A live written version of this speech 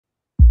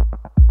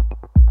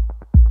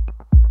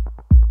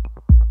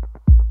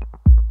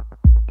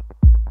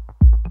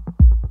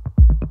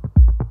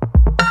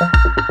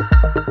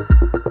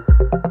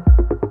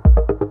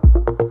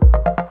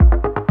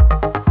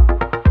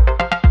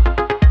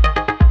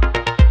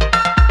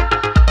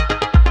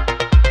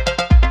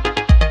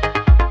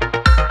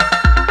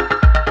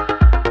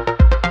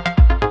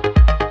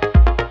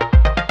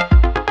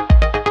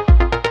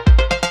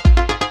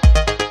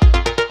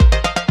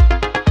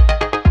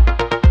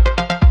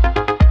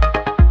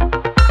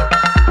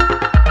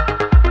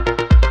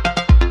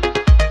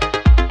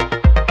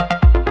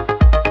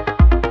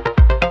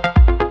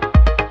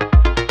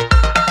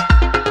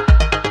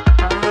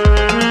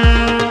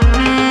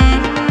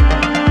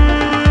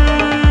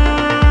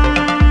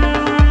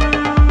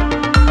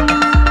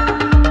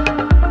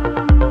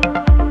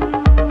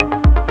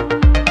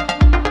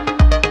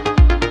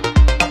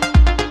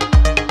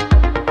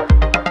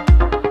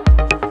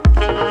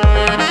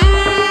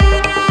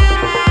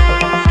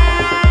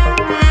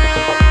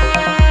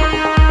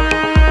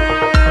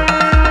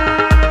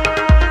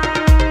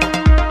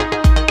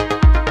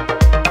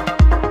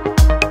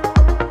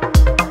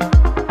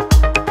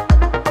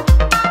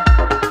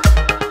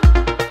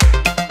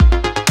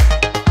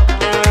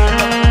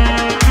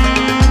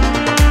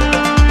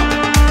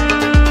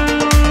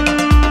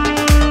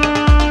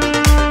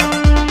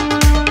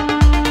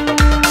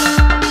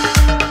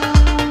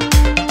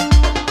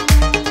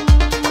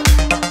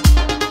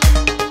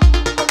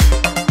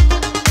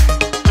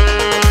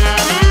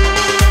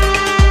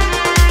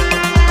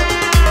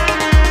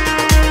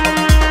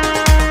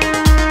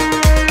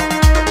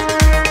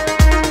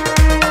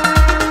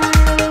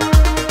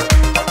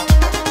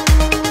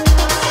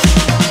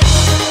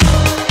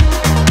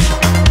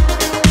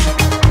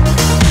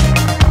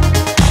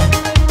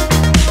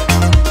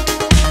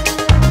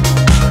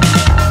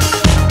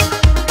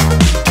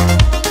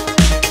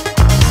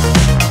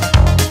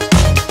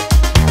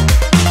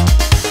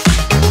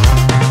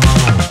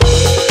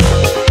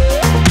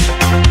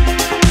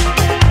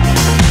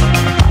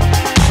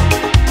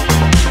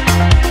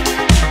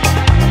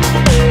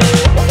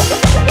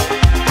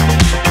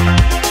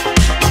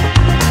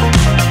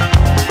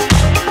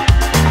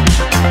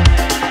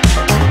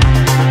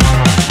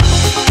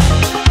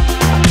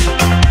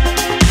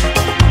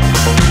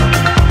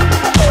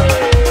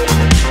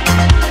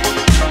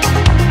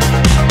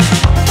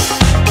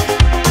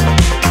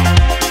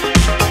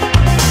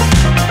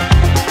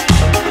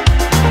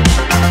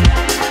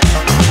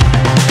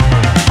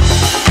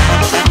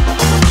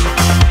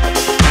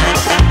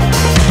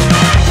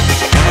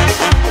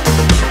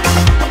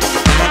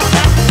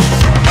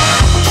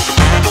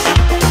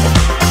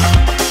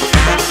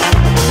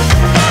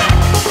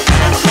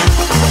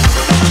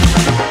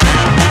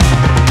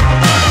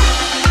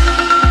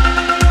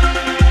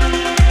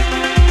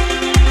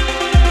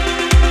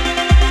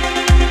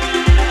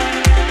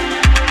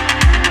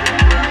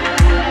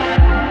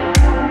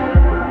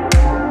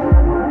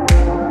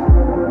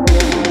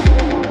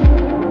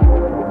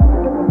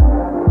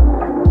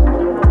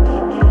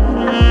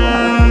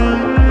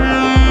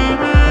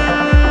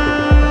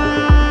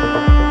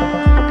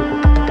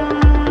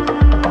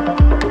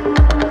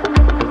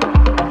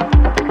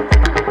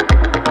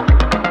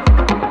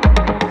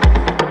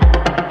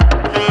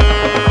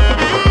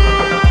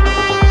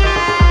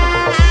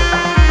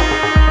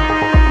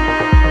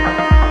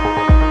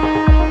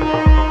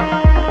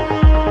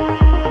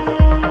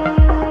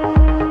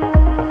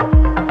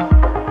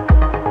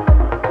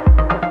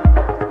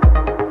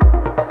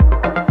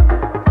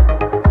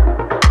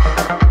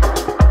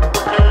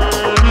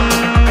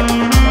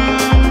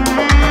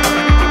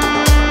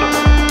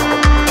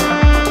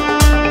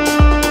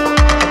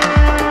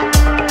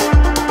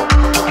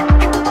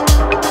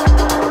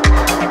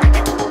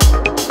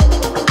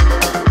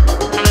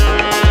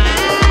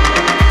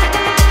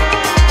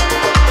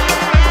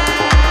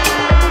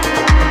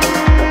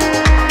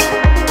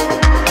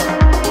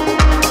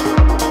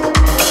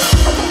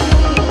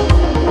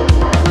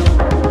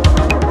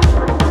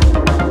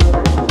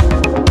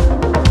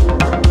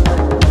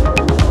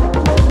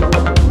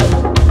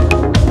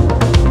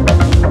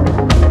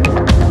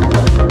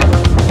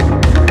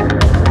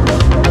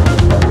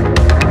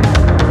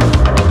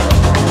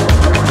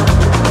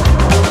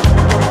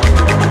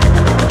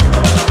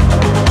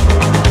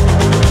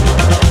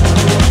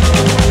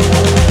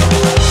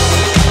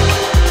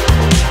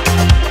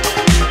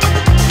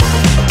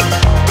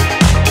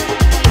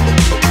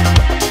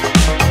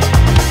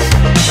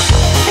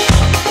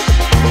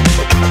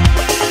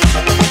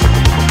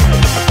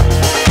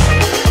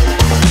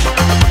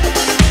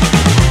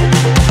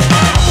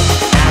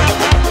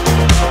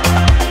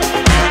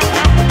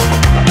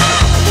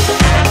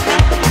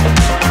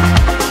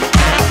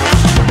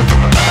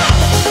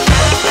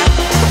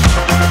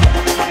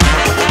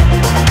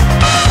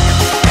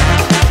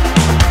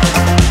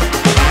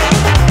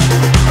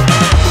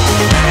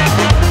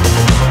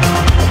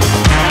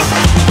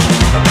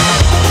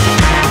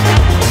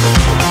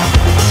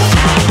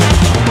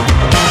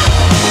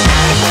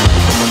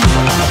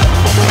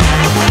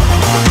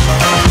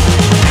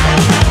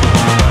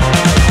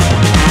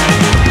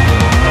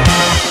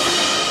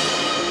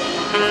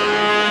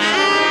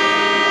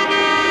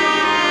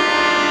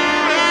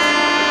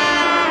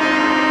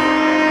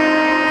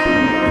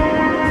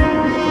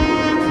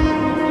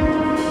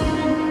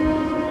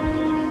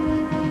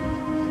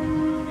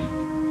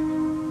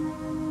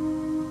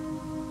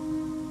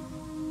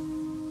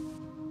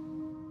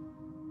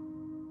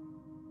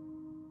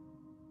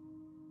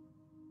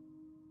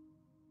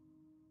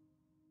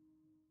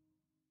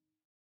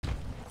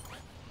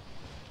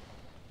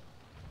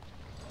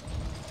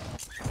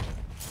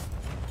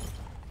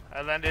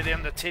I landed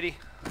in the titty.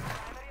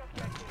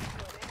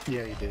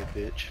 Yeah, you did,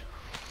 bitch.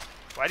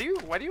 Why do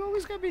you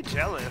always gotta be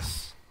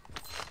jealous?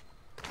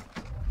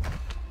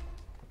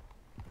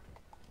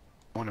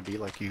 I want to be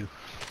like you.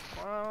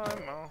 Well, I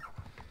know.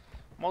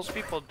 Most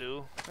people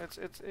do. It's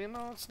you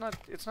know,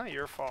 it's not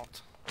your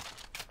fault.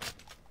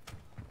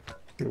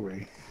 Get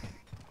away.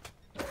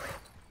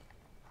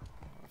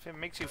 If it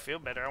makes you feel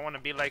better, I want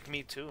to be like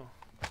me too.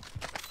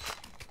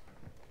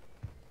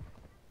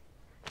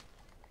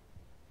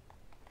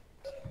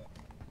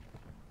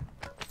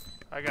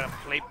 I got a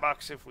plate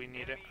box if we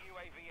need it.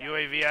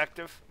 UAV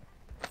active.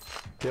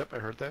 Yep, I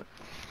heard that.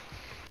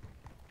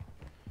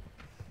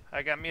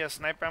 I got me a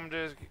sniper. I'm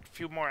just a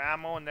few more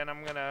ammo, and then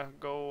I'm gonna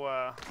go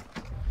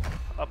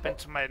up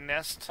into my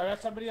nest. I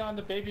got somebody on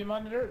the baby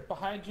monitor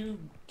behind you.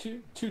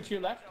 Two to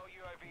your left.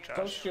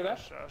 Close to your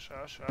left.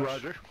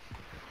 Roger.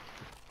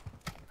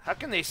 How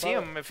can they see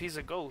him if he's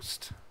a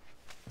ghost?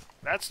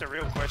 That's the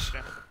real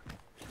question.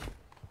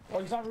 Oh,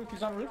 he's on roof.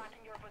 He's on roof.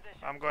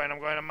 I'm going.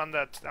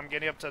 I'm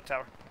getting up to the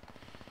tower.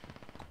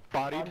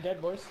 Bodied. I'm dead,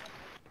 boys.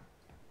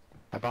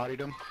 I bodied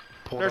him.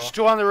 Pulled There's off.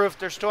 two on the roof.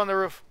 There's two on the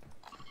roof.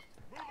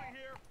 Moving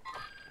here.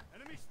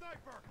 Enemy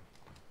sniper.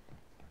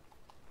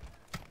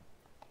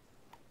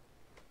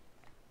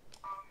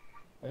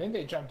 I think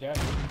they jumped down.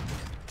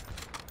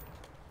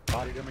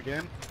 Bodied him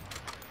again.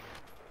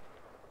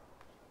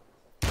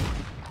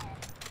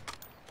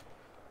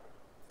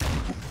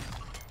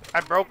 I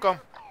broke them.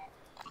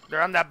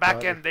 They're on that back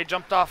Roger. end. They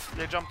jumped off.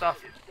 They jumped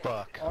off.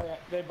 Fuck. Oh yeah,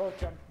 they both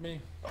jumped me.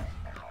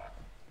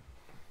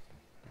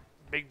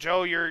 Big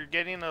Joe, you're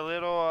getting a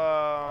little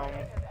Oh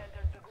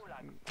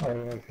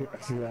yeah,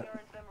 I see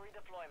that.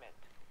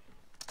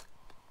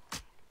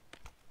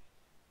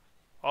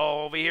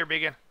 Oh, over here,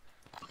 Biggin.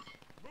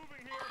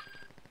 Moving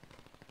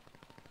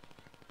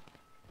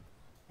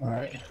here.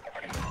 Alright.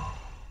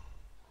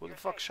 Who the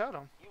fuck shot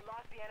him?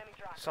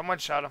 Someone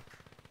shot him.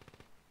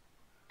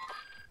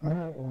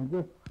 Alright, well,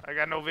 good. I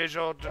got no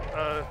visual.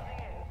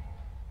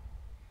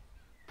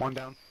 One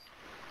down.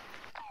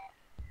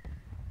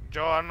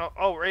 Joe, I don't know.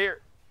 Oh, right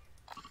here.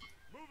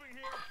 Moving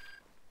here.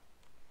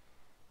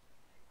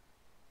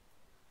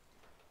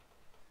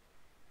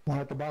 One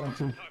at the bottom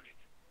too.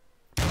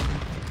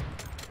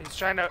 He's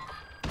trying to.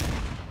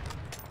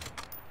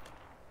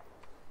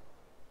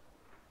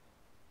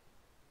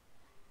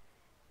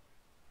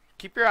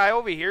 Keep your eye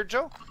over here,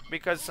 Joe,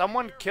 because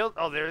someone killed.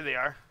 Oh, there they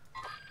are.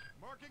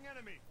 Marking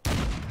enemy.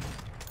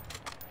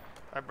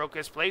 I broke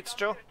his plates,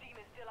 Joe.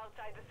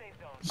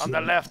 On Shit.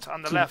 the left,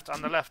 on the left,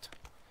 on the left.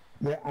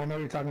 Yeah, I know what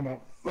you're talking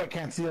about. I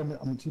can't see him.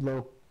 I'm too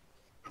low.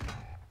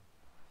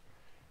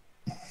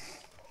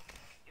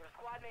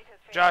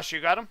 Josh, you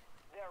got him?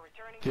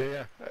 Yeah,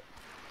 yeah.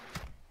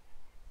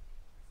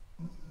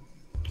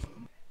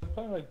 It's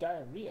playing like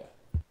diarrhea.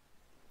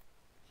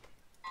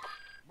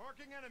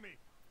 Marking enemy.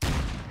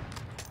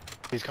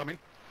 He's coming.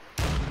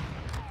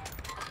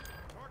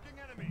 Marking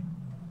enemy.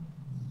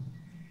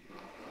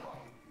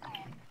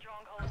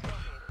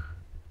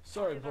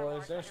 Sorry,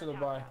 boys. Thanks for the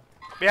buy.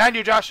 Behind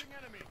you, Josh.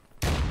 Enemy.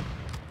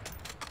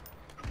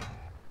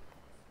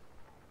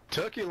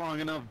 Took you long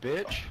enough,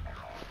 bitch.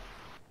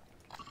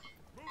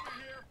 Moving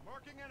here.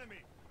 Marking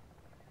enemy.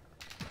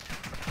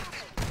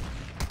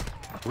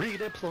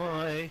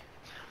 Redeploy.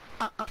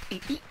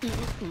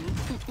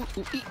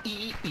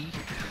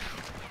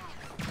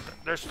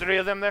 There's three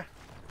of them there.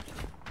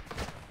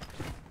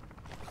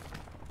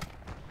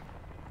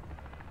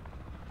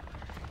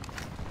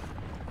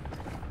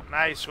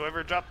 Nice.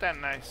 Whoever dropped that,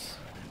 nice.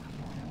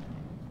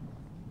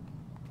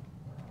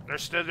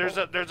 There's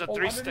a Oh,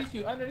 three underneath stick.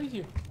 you, underneath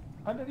you,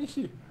 underneath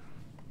you.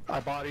 I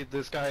bodied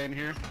this guy in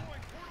here.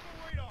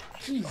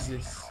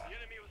 Jesus.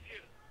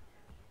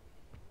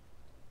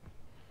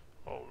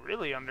 Oh,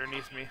 really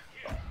underneath me.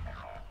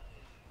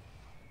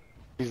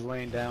 He's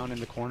laying down in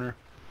the corner.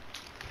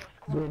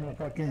 Doing a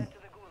fucking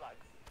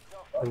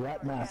a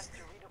rat mask.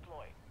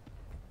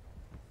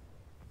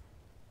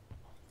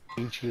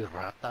 Pinche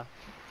rata.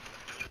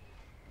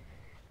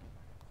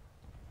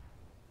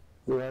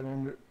 Right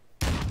under.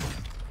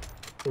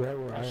 Right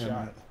where I Nice am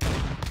shot.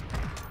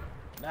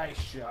 at. Nice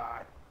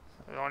shot.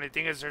 The only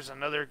thing is there's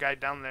another guy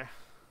down there.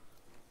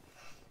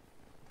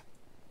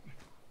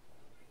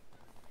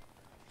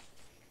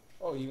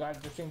 Oh, you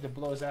got the thing to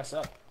blow his ass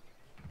up.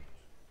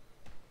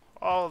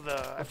 Oh, the...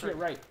 I Look to your forgot.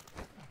 right.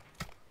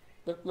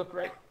 Look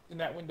right in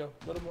that window.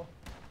 A little more.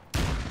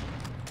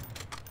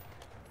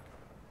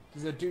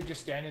 There's a dude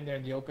just standing there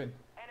in the open.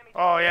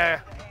 Oh,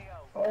 yeah.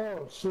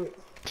 Oh shit.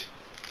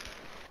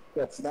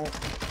 That's nice.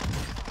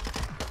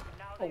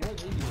 Oh, what an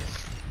idiot.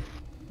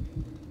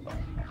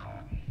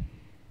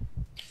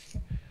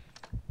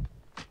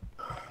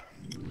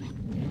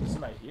 This is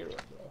my hero,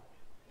 bro.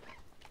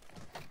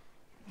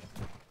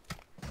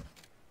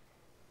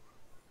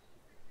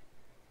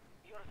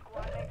 Your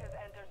squad mate has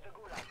entered the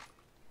gulag.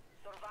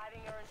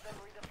 Surviving earns them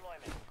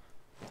redeployment.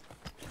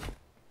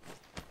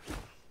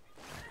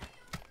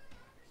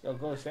 Yo,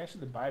 Ghost, thanks for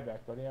the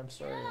buyback, buddy. I'm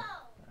sorry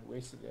I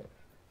wasted it.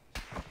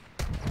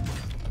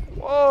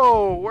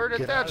 Whoa! Whoa, where did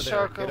Get that out of there.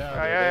 shot Get come? out of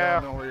Ah, there. yeah, They yeah.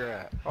 don't know where you're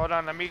at. Hold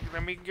on, let me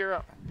gear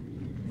up.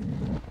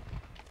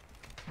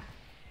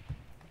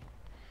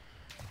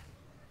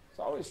 There's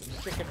always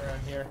some chicken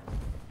around here.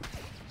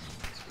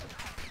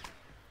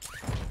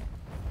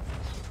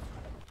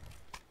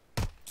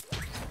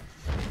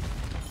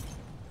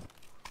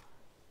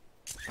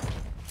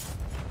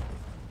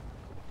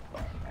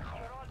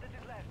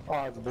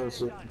 Oh, it's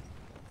bullshit. Your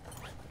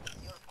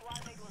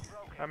squad mate was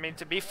broken. I mean,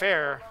 to be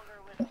fair,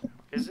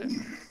 is it?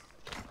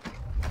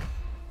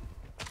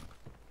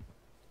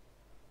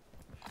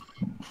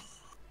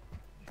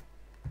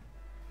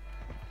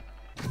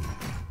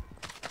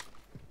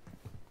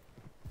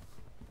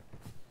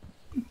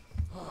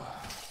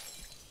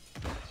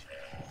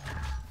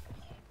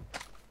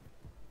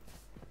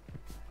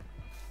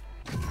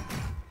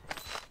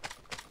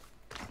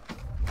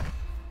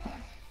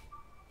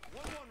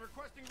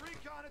 Requesting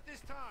recon at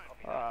this time.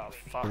 Oh,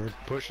 fuck. They're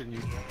pushing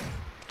you.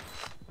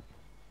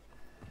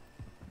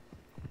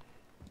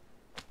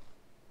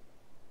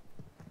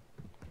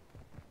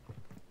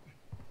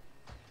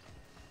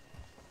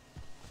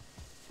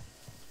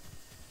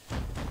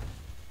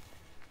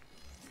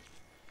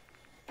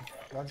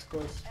 One's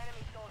close.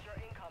 Enemy soldier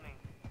incoming.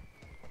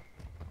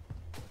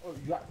 Oh,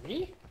 you got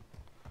me?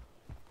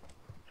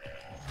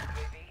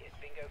 UAV is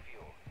bingo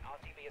fuel.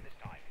 RTB at this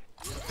time.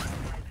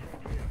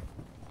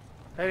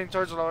 Heading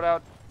towards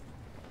loadout.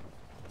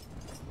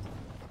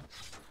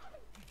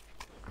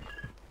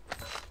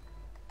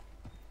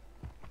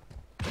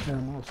 Yeah,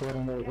 I'm also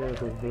running over here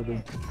to this building.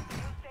 New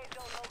safe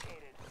zone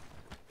located.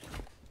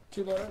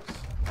 2 loadouts.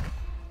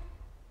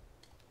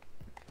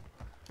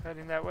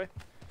 Heading that way.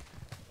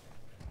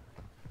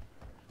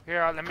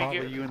 Here, let me Probably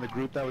give. you in the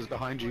group that was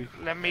behind you.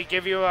 Let me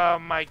give you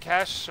my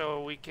cash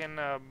so we can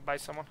buy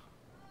someone.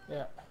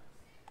 Yeah.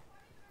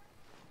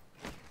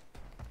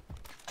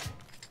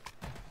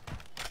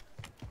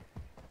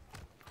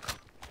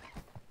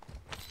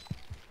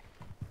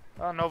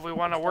 I don't know if we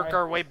want to work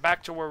our way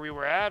back to where we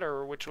were at,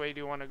 or which way do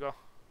you want to go?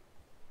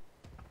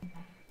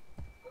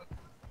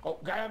 Oh,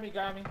 guy on me,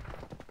 guy on me.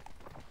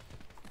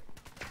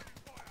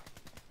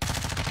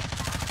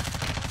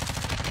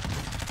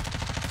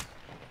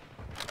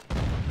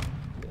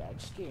 Dude, I'm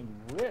just getting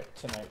ripped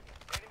tonight.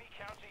 Enemy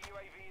counter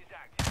UAV is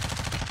active.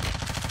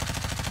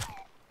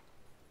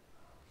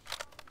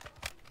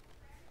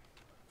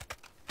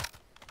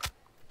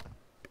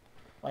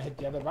 I hit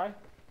the other guy.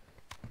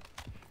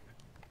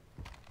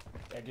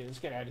 Yeah, dude, let's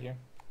get out of here.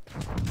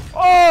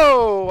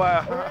 Oh!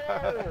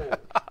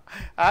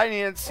 I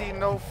didn't see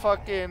no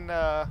fucking.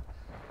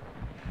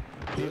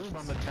 He's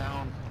from the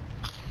town.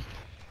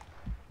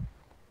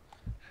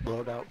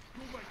 Loadout.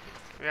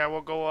 Yeah,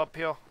 we'll go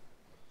uphill.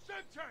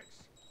 Semtex.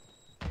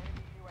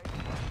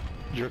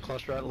 Your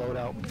cluster at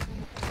loadout.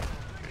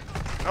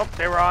 Nope,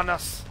 they were on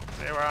us.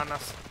 They were on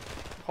us.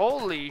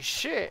 Holy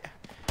shit!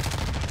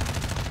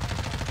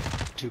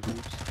 2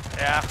 groups.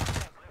 Yeah.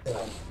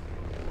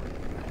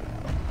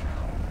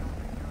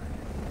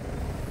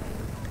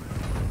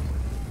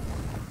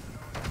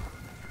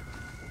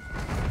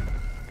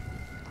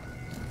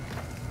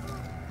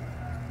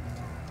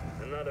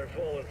 Another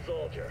fallen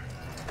soldier.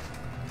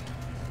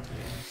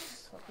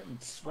 Fucking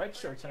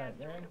sweatshirt tonight,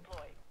 man.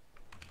 Deployed.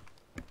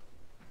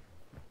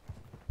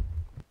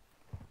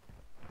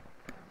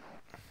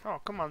 Oh,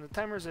 come on, the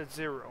timer's at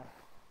 0.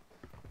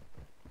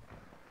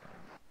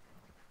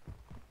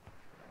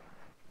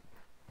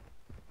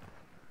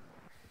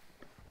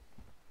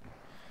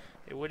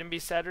 It wouldn't be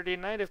Saturday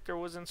night if there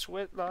wasn't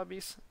sweat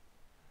lobbies.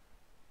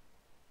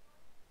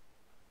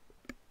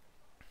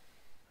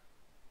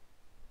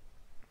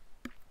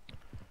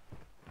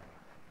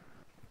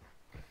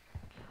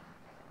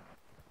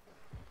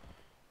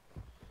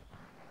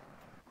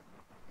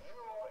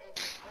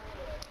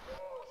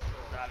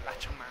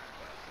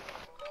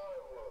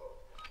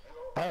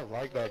 I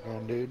like that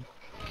gun, dude.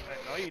 I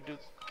know you do.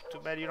 Too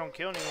bad you don't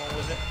kill anyone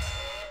with it.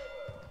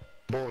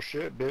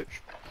 Bullshit,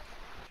 bitch.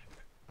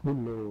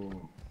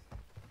 Hello.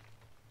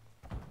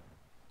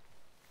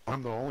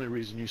 I'm the only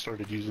reason you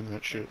started using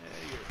that shit.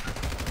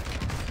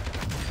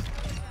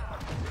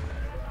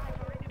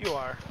 You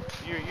are.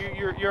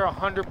 You're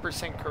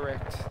 100%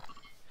 correct.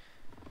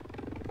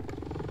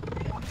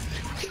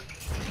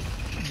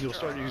 You'll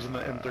start using the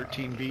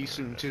M13B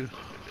soon too.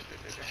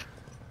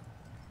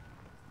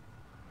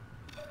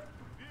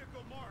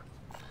 Vehicle marked.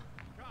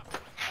 Copy.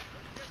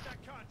 Get that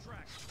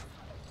contract.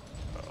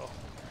 Uh-oh.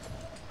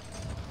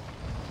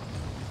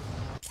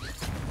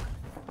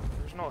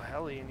 There's no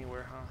heli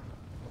anywhere, huh?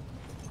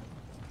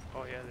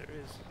 Oh yeah, there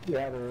is.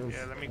 Yeah, there is.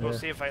 Yeah, let me go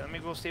see if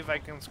I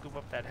can scoop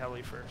up that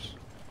heli first.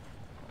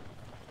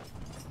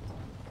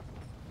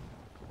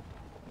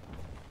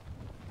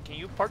 Can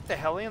you park the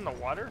heli in the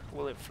water?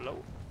 Will it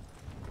float?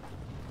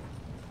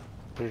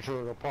 Pretty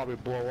sure it'll probably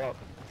blow up.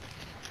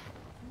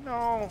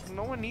 No,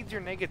 no one needs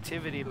your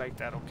negativity like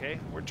that, okay?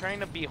 We're trying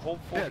to be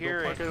hopeful Yeah,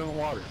 here. go park it in the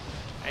water.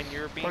 And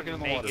you're being Park it in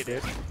the water,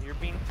 negative. bitch. You're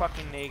being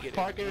fucking negative.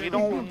 Park it We in the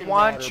don't fucking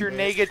want water, your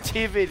bitch.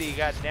 negativity,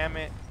 god damn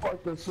it.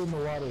 Park this in the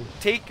water.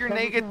 Take your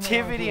Park it in the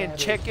negativity and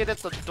water. check it at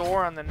the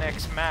door on the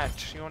next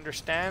match. You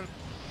understand?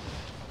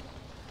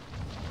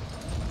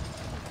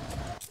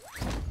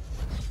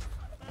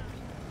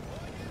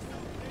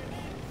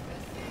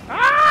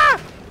 Ah!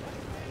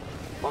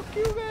 Fuck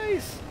you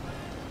guys!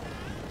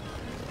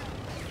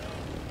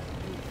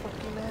 You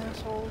fucking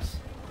assholes.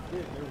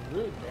 Dude,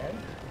 you're rude, man.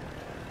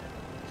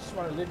 Just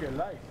want to live your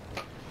life.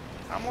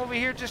 I'm over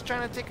here just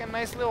trying to take a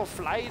nice little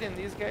flight and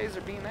these guys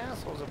are being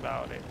assholes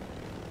about it.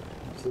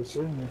 So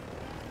soon.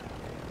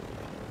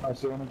 I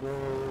still wanna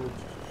go.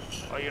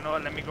 Oh, you know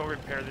what? Let me go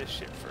repair this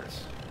shit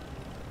first.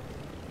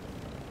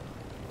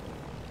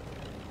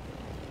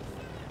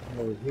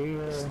 Over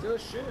here. Still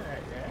shooting at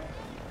you, eh?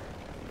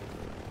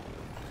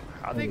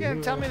 How are they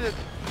gonna tell me that?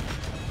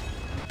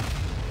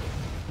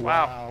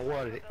 Wow.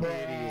 What an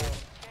idiot.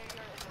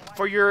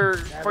 For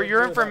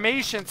your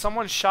information,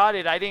 someone shot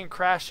it. I didn't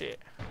crash it.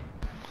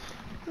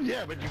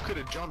 Yeah, but you could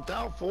have jumped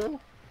out, fool.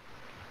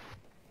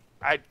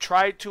 I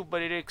tried to,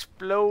 but it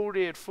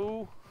exploded,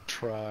 fool.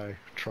 Tried.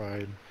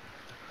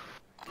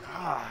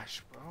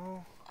 Gosh,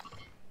 bro.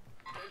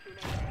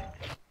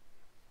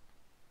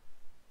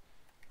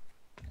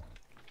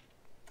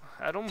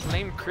 I don't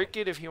blame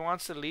Cricket if he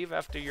wants to leave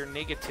after your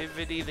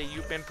negativity that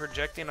you've been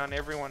projecting on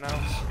everyone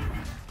else.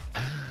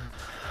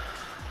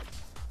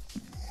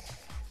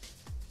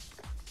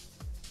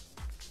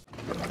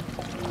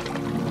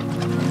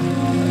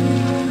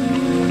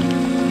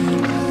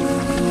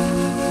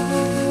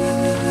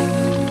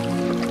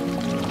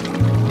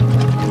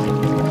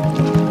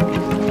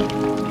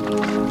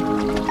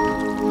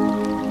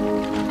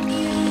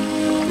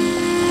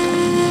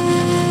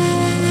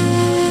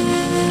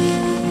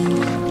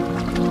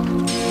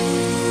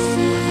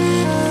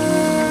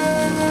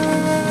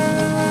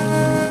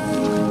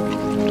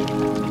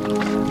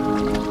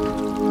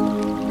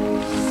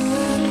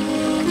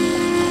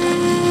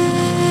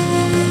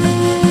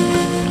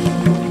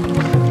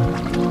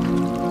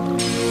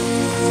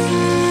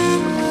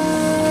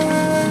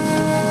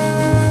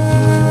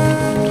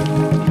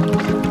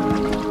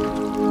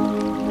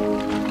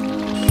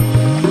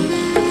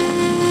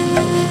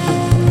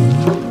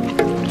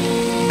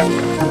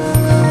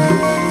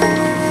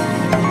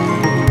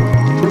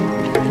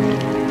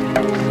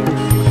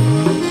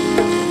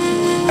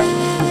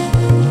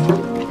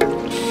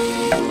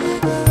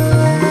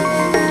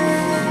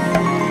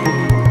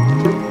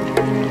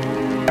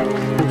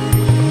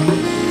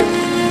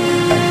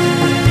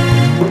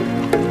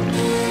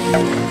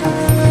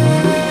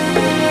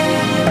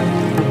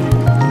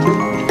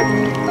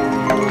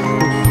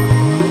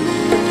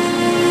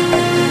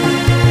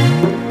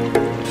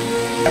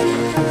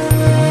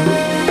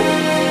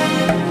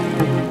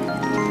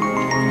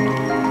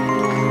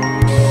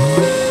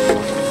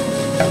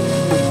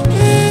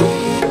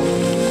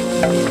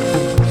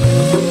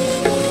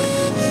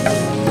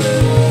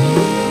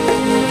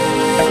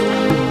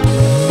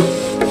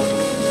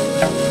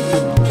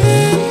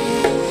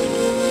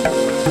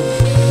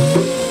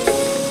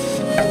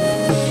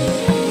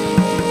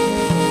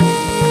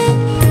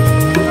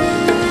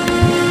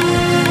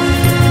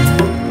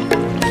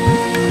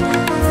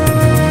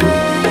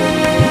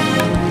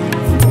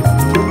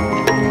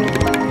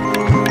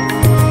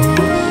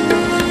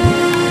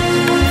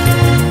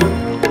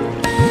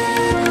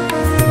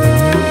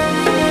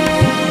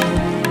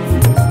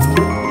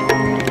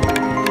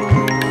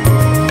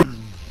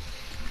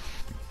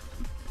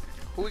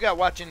 Who we got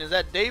watching? Is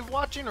that Dave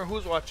watching or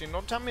who's watching?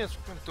 Don't tell me it's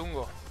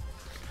Tungo.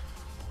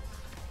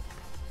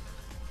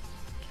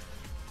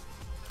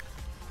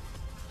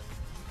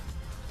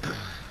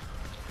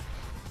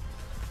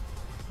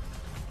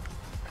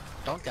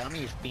 Don't tell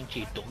me it's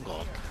pinchy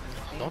Tungo.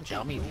 Don't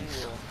tell me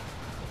this.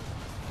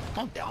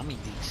 Don't tell me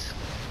this.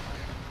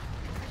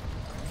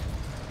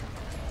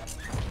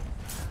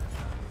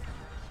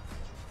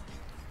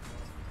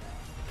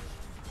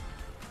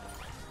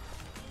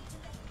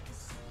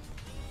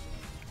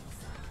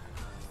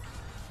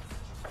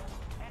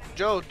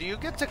 Joe, do you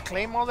get to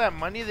claim all that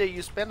money that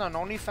you spend on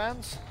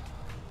OnlyFans?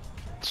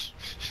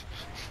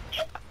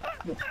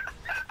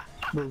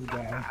 This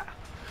guy.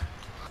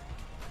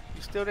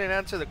 You still didn't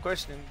answer the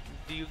question.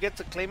 Do you get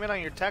to claim it on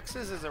your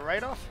taxes as a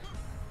write-off?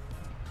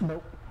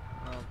 Nope.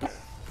 Okay.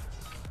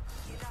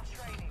 Enough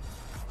training.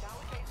 Now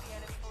we face the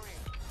enemy for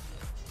real.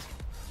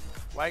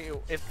 Why?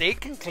 If they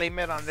can claim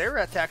it on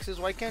their taxes,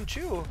 why can't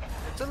you?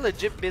 It's a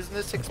legit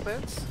business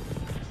expense.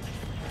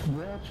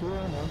 Yeah, true,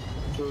 I know.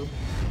 True.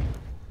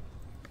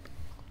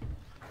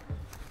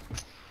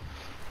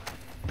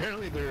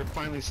 Apparently they're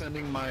finally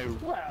sending my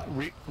Wow.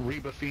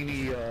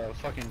 Rebuffini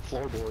fucking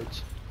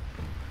floorboards.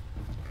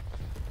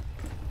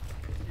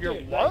 Your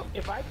Dude, what? like,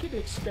 if I could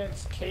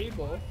expense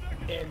cable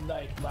in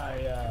like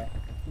my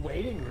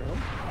waiting room,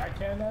 why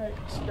can't I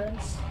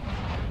expense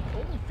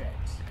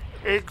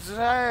OnlyFans?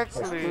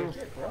 Exactly.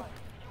 Legit, bro.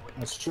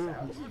 That's true.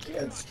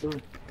 That's true.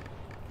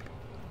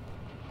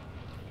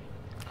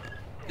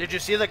 Did you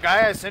see the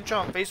guy I sent you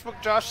on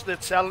Facebook, Josh,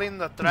 that's selling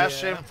the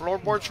thrash Yeah. and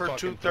floorboards for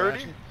Fucking $230?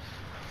 thrashing.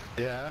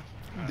 Yeah.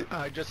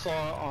 I just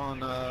saw on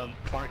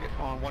market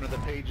on one of the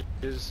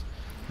pages,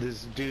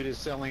 this dude is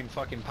selling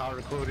fucking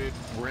powder coated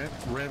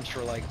rims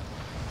for like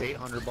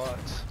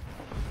 $800.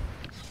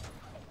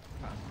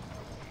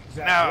 Is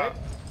that Now, it?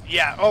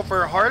 yeah. Oh,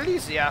 for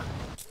Harleys, yeah.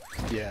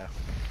 Yeah.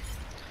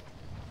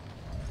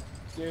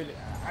 Dude,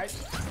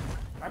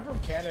 I'm from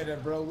Canada,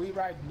 bro. We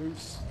ride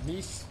moose.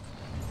 Meese.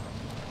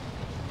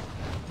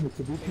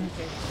 Mitsubishi? We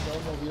take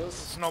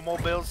snowmobiles.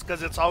 Snowmobiles,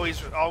 because it's always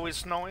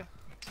snowing.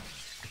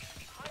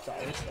 It's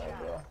always snow,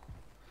 bro.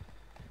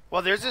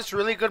 Well, there's this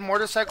really good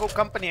motorcycle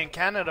company in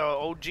Canada,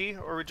 OG,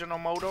 Original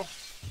Moto.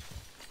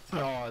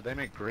 Oh, they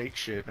make great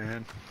shit,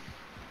 man.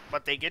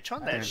 But they get you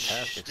on that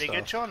Fantastic they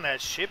get stuff. you on that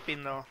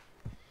shipping though.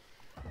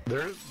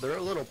 They're a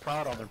little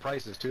proud on their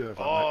prices too, if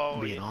Oh,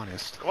 I'm being yeah.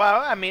 honest.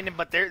 Well, I mean,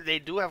 but they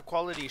do have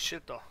quality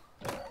shit though.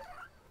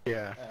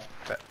 Yeah,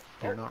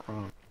 you're not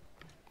wrong.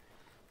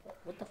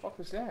 What the fuck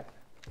was that?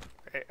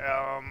 Hey, I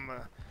I'm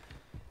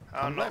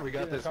don't know. glad we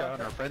got this guy on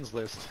our friends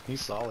list.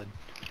 He's solid.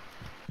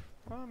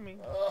 Well, I mean,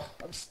 Ugh,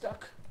 I'm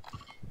stuck.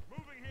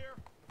 Moving here.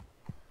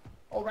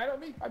 Oh, right on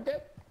me. I'm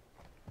dead.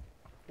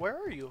 where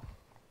are you?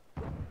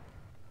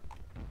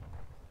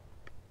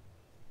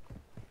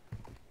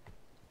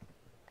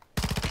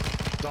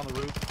 He's on the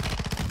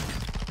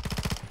roof.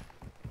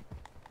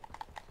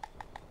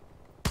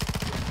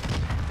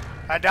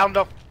 I downed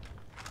him.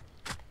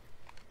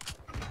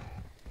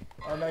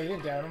 Oh no, you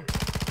didn't down him.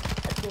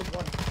 I killed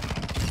one.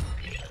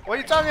 What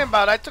are you talking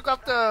about? I took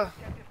off the.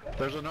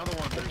 There's another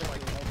one. There's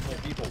like multiple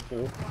people,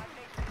 fool.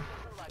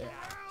 Yeah.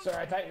 Sorry,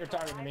 I thought you were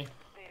talking to me.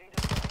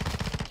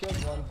 Killed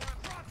one.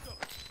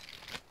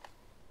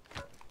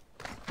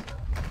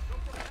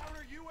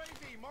 Counter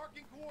UAV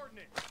marking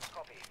coordinates.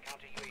 Copy.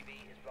 Counter UAV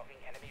is blocking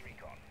enemy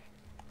recon.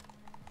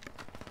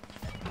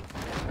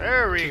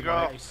 There we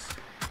go. Nice.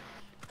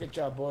 Good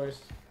job,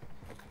 boys.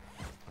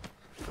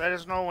 Let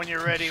us know when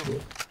you're ready.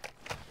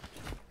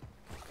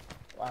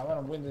 Wow, I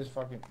want to win this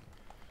fucking.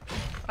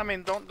 I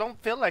mean, don't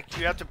feel like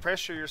you have to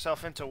pressure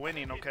yourself into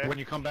winning, okay? When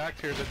you come back,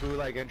 here's a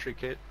gulag entry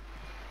kit.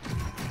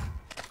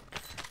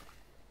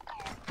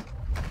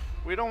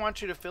 We don't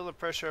want you to feel the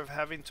pressure of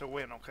having to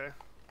win, okay?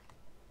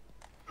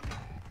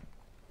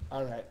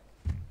 All right.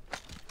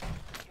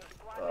 Your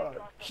squad Oh, mate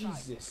lost the fight.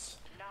 Jesus.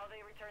 Now they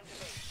return to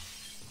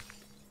base.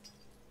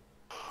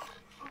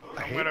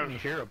 I hate when you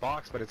hear a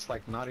box, but it's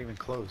like not even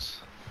close.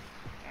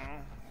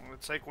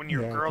 It's like when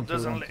your Yeah, I girl think so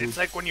doesn't. too. It's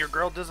like when your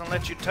girl doesn't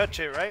let you touch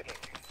it, right?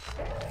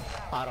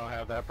 I don't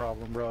have that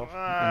problem, bro.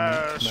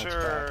 That's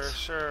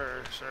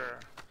Sure. facts.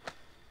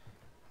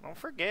 Don't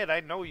forget, I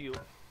know you.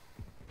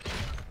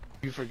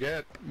 You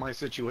forget my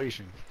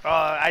situation.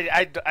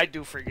 I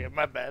do forget.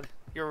 My bad.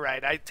 You're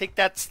right. I take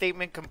that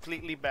statement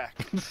completely back.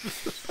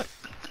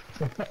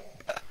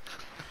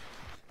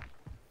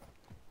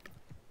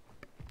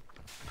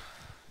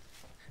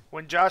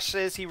 When Josh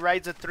says he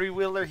rides a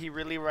three-wheeler, he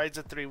really rides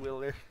a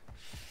three-wheeler.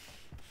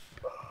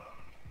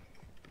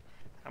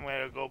 I'm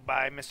gonna go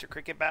buy Mr.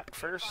 Cricket back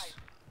first.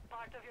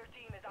 Part of your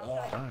team is Oh,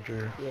 outside.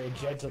 Roger. you're a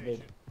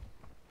gentleman.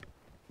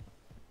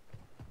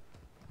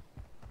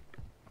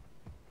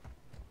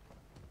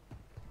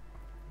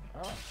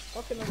 I don't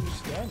fucking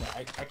understand that.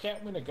 I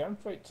can't win a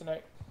gunfight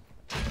tonight.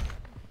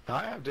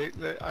 I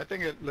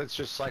think it's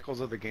just cycles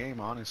of the game,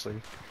 honestly.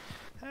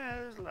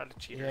 There's a lot of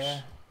cheaters.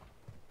 Yeah.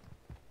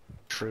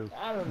 True.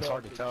 I don't know. It's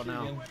hard to if tell it's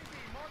now. cheating. UAV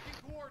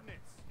marking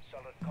coordinates.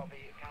 Solid copy.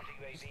 Counter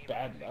UAV It's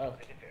bad requesting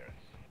luck. interference.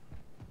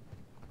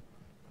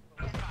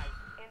 Be advised,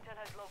 Intel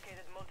has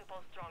located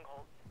multiple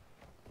strongholds.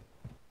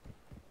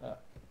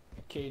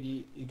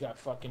 KD, you got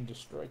fucking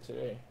destroyed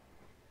today.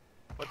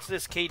 What's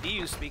this KD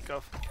you speak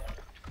of?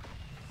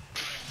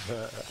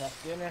 Got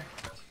dinner.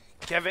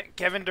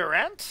 Kevin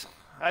Durant?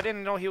 I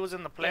didn't know he was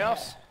in the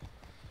playoffs.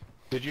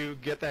 Did you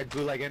get that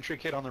gulag entry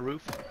kit on the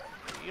roof?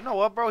 You know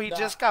what, bro? He Nah.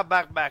 just got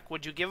back.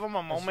 Would you give him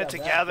a moment to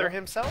got back, gather bro.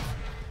 himself?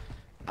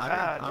 I'm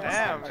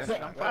damn. I'm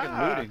fucking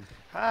Ah. looting.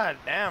 Ah,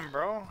 damn,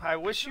 bro. I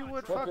wish you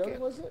would What building fucking.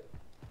 was it?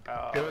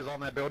 It was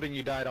on that building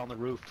you died on the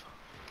roof.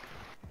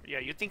 Yeah,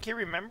 you think he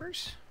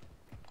remembers?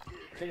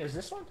 I think it was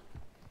this one?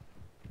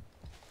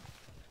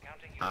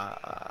 Counter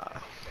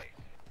UAV.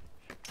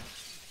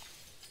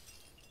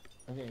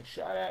 I'm getting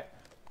shot at.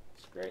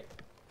 It's great.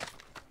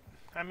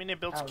 I mean, it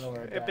builds I don't know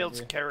where it that builds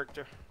is.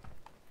 character.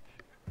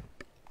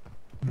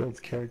 Builds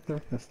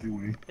character? That's the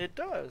way. It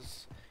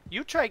does.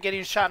 You try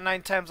getting shot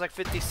 9 times like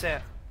 50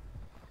 Cent.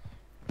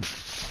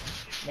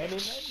 Maybe.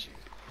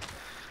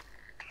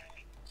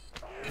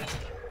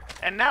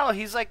 And now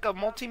he's like a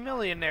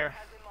multimillionaire.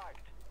 Has been marked.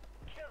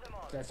 Kill them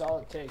all. That's all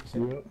it takes.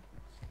 Yep.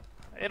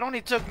 It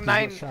only took got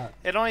 9 shot.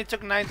 it only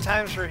took 9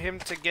 times for him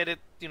to get it,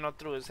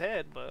 through his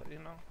head, but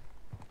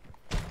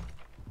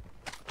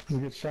You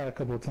get shot a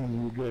couple of times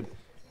and you're good.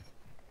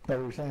 That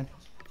what you're saying?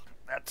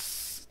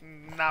 that's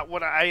not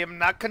what I am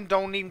not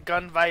condoning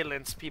gun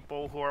violence,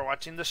 people who are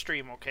watching the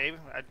stream, okay?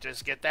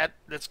 Let's get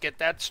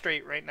that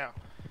straight right now.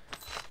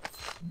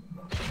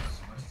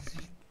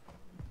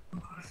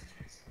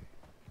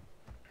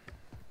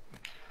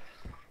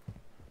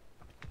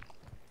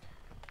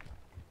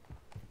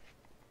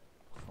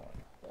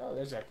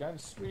 there's that gun.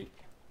 Sweet.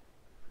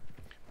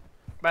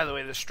 By the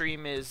way, the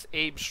stream is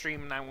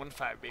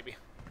AbeStream915, baby.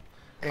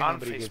 Ain't On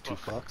nobody give two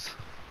Facebook. fucks.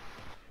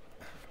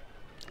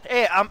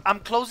 Hey, I'm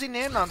closing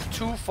in on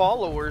 2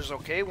 followers,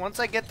 okay? Once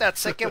I get that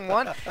second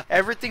one,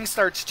 everything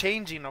starts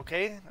changing,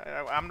 okay?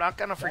 I'm not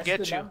gonna forget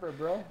That's the you. number,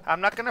 bro.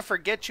 I'm not gonna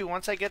forget you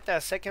once I get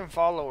that second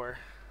follower.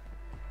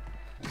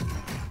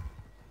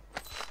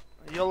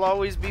 You'll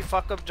always be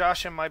fuck up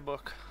Josh in my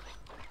book.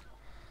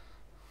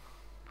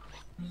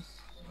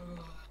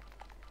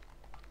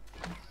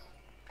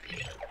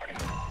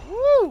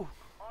 Woo!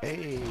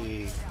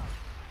 Hey.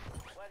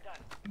 Well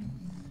done.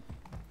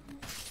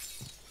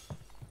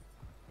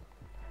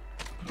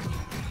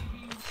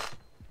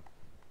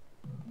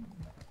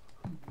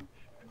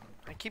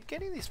 I keep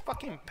getting these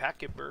fucking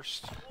packet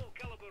bursts. Low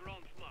caliber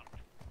rounds marked.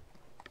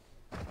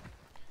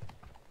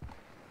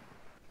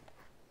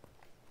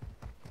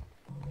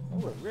 Oh,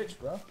 we're rich,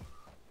 bro.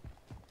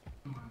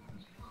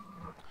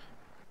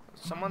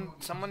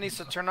 Someone needs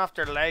to turn off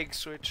their lag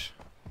switch.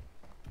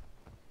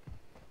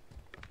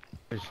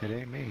 This shit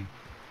ain't me.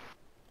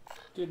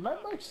 Dude, my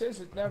mic says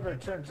it never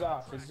turns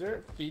off. Is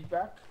there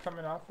feedback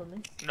coming off of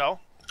me? No,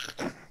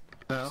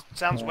 No.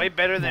 sounds way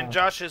better than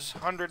Josh's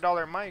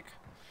 $100 mic.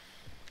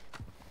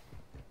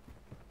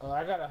 Oh,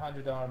 I got a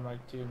 $100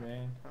 mic too,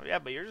 man. Oh, yeah,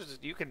 but yours,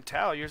 you can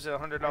tell yours is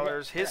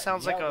 $100. I His got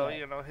sounds like yelled a, at.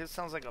 you know, his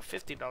sounds like a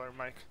 $50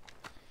 mic.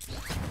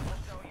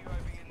 Hostile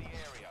UAV in the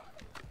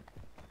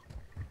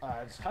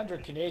area. It's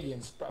 100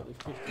 Canadians, probably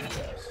 50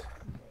 US.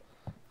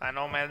 I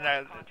know, man.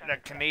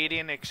 That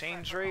Canadian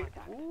exchange rate.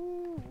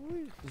 Ooh,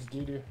 This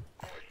doo-doo.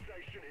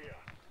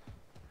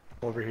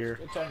 Over here.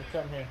 Good time to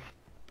come here.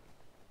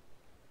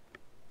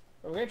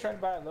 Are we gonna try to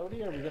buy a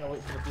loadie, or are we gonna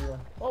wait for the B1?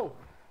 Oh!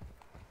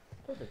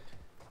 Perfect.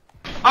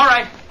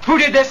 Alright, who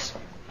did this?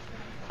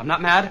 I'm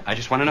not mad, I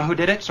just want to know who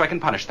did it so I can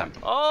punish them.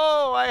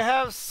 oh, I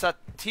have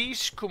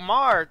Satish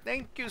Kumar.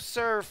 Thank you,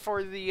 sir,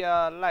 for the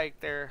like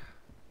there.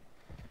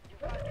 You've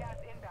got gas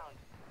inbound.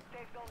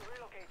 Safe zone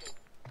relocated.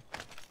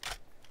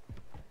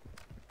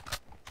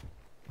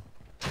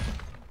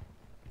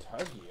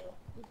 Tugio?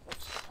 Who the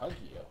fuck's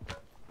Tugio?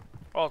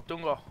 Oh,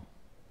 Tungo.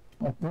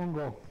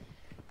 Tungo.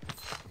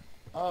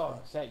 Oh,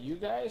 is that you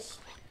guys?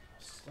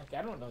 It's like,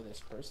 I don't know this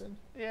person.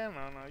 Yeah,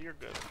 no, you're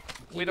good.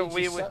 He We don't.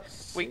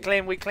 needs We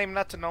to we claim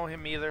not to know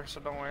him either, so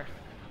don't worry.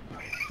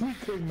 You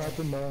could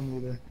nothing know him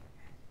either.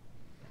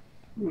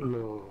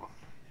 No.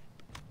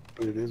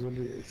 It is what it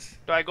is.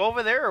 Do I go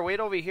over there or wait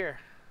over here?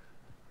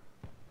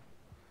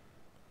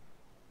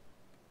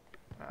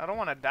 I don't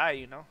want to die,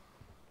 you know.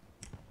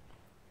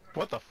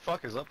 What the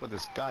fuck is up with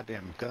this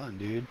goddamn gun,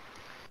 dude?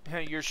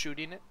 You're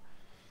shooting it.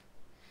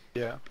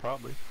 Yeah,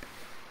 probably.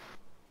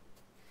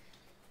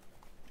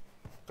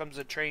 Comes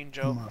the train,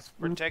 Joe.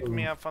 Must be Protect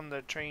me true. up from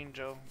the train,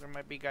 Joe. There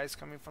might be guys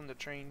coming from the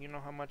train. You know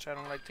how much I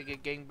don't like to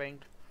get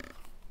gangbanged.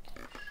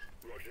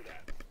 Roger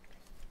that.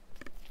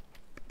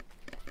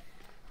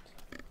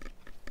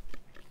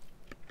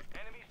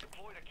 Enemies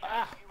deployed a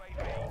counter UAV.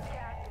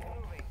 Gas is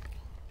moving.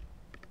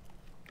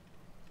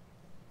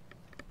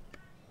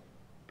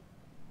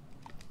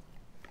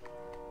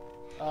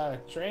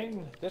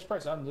 Train, this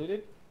part's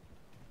unlooted.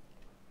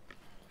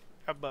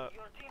 But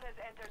Your team has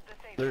entered the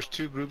safe There's zone.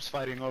 2 groups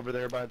fighting over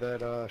there by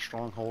that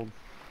stronghold,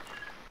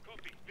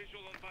 Copy.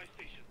 Visual on buy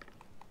station.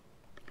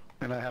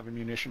 and I have a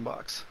munition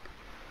box.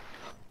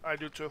 I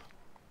do too.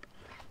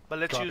 But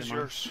let's Dropping use mine.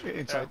 yours.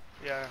 Inside.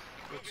 Yeah.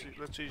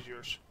 Let's use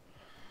yours.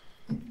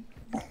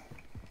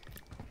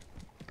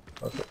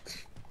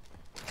 Perfect.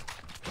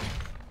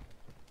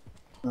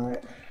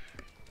 Alright.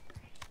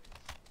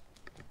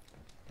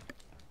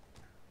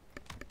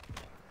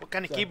 What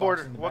kind of Is that keyboard?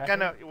 box in the What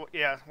kind of bathroom?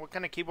 yeah? What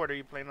kind of keyboard are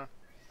you playing on?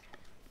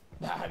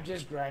 I'm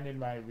just grinding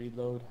my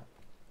reload.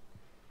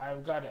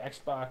 I've got an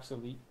Xbox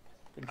Elite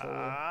controller.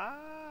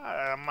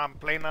 I'm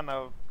playing on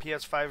a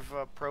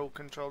PS5 Pro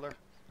controller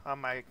on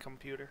my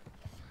computer.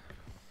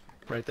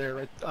 Right there,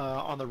 right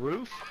on the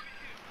roof.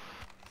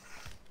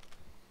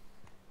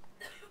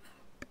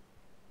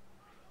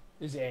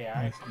 Is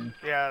AI?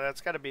 Yeah,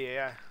 that's got to be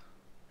AI.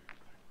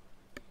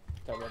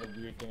 That got a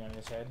weird thing on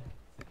his head.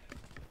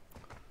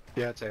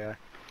 Yeah, it's AI.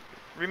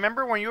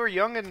 Remember when you were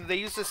young and they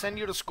used to send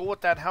you to school with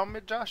that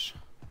helmet, Josh?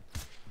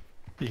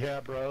 Yeah,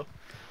 bro.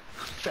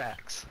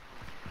 Facts.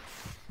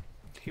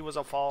 He was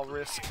a fall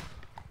risk.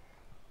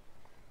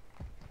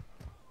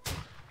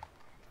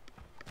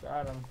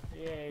 Got him.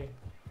 Yay.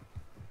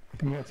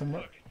 You got some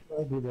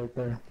dude right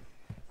there.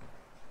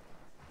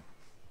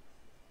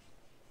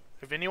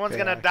 If anyone's Yeah.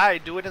 gonna die,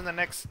 do it in the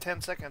next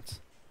 10 seconds.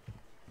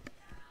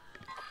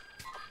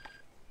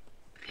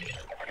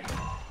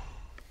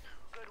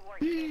 Good work,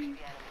 saving the enemy.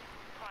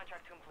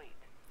 Contract complete.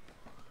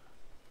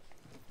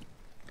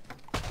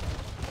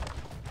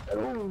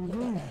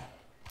 Oh,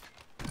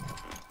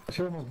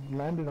 she almost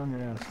landed on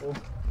your ass, fool.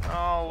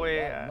 Oh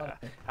wait,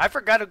 I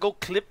forgot to go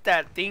clip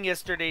that thing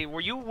yesterday. Were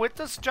you with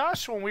us,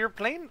 Josh, when we were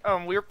playing?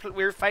 We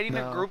were fighting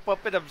a No. group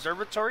up at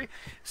Observatory.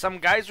 Some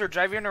guys were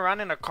driving around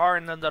in a car,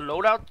 and then the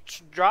loadout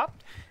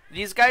dropped,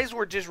 These guys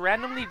were just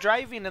randomly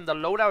driving and the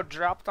loadout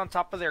dropped on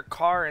top of their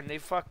car and they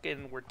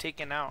fucking were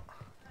taken out.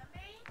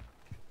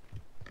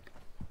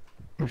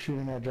 We're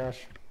shooting at Josh.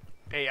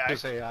 AI.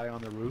 Just AI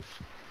on the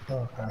roof.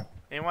 Oh, okay.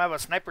 Anyone have a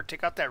sniper?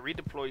 Take out that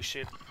redeploy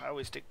shit. I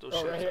always take those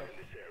Oh, shit. right here.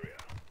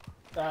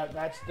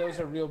 Those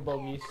are real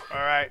bogeys.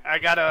 Alright, I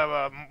got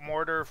a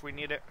mortar if we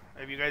need it.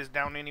 Have you guys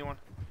down anyone?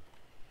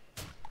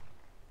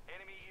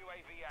 Enemy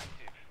UAV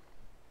active.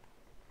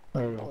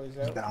 There we Oh, go. is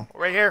He's that- down.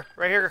 Right here,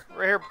 right here,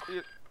 right here.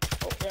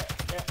 Oh, yeah,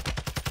 yeah.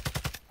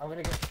 I'm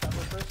gonna get the cover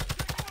first.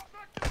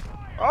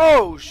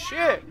 Oh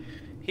shit!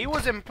 He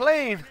was in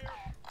plane.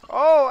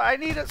 Oh, I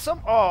needed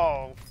some.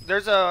 Oh,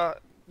 there's a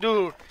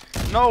dude.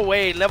 No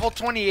way. Level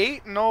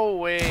 28? No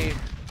way.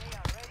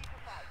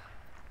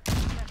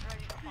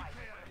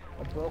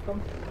 I broke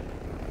him.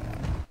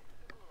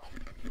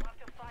 You have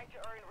to fight to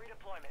earn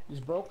redeployment. He's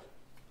broke.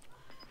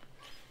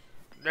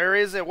 There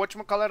is a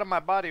whatchamacallit on my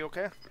body,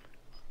 okay?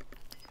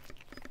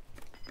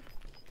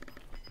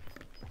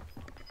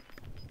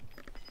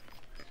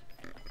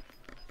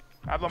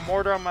 I have a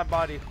mortar on my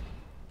body.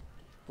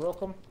 Broke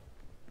him.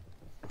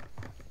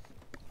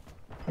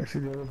 I see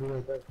the other dude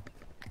right there.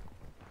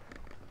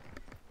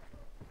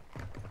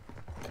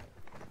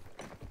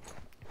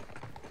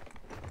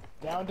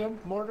 Downed him.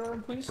 Mortar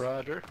him, please.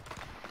 Roger.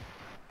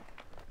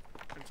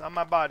 It's on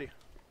my body.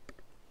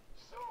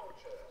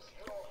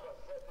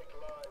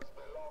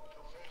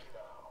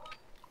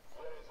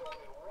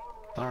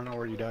 I don't know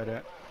where you died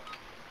at.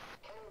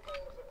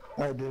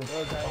 I did.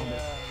 Look,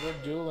 we're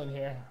dueling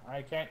here.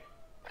 I can't.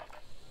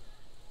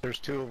 There's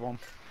two of them.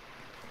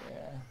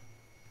 Yeah.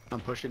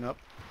 I'm pushing up.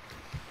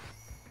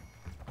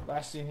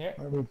 Last scene here.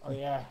 I did. Oh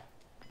yeah.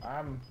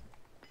 I'm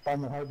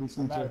Find the heartbeat out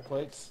sensor. of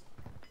plates.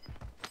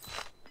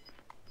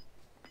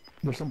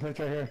 There's some plates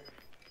right here.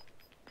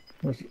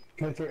 There's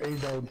plates are A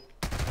died.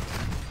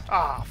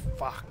 Ah,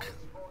 fuck.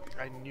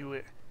 I knew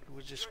it. It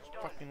was just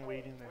fucking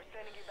waiting there. We're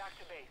sending you back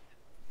to base.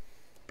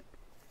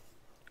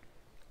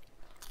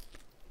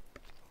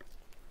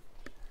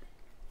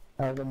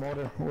 I have the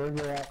motor. Where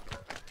you at?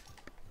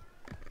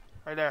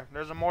 Right there.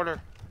 There's a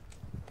mortar.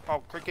 Oh,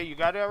 Cricket, you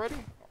got it already?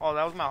 Oh,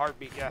 that was my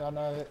heartbeat, yeah.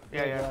 No,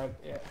 Yeah.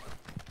 yeah.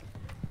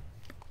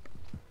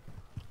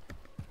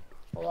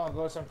 Hold on,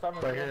 Ghost, I'm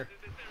coming. Right bro. here.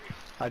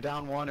 I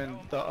downed one and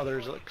the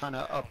other's kind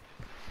of up.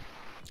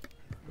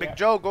 Big Yeah.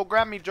 Joe, go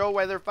grab me, Joe,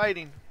 while they're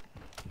fighting.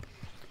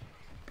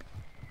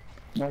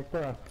 Right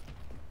there.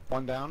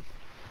 One down.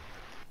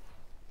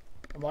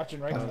 I'm watching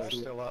right The now. other's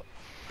still up.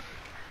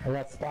 I got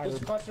There's a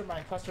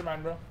spotted. cluster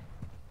mine, bro.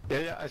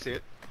 Yeah, I see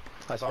it.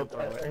 I saw him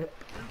throw it. Empty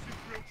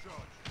field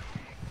charge.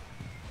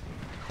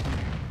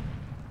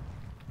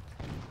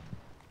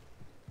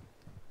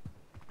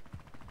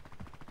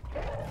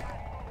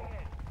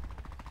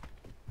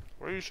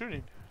 Where are you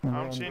shooting? I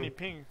don't see any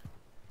ping.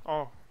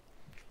 Oh,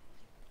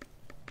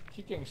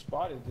 Keep getting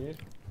spotted, dude.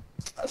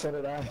 So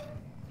did I.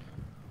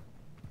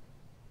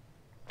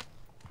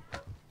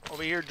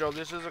 over here, Joe.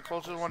 This is the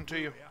closest one to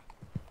you.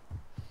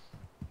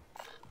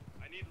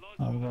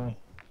 I'm going.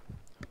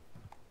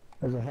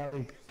 There's a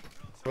heli.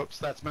 Whoops,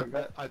 that's meant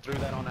that I threw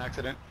that on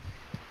accident.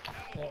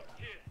 Yeah.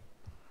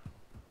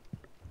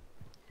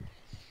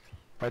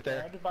 Right I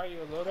there. had to buy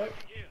you a loadout.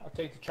 I'll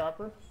take the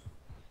chopper.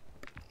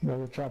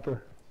 There's a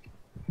chopper.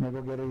 Now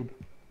go get Abe.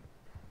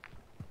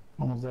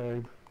 Almost there,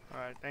 Abe.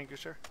 Alright, thank you,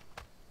 sir.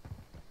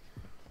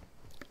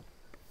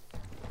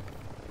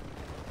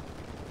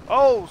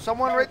 Oh,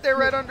 someone right there,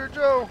 right under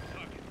Joe.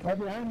 Right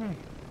behind me.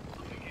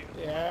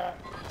 Yeah.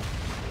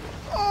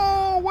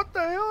 Oh, what the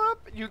hell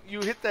happened? You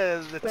hit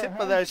the tip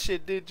of that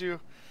shit, did you?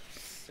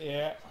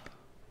 Yeah.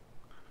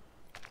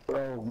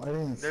 Bro, I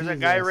didn't see There's a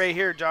guy this. right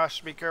here,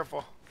 Josh. Be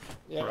careful.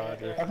 Yeah.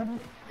 Roger. How come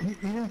he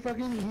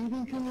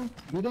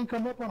didn't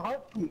come up on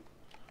heartbeat.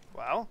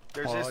 Well,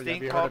 there's Oh, this have thing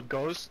you heard called of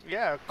Ghost?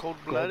 yeah,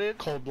 cold-blooded.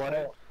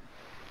 Cold-blooded.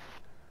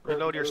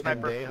 Reload your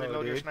sniper. Pendejo,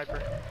 Reload your dude.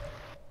 sniper.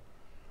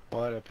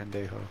 What a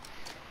pendejo.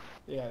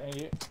 Yeah, and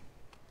you.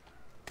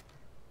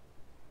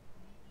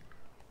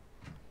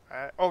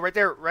 Oh, right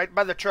there, right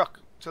by the truck.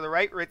 To the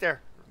right, right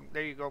there.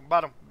 There you go.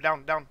 Bottom.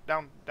 Down, down,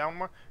 down, down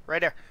more. Right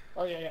there.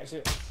 Oh, yeah, I see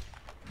it.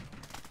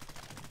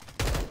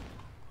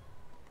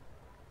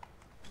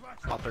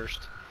 Hot thirst.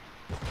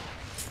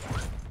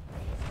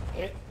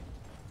 Hit.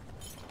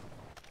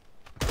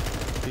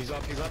 He's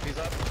up, he's up, he's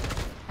up.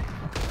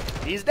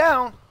 He's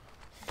down.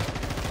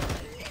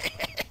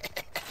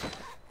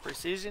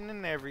 Precision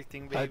and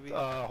everything, baby.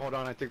 Hold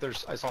on, I think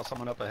I saw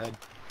someone up ahead.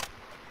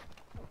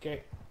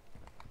 Okay.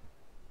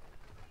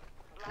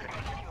 Black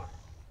site secure.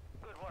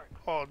 Good work.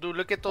 Oh, dude,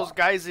 look at those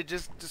guys that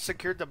just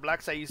secured the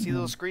black site. You see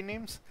those screen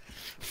names?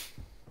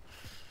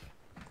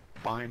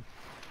 Fine.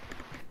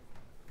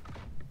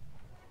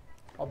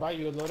 I'll buy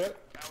you a loadout.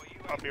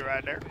 I'll be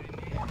right there.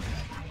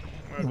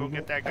 I'm gonna go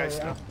get that guy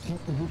still. If you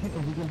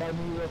can buy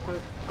me real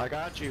quick. I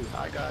got you,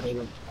 I got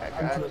you. I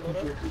got it.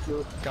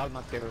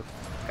 Calmate.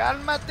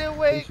 Cálmate,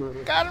 wey.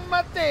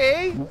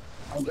 Cálmate.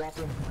 I'm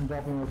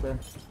dropping right there.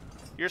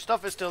 Your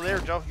stuff is still there,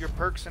 Joe. Your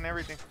perks and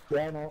everything.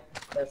 Yeah, I know.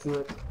 That's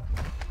it.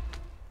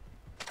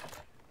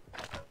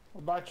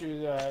 bought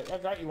you. I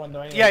got you one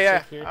though. Anyway. Yeah,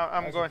 Safe here.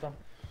 I'm As going. you come.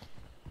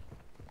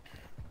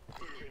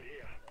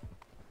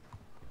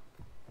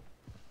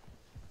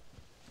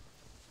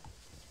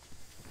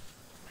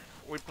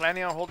 We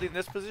planning on holding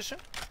this position?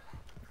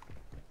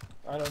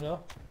 I don't know.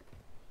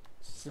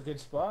 It's a good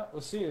spot.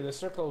 We'll see. The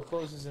circle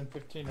closes in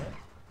 15, right?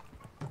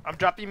 I'm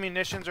dropping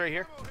munitions right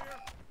here. Tungo here.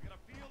 We got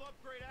a field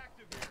upgrade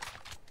active here.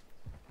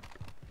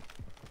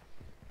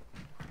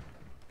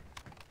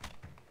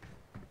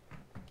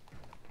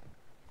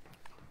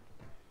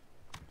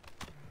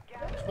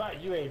 Spot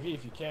UAV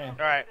if you can.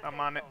 Alright, I'm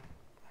on it.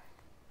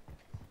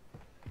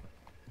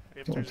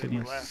 If there's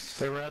any left.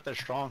 They were at the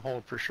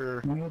stronghold for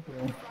sure.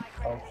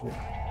 Oh, shit.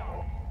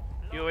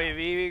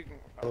 UAV,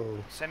 Oh.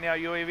 sending out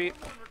UAV.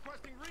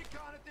 Requesting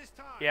recon at this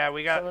time. Yeah,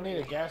 we got. Someone need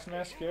a gas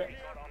mask here.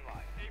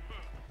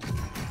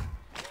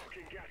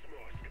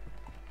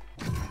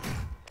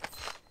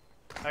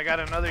 I got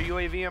another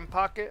UAV in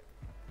pocket.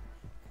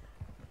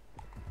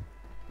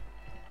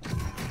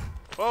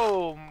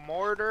 Oh,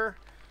 mortar.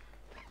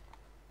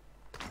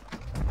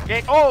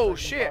 Okay. Oh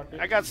shit!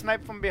 I got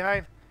sniped from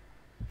behind.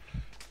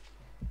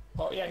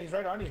 Oh yeah, he's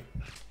right on you.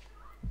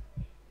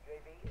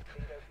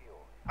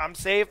 I'm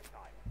safe.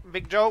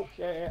 Big Joe.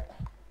 Yeah, yeah.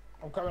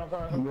 I'm coming.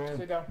 Yeah.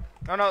 Stay down.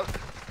 No, no.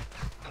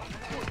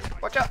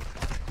 Watch out.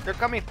 They're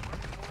coming.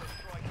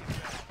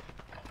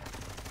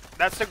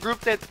 That's the group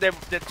that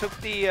took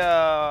the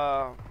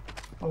Oh,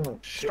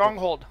 shit.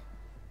 stronghold.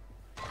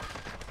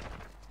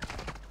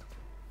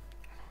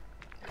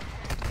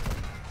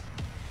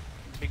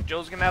 Big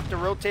Joe's gonna have to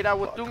rotate out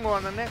with Tungo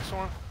on the next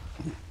one.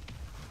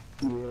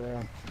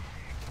 Yeah.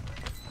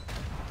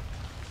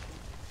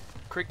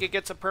 Cricket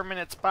gets a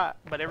permanent spot,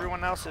 but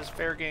everyone else is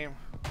fair game.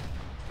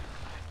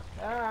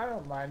 I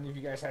don't mind if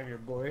you guys have your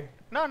boy.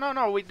 No, no,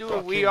 no. We do.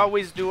 Fuck We him.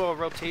 always do a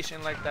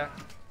rotation like that.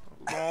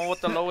 Going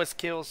with the lowest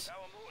kills.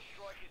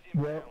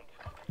 Yeah.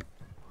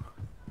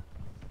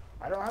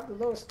 I don't have the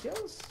lowest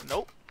kills.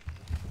 Nope.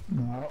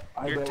 No,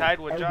 I You're don't. tied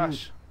with I do.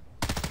 Josh.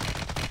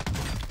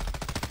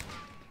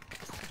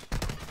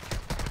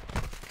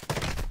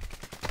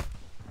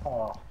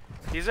 Oh,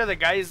 These are the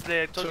guys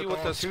that I told Took you with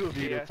all the two of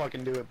you yeah. to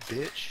fucking do it,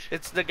 bitch.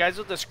 It's the guys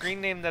with the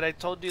screen name that I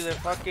told you that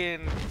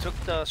fucking took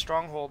the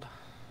stronghold.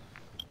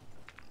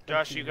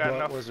 Josh, you got What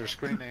enough. was their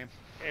screen name?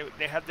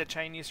 They had the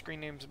Chinese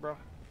screen names, bro.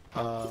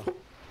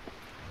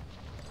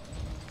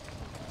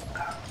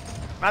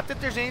 Not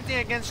that there's anything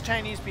against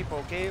Chinese people,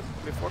 okay?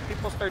 Before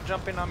people start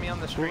jumping on me on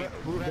the street.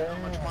 Who had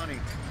how much money?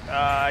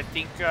 I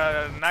think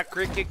not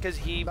Cricket because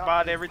he Not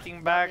bought me. everything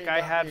Not back. me, I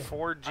not had me.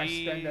 4 I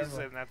spend Gs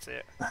everything. and that's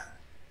it.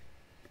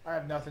 I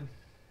have nothing.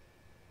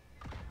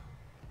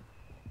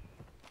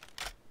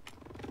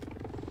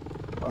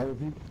 oh,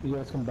 you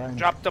guys combined.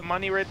 Drop the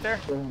money right there.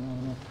 No, no,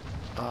 no.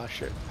 Ah,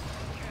 shit.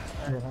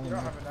 You don't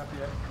have enough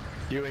yet.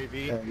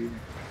 UAV. Yeah, you-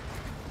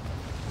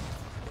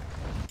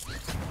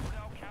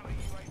 Now counter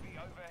UAV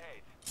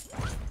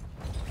overhead.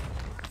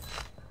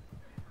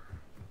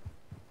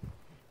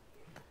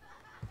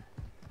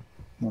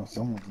 No,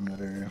 someone's in that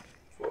area.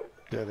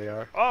 There they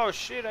are. Oh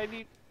shit!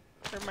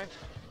 Never mind.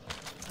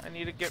 I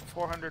need to get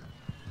 400.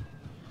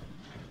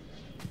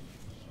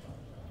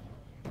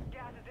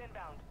 Gas is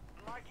inbound.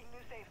 Marking new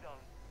safe zone.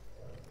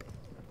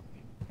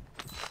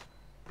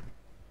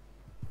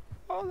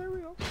 Oh, there we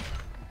go.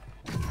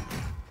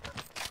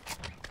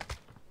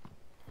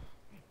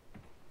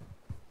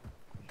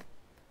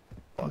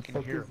 Fucking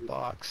fuck here is it?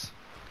 box.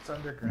 It's I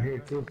underground. hear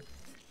it too.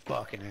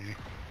 Fucking A.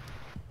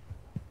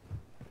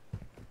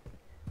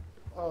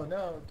 Oh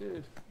no,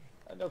 dude.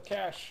 No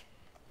cash.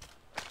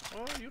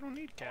 Oh, you don't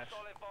need cash.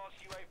 Solid advanced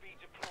UAV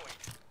deployed.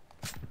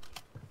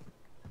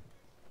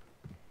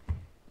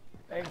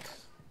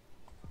 Thanks.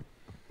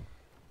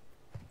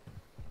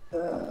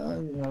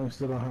 Yeah, we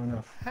still don't have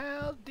enough.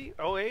 How deep?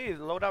 Oh, hey,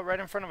 loadout right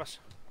in front of us.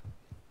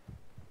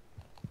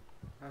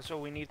 That's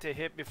what we need to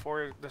hit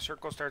before the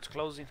circle starts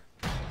closing.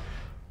 Gas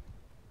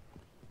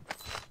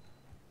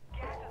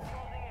is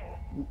closing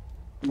in.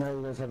 Now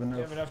you guys have You enough.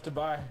 have enough to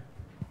buy.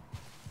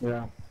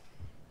 Yeah.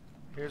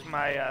 Here's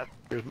my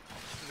Here's-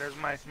 there's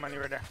my money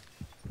right there.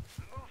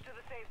 Move to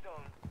the safe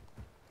zone.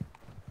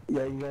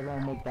 Yeah, you guys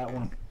want to make that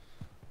one.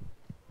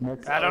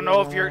 Next, I don't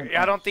know if you're.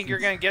 I don't think you're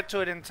gonna get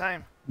to it in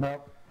time.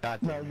 No,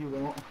 God no, damn. you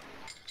won't.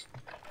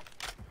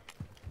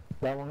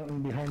 That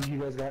one behind you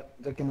guys got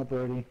taken up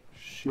already.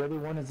 The other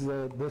one is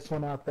this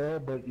one out there,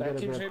 but you That gotta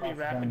team's go gonna be across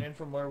wrapping them. in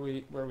from where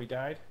we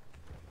died.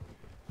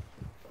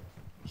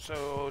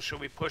 So should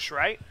we push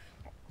right?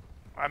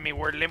 I mean,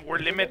 we're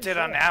limited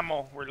on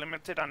ammo. We're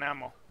limited on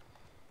ammo.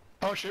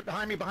 Oh shit,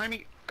 behind me, behind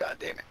me. God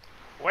damn it.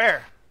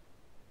 Where?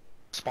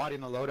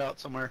 Spotting the loadout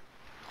somewhere.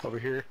 Over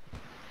here.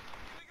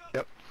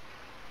 Yep.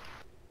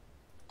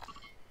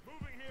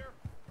 Moving here.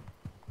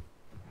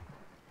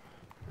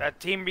 That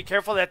team. Be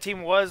careful. That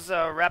team was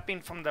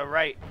wrapping from the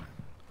right.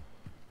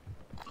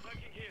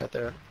 Taking hit. Right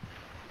there.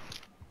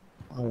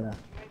 Oh yeah. You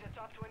made the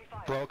top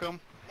 25. Broke him.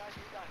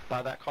 Nicely done.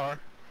 By that car.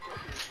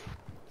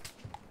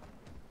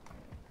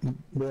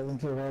 Building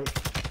to the right.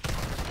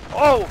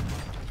 Oh!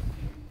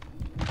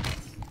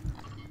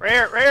 Right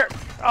here, right here.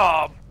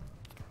 Oh,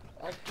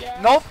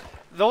 Nope.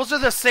 Those are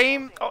the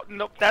same. Oh,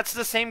 nope. That's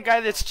the same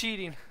guy that's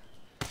cheating.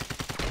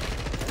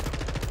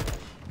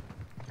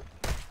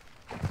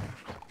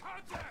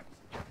 Contact!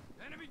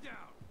 Enemy down.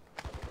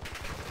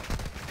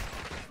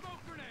 Smoke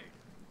grenade.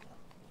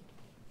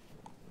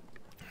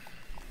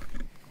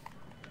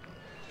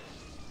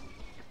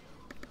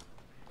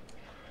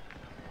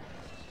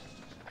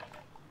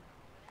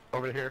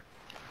 Over here.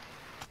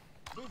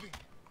 Moving.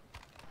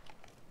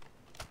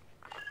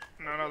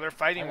 No, they're I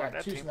fighting with got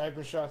that 2 team.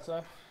 sniper shots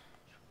off.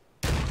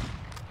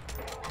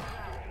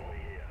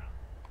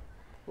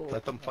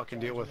 Let them fucking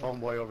deal with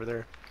homeboy over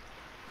there.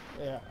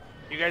 Yeah.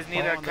 You guys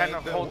need to Oh, kind no,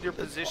 of no. hold your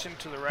position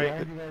to the right.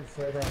 Behind you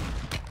guys, right on.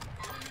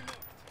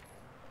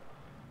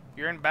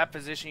 You're in bad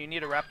position. You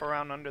need to wrap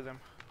around under them.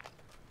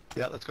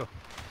 Yeah, let's go.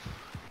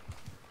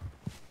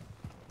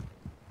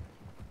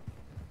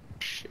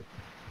 Shit.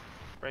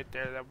 Right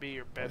there. That'll be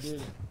your I best.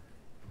 did.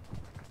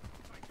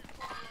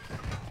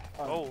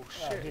 Oh,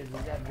 shit. Dude, we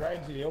got right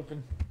into the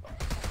open.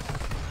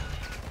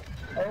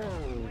 Oh,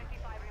 25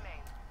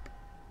 remain.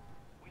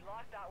 We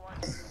lost that one.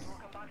 We'll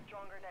come back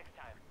stronger next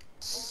time.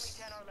 Only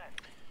 10 are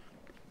left.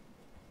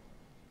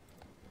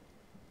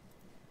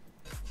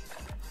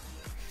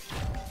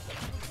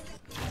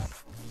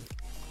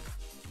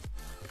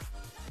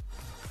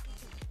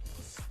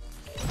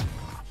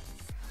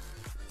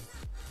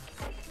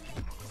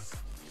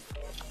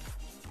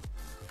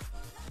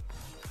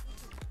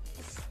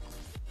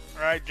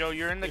 All right, Joe.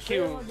 You're in the You sure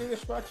you queue. want to do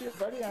this spot here,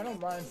 buddy? I don't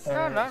mind.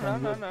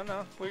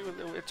 No.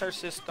 It's our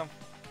system.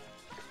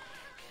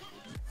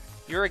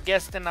 You're a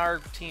guest in our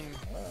team.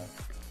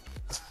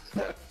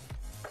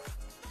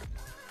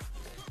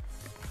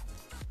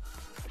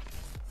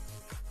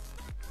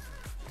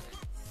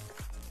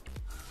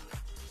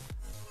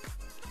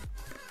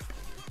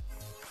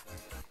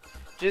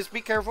 Just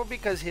be careful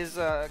because his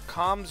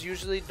comms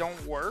usually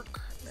don't work,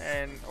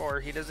 or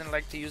he doesn't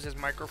like to use his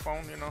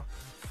microphone, you know.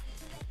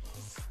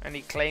 And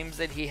he claims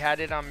that he had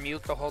it on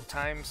mute the whole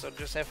time, so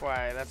just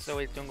FYI, that's the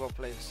way Tungo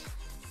plays.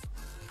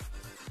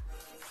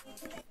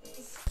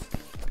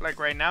 Like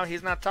right now,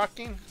 he's not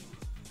talking.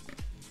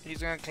 He's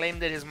gonna claim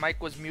that his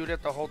mic was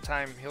muted the whole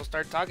time. He'll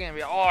start talking and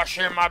be, oh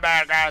shit, my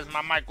bad guys,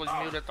 my mic was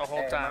muted the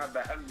whole time. My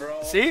bad,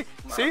 bro. See?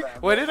 My See?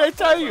 bad, What bro. did I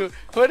tell you?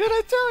 What did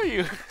I tell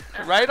you?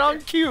 Right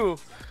on cue.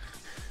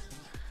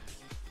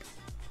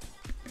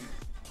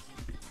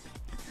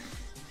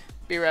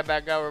 Be right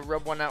back, I'll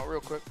rub one out real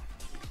quick.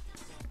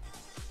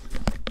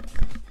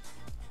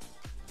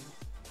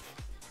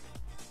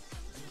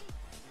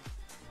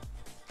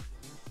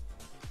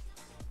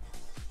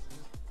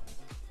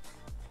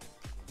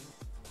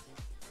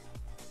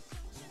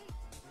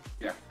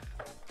 Yeah.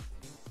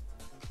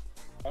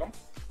 Oh.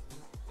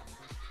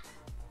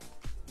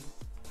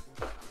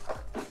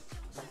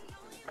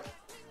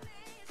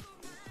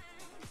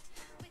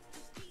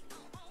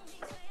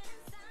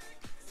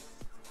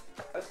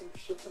 That's some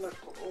shit to like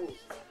clothes.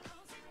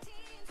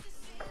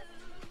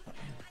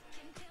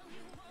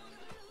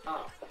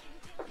 Ah.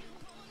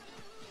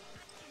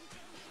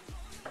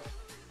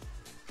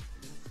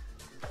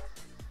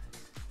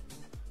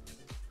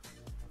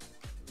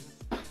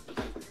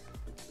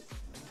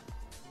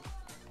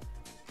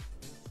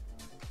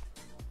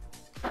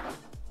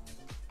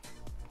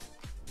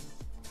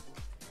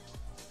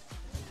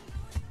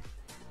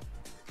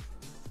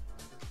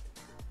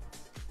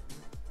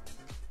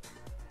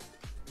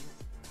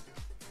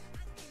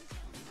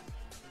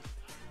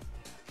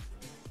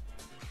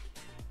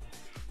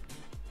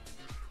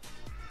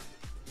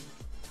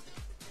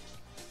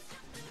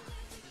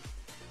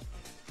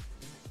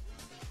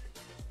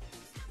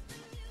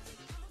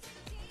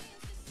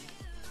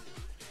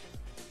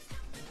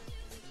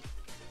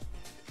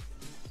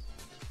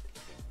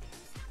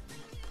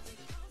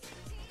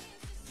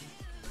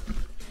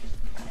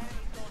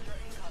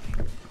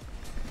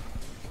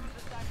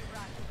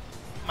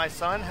 My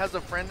son has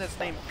a friend that's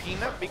named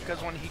Peanut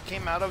because when he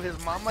came out of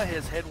his mama,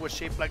 his head was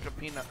shaped like a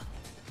peanut.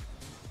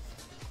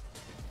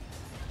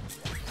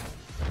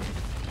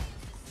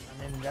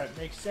 I mean, that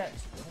makes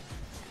sense.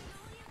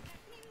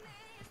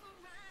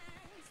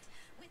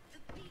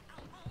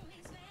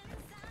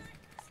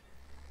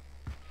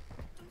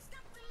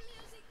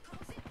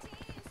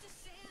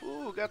 Bro.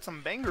 Ooh, got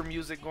some banger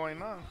music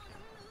going on.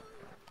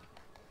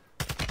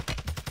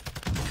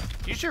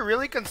 You should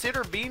really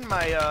consider being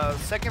my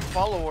second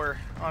follower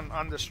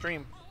on the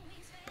stream.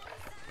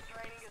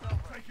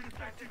 Taking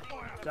effective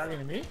fire. Talking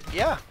to me?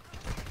 Yeah.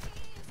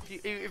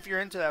 If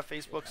you're into that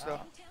Facebook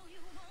stuff.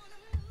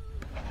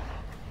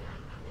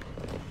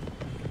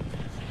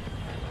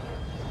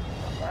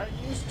 I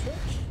use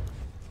Twitch.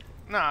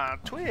 Nah,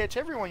 Twitch.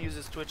 Everyone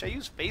uses Twitch. I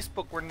use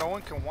Facebook where no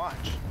one can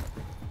watch.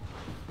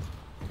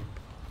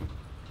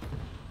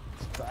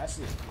 It's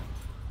classy.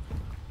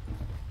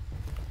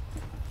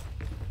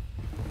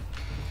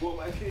 Well,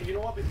 actually, you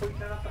know what? Before you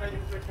turn off the use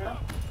the camera,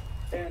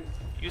 and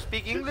You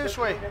speak English,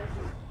 way?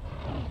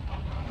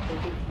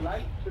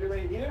 light, put it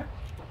right here.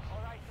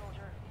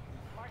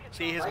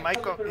 See,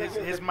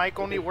 his mic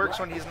only works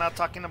when he's not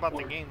talking about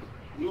the game.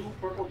 Blue,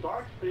 purple,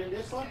 dark. Put in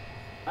this one.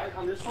 Light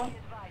on this one.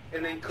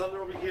 And then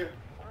color over here.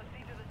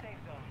 Proceed to the safe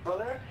zone.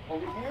 Color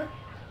over here.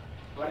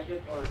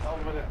 Blanket or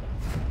over there.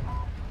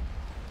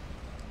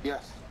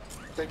 Yes.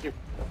 Thank you.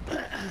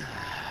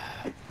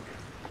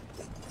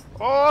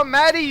 Oh,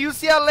 Maddie,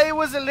 UCLA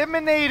was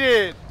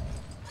eliminated.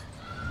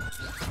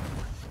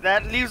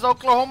 That leaves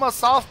Oklahoma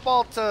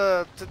softball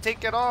to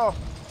take it all.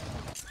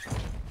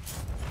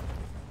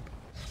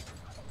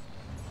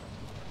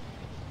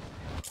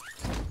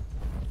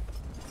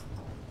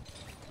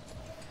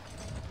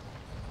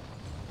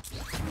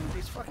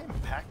 These fucking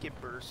packet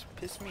bursts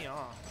piss me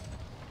off.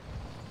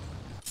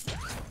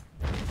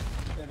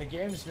 Yeah, the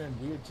game's been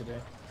weird today.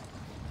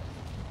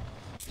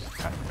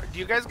 Do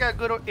you guys got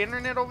good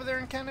internet over there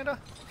in Canada?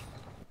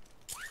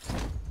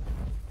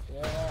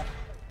 Yeah.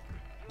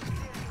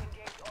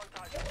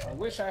 I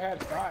wish I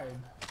had 5.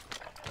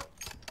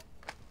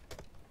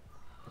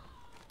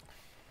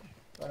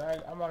 But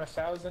I'm on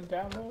 1,000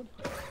 download.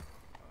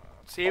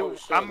 See, Oh,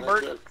 shit, I'm that's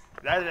good.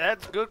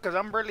 that's good because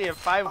I'm barely at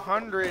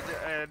 500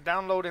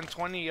 download and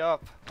 20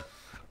 up.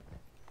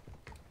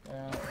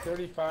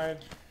 35,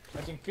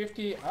 I think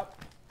 50 up,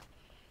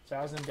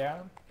 1,000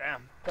 down.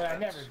 Damn. But I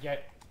never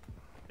get.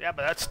 Yeah,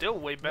 but that's still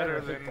way better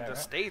Never hit than that, the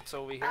right? States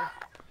over here.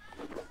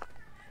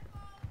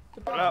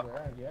 Depends up?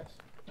 where, I guess.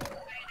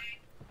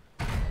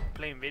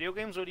 Playing video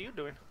games? What are you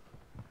doing?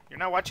 You're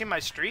not watching my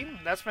stream?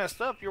 That's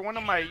messed up. You're one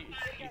of my...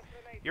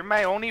 You're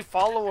my only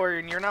follower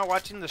and you're not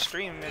watching the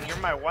stream and you're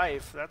my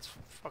wife. That's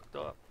fucked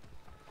up.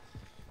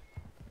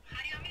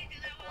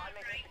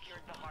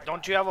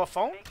 Don't you have a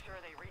phone? Make sure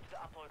they reach the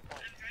upload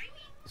point.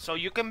 So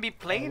you can be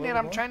playing it.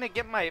 I'm trying to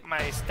get my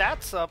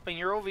stats up and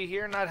you're over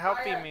here not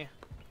helping me.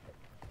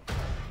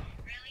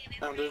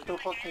 There's no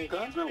fucking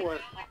guns or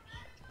what?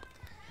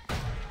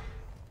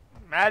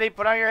 Maddie,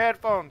 put on your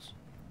headphones.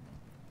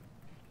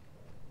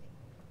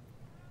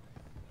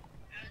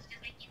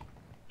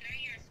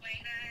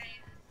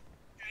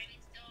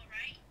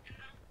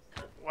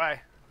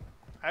 Why?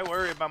 I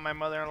worry about my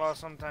mother-in-law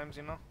sometimes,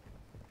 you know.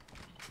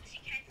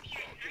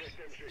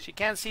 She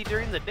can't see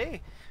during the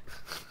day.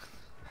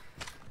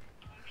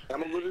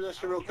 I'm gonna go do that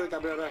shit real quick.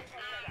 I'll be right back.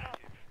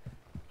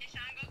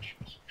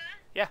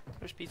 Yeah,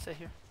 there's pizza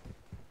here.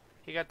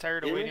 He got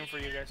tired of Really? waiting for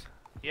you guys.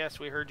 Yes,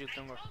 we heard you,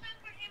 Tungo.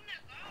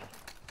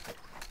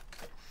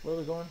 Where are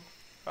we going?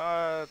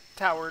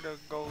 Tower to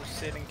go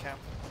sit in camp.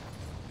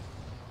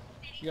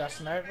 You got a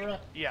sniper?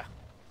 Yeah.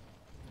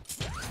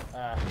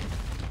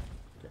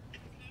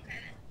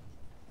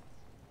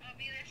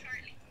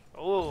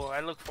 Oh, I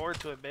look forward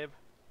to it, babe.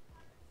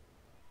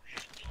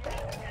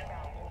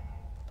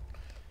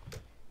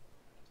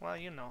 Well,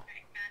 you know.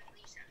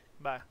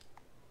 Bye.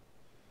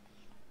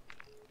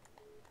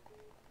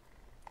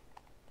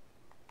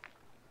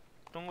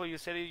 Tungo, you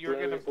said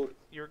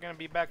you're gonna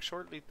be back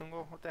shortly,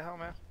 Tungo. What the hell,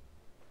 man?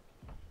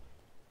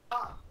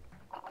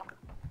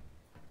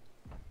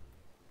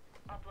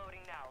 Uploading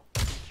now.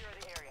 Secure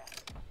the area.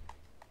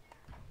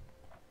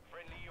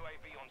 Friendly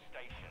UAV on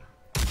station.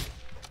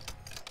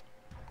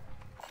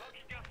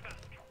 Proceed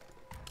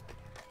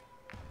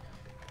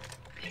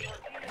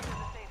into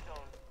the safe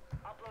zone.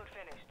 Upload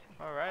finished.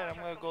 Alright, I'm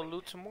gonna go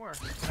loot some more.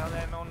 Now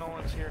that I know no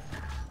one's here.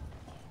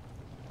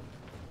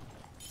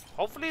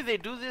 Hopefully they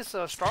do this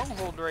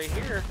stronghold right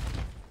here.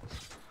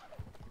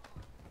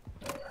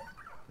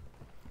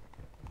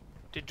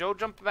 Did Joe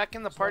jump back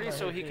in the party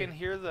so he can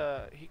hear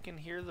the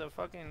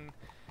fucking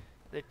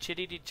the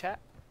chittity chat?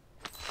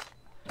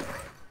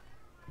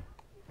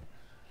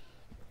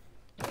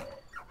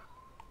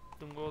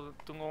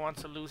 Tungo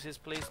wants to lose his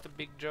place to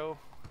Big Joe.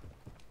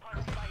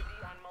 Punch ID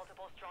on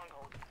multiple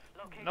strongholds.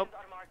 Locations Nope,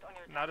 are marked on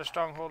your not a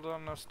stronghold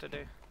on us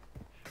today.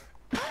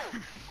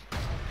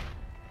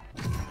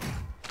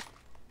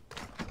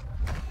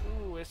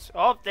 Ooh, it's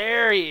oh,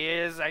 there he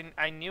is.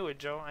 I knew it,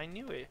 Joe. I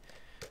knew it.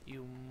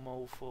 You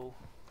mofo.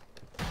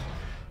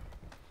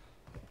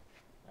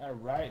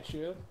 Alright,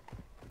 chill.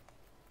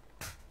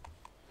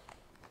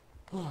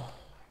 Oh,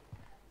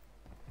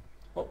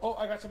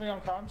 I got something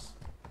on comms.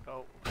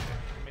 Oh, okay.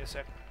 Give me a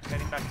sec.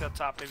 Heading back to the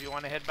top. If you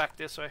want to head back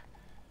this way.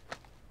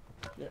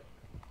 Yeah.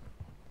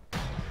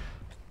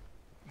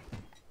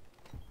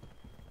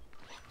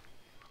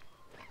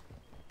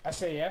 I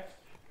say yeah.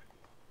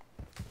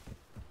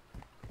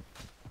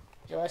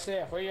 Yo, I say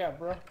yeah. Where you at,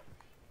 bro?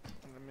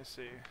 Let me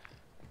see.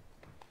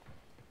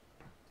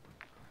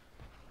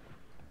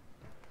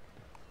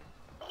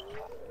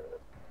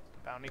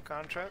 Bounty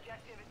contract.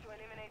 objective is to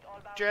eliminate all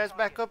Get your ass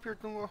back up here,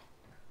 Tungo.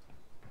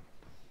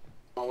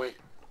 Oh wait.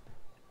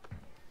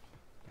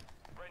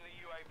 Friendly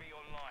UAV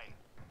online.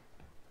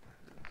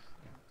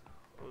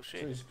 Oh So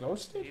shit. he's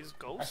ghosted? He's I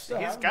ghosted. still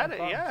He's have got no it.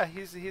 comms. Yeah,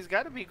 he's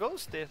got to be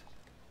ghosted.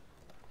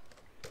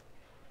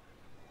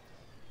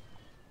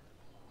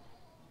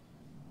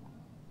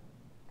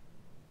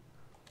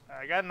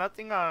 I got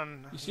nothing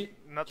on. You see?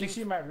 Nothing. You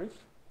see my roof?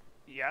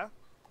 Yeah.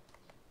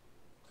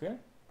 Okay.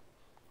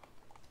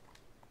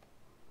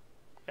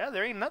 Yeah,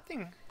 there ain't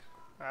nothing.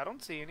 I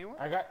don't see anyone.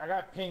 I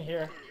got ping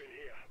here.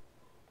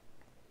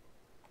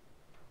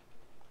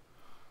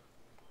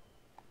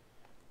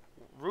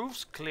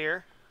 Roof's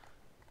clear.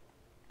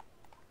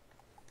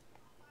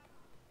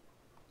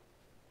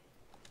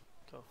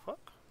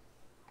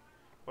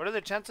 What are the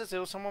chances it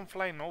was someone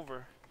flying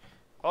over?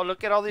 Oh,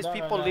 look at all these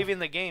people leaving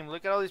the game.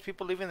 Look at all these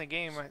people leaving the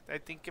game. I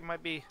think it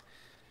might be...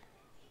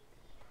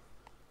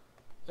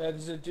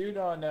 There's a dude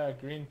on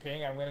green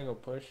ping. I'm gonna go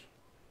push.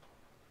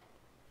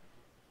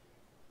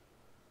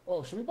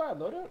 Oh, should we buy a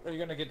loadout? Or are you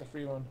gonna get the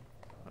free one?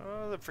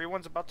 The free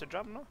one's about to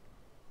drop, no?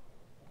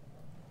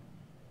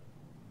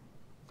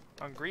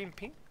 On green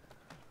ping?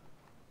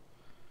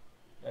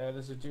 Yeah,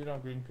 there's a dude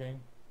on green ping.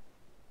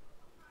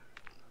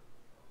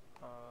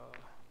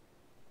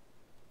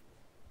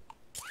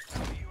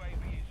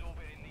 UAV is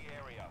orbiting the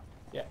area.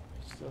 Yeah,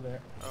 he's still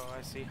there. Oh,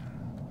 I see.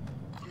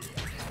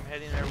 I'm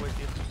heading there with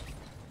you.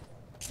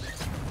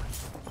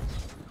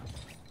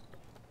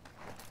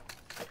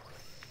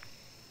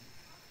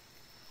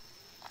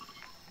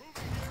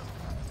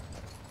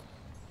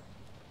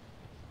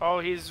 Oh,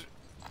 he's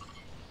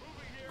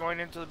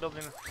going into the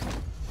building.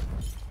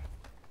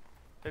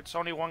 It's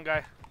only one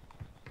guy.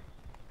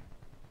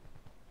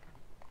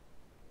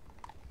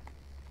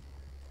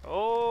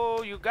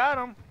 Oh, you got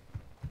him.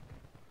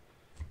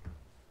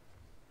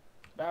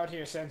 Out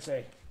here,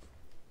 Sensei.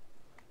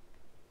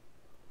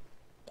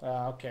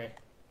 Okay.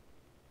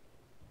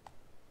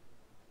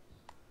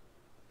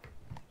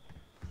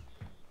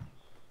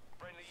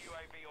 Friendly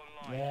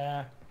UAV online.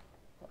 Yeah.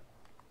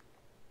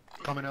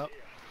 Coming up.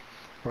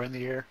 We're in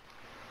the air.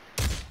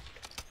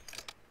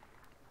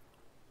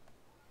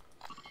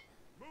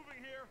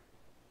 Moving here.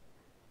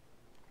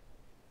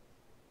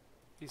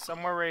 He's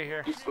somewhere right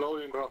here. He's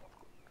floating, bro.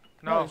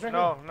 No, he's right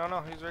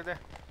no, he's right there.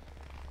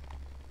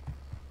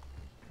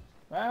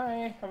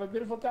 Bye. Have a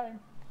beautiful time.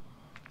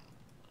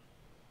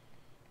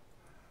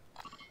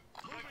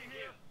 Moving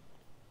here.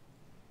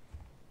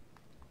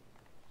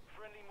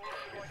 Friendly mortar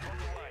strike on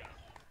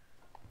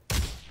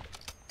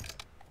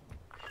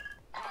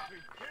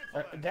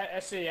the way. That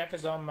SAF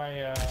is on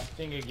my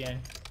thing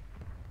again.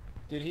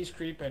 Dude, he's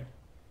creeping.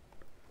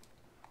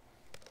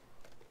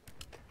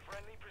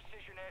 Friendly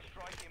precision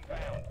airstrike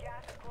inbound.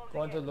 Gas is closing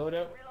Going to in.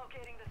 loadout.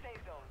 Relocating the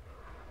safe zone.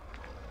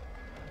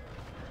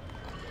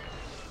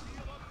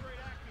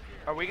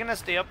 Are we gonna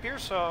stay up here,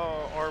 or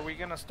are we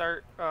gonna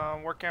start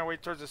working our way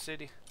towards the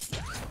city?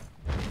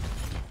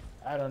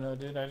 I don't know,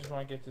 dude. I just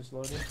want to get this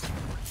loaded.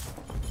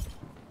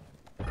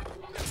 Time's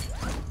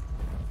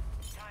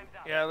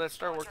out. Yeah, let's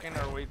start working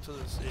our way to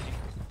the city.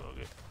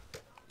 Okay.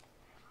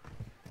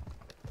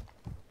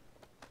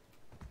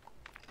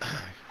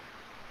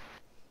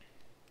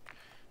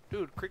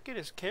 Dude, Cricket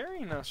is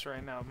carrying us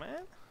right now,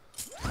 man.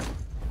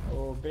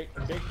 Oh, big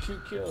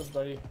 2 kills,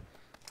 buddy.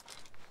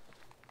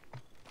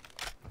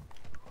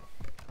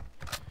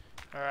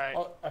 Alright.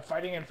 Oh,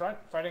 fighting in front,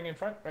 right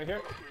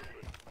here.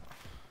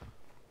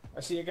 I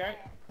see a guy.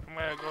 I'm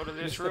gonna go to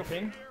this Missed the roof.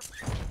 ping.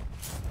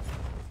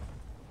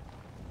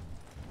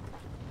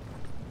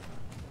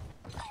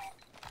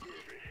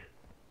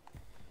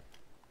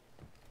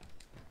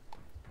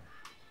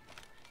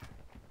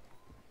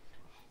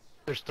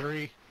 There's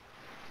 3.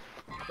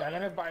 Yeah, I'm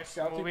gonna buy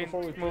Celtic Moving,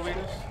 before we push moving.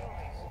 this.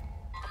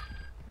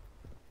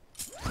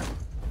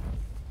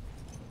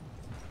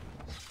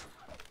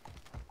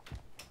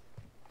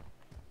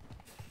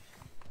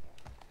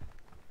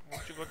 Why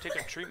don't you go take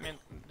a treatment,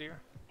 dear?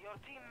 Your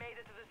team made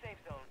it to the safe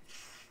zone.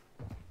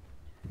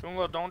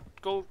 Tungo, don't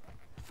go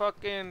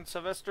fucking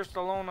Sylvester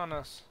Stallone on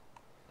us.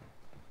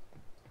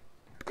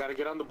 Gotta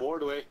get on the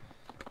board way.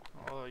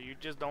 Oh, you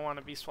just don't want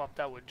to be swapped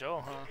out with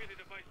Joe, huh?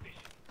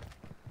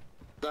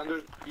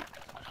 Thunder.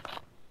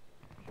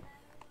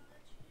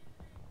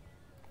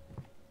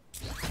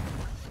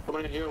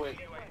 Coming in here, wait.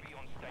 UAV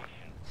on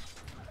station.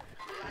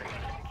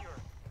 Secure.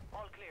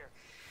 All clear.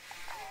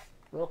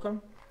 Broke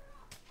him.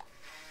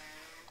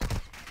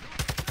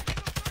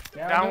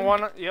 Down him.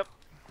 one, yep.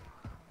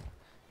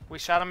 We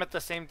shot him at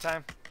the same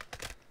time.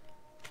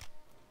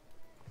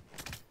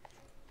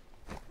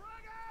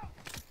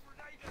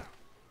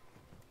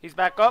 He's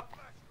back up.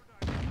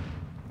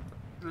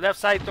 Left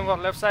side, Tungo,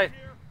 left side.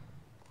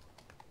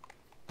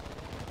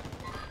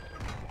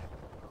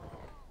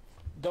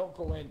 Don't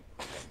go in.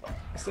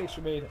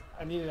 Station made.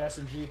 I need an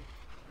SMG.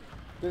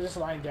 They're just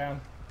lying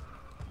down.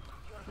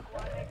 Your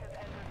squad mate has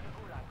entered the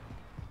gulag.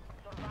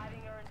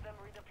 Surviving earns them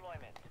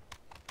redeployment.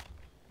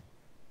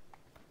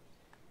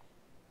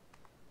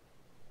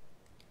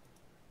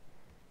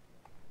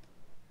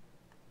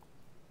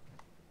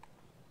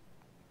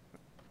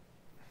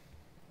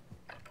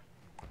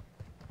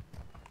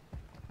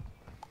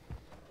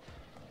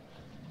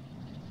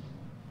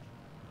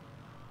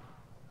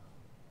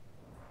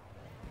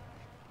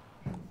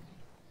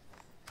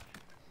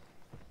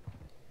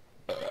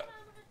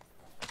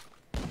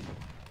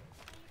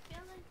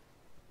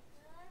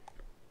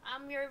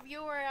 I'm your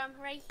viewer, I'm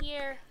right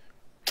here.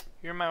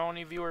 You're my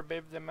only viewer,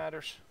 babe, that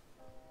matters.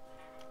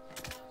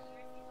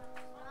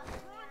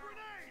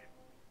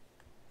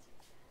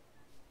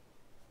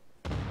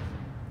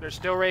 They're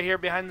still right here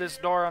behind this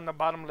door on the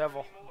bottom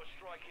level. Mortar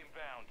strike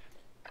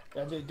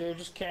inbound. Yeah, they're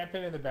just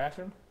camping in the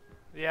bathroom.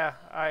 Yeah,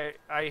 I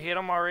hit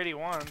him already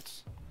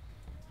once.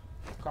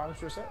 Calm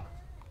for a sec.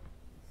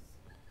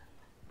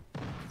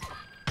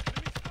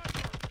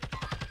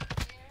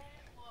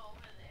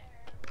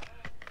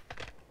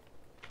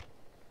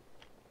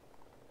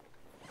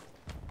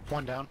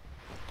 One down.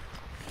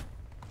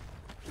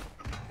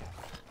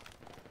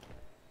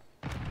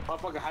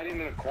 Motherfucker hiding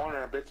in a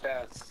corner, bitch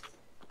ass.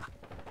 Your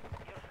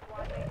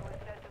squad mate was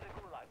sent to the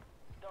gulag.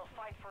 They'll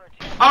fight for a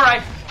chance. All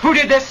right, who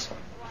did this?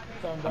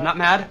 Someone I'm not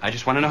mad. I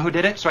just want to know who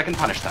did it so I can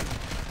punish them.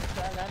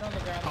 Land on the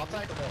ground. I'll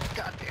take it.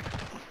 God damn it.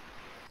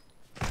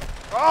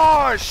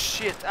 Oh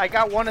shit! I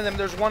got one of them.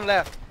 There's one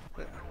left.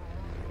 Fight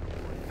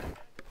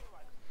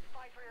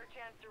for your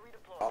chance to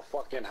redeploy. I'm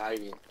fucking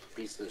hiding,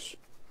 piece of shit.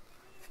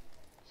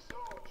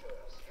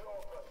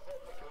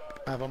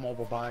 I have a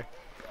mobile buy.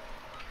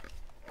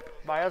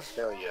 By us.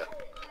 Hell yeah.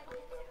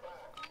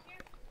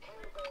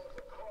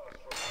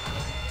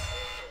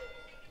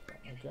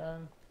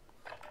 Again.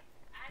 I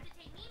have to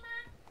take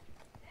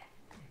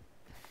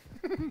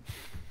Nima.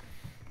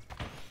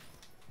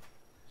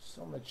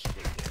 So much shit. I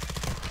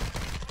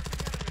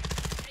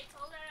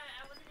told her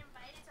I wasn't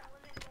invited, so I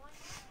wasn't going.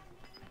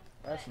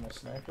 That's my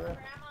sniper. Grandma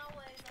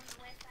was on the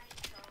west side,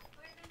 so.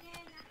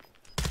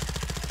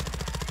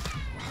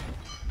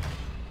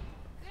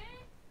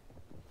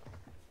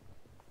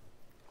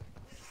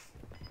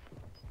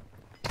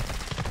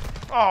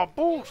 Oh,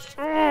 boost!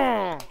 You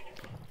lost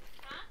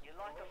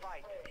the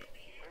fight.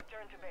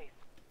 Return to base.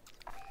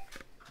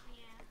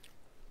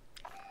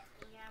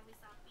 Yeah, we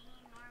saw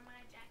Bean, Norma,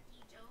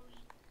 Jackie,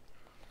 Joey,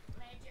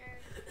 Ledger,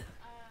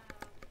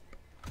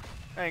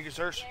 Thank you,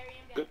 sirs.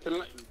 Gary,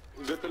 and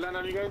Good to land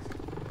on you guys?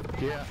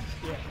 Yeah.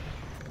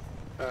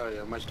 Oh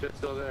yeah, my shit's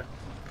still there.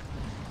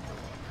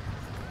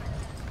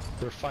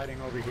 They're fighting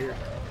over here.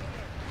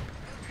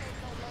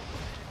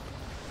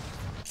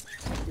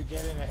 We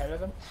get in ahead of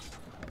them.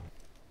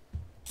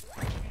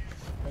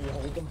 Are you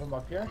holding them from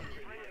up here?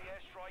 Friendly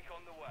airstrike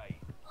on the way.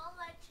 I'll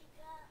let you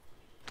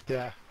go.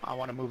 Yeah, I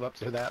want to move up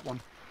to that one.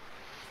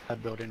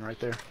 That building right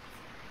there.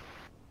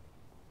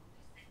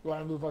 You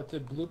want to move out to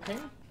blue ping?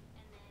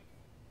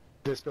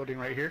 This building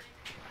right here.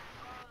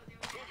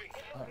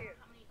 How many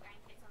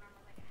grandkids? And I'm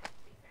like, I have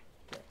 3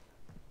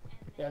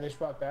 grandkids. Yeah, they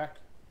brought back.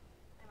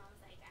 My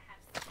mom's like, I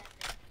have 7.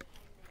 And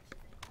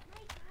then she's like, oh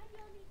my god, you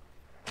only.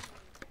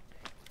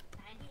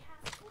 90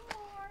 has 4.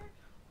 I was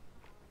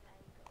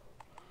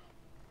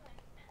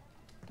like,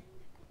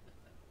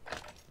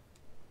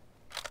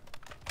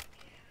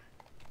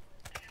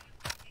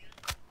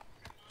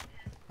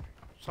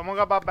 Someone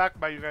got bought back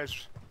by you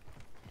guys.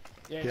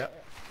 Yeah.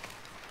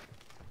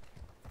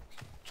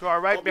 To our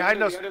right, Oh,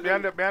 behind us,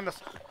 behind us. behind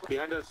us.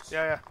 Behind us.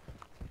 Yeah.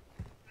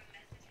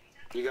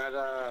 You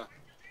got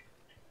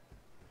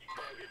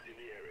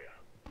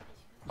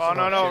Oh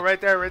no,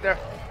 right there. Right there.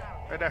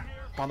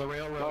 On the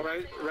railroad. oh,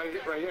 right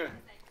here.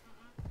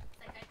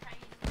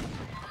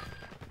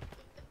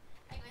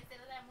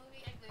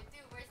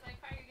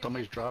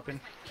 Somebody's dropping.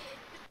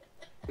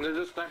 There's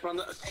a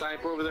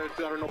sniper over there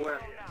too. I don't know where.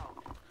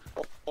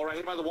 Oh, right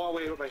here by the wall.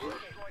 Right here. Strike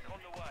on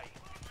the way.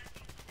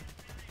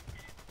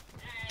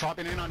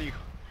 Dropping in on you.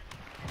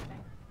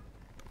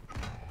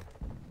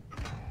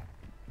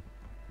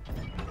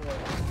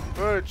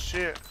 Good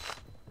shit.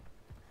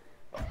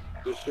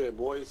 Good shit,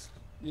 boys.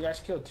 You guys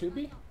killed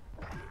Tubi?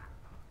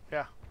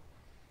 Yeah.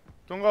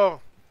 Tungo,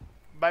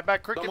 buy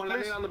back cricket, Someone please.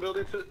 landing on the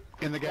building too.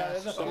 In the Yeah, gas.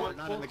 there's a Someone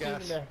not full in the team in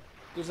gas. there.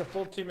 There's a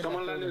full team in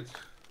Someone that landed.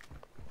 building.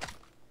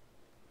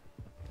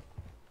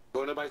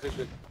 Going to buy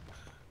station.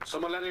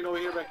 Someone landing over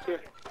here back here.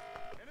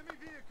 Enemy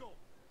vehicle.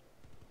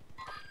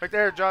 Right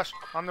there, Josh,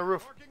 on the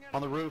roof.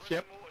 On the roof,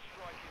 yep. Mortar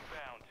strike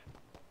inbound.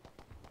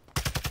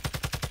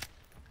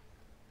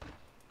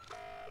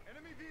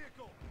 Enemy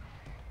vehicle.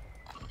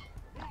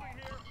 Moving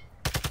here.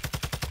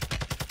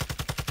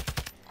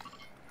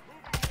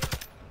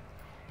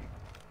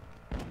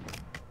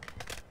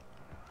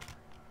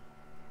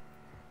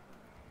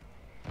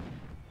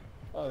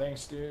 Oh,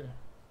 thanks, dude.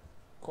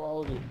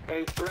 Quality.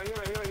 Hey, right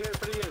here,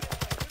 pretty good.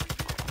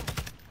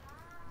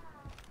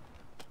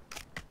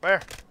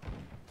 Where?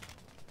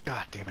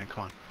 God damn it,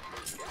 come on.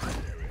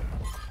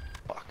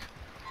 Fuck.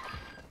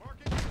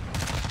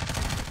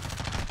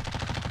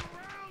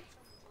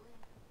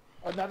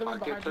 Another one I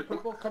behind can't you, take one.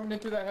 purple, coming in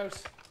through that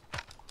house.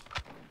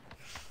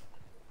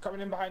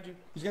 Coming in behind you.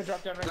 He's gonna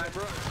drop down right now.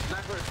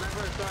 Sniper,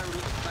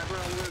 sniper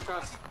all the way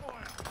across.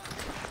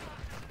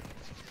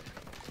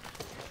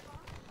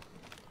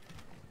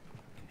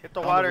 Hit the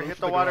On the water, roof hit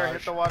of the the water, garage.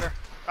 hit the water.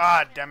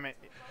 Ah, damn it.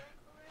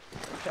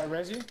 Can I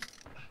res you?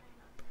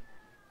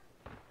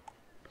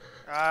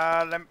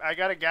 I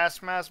got a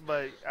gas mask,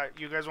 but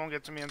you guys won't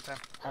get to me in time.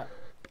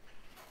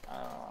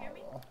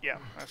 Yeah,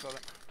 I saw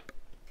that.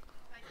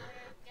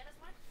 Get us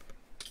one?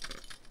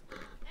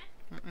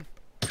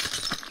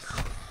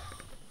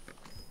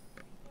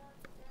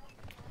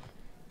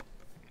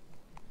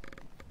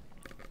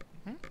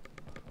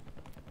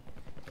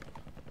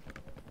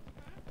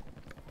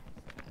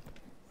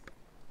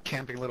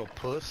 Camping little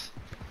puss.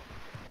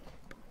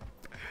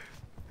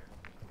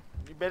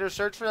 You better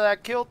search for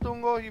that kill,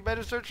 Tungo. You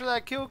better search for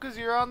that kill, cause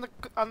you're on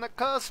the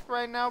cusp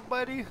right now,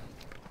 buddy.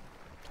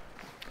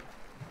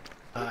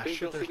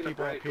 Shit, there's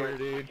people up here,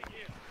 dude.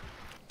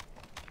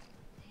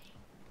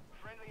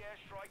 Friendly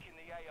airstrike in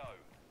the AO.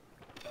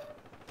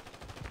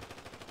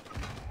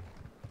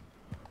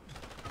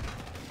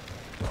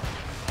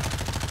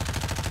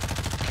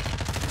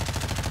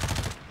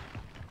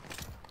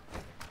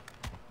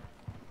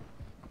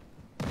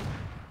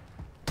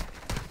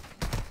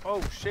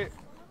 Oh shit.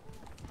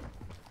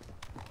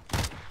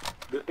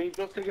 The thing's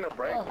just taking a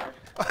break. Oh.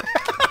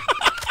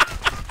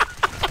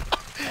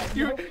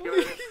 You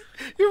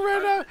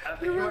ran out. I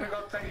think you wanna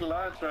go take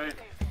lunch, right?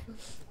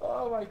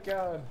 Oh my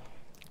god.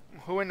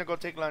 Who went to go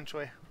take lunch,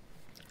 way?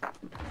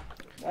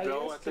 I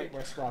Joe, just take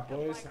my spot,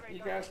 boys. You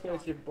guys play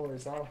your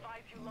boys off.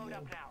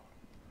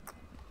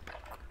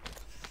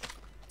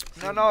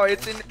 No,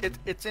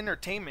 it's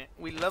entertainment.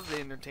 We love the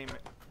entertainment.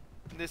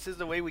 This is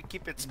the way we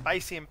keep it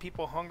spicy and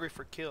people hungry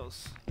for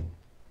kills.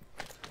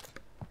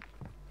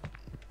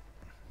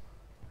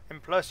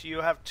 And plus,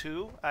 you have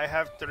 2, I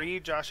have 3,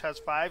 Josh has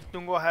 5,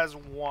 Tungo has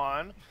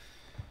 1.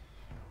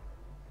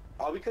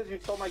 All because you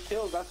stole my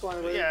kills, that's why.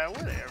 Yeah,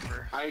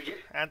 whatever.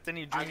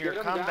 Anthony Jr.,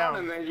 calm down.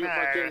 And then you Nah,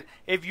 fucking...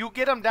 if you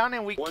get them down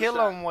and we One kill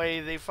shot. them, way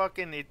they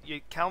fucking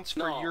it counts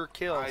for your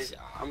kills.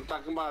 I'm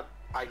talking about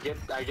I get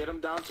them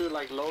down to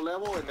like low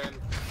level and then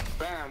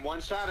bam, one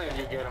shot and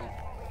you get them.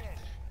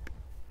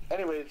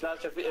 Anyway, Josh,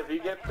 if you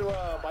get to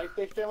a buy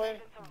station, man,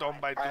 Don't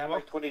buy I have Tungo.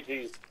 like 20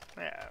 G's.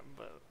 Yeah,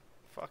 but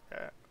fuck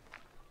that.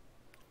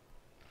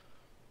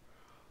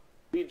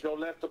 Joe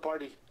left the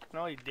party.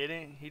 No, he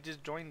didn't. He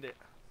just joined it.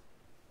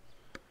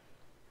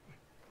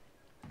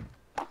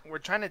 We're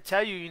trying to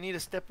tell you, you need to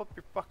step up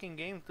your fucking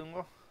game,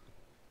 Tungo.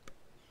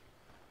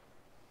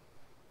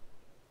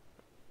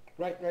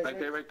 Right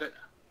there, right there.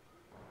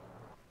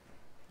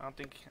 I don't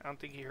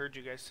think he heard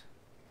you guys.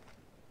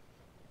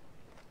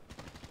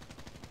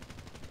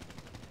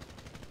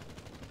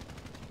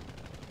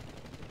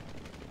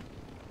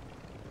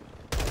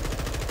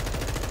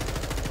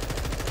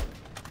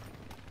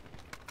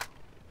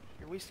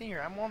 You're wasting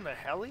your ammo on the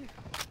heli?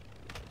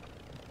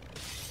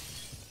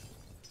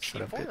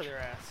 Shut up, C4 bitch. their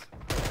ass.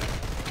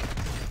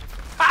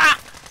 Ha!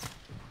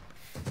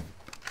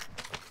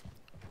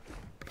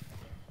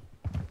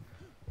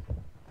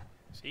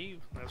 See,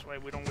 that's why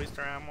we don't waste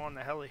our ammo on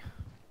the heli.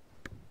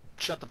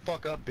 Shut the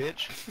fuck up,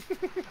 bitch.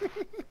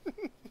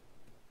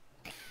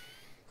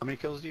 How many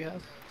kills do you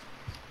have?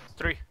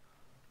 3.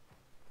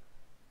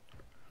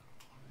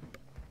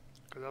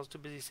 Cause I was too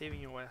busy saving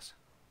you, Wes.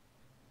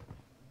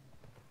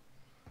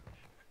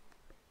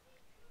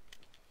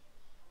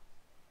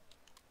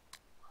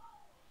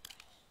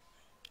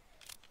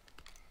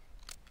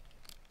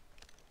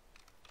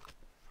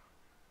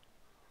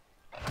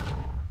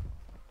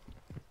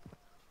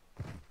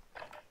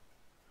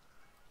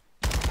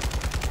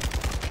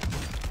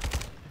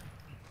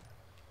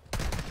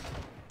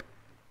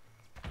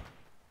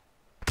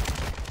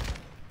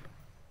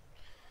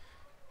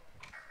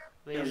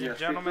 Ladies and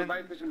gentlemen,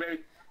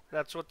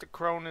 that's what the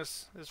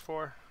Cronus is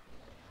for.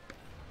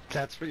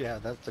 That's for, yeah,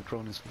 that's the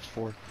Cronus was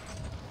for.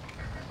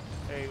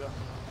 There you go.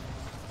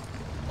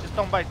 Just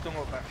don't buy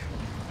Tungo back.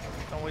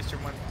 Don't waste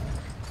your money.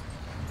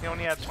 He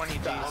only had 20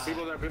 Gs. Oh,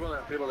 people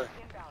there.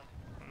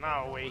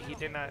 No, wait, he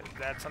did not.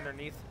 That's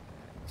underneath.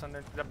 It's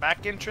under the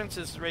back entrance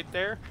is right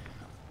there.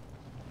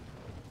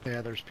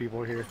 Yeah, there's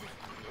people here.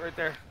 Right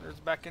there. There's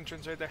the back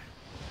entrance right there.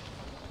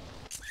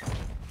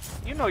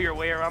 You know your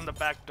way around the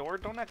back door.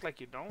 Don't act like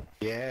you don't.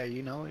 Yeah,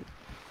 you know it.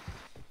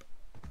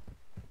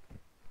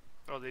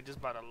 Oh, they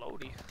just bought a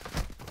Lodi.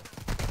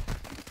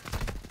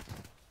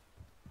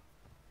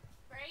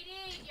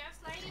 Brady, you have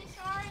sliding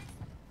shorts?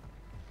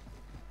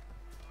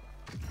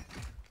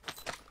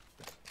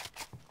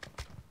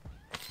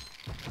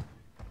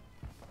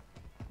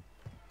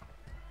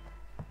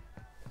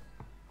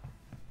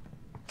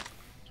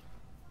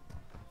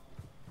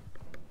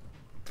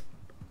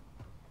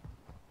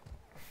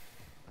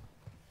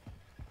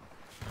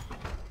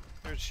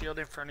 There's a shield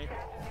in front of you.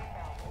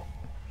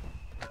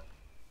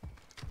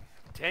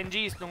 10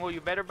 Gs, Tungo.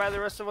 You better buy the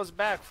rest of us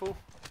back, fool.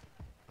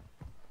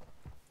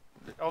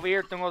 Over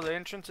here, Tungo. The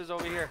entrance is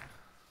over here.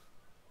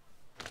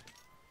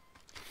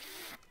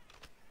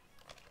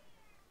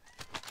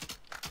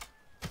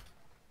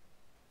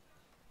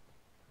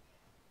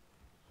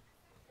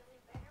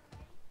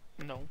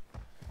 No.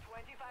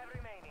 25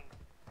 remaining.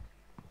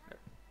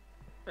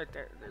 Right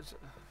there. There's a...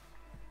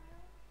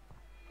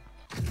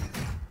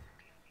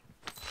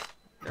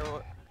 There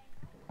wa-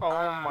 Oh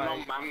my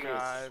no mames.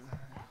 god.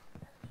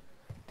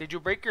 Did you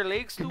break your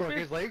legs, You stupid? broke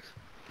his legs?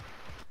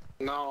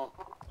 No.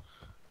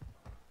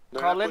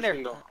 They're Call not in there.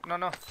 pushing, though.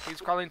 No,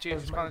 he's calling to you.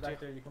 There's He's money calling to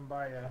back you. there. You can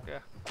buy. Yeah.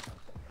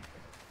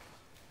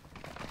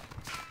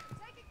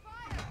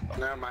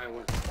 Never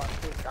mind.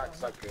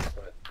 Cocksuckers,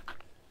 but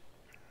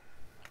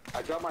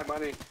I got my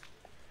money.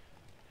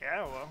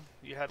 Yeah, well,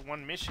 you had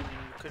one mission and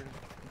you couldn't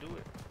do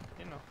it.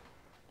 You know.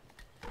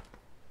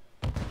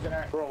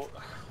 Bro,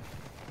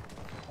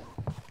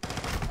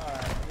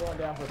 Alright, I'm going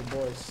down for the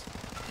boys.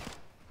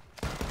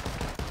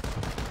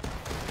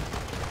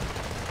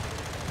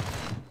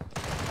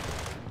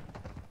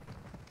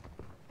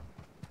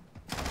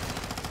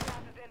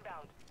 Gas is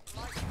inbound.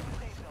 Mark the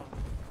safe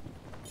zone.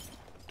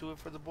 Do it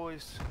for the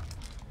boys.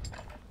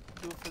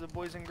 Do it for the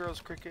boys and girls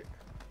cricket.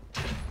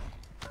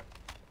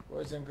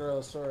 Boys and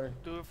girls, sorry.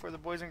 Do it for the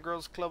Boys and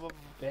Girls Club of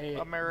They,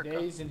 America.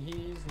 Days and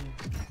he's and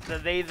The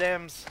they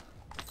thems.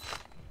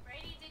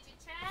 Brady, did you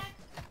check?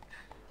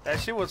 That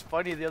shit was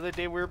funny. The other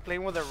day we were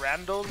playing with the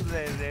randos.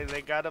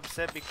 They got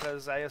upset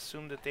because I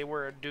assumed that they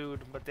were a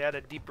dude, but they had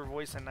a deeper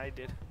voice than I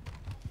did.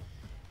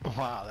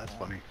 Wow, that's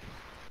funny.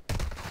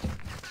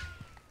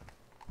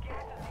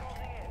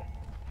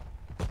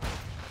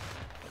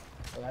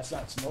 Well, that's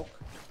not smoke.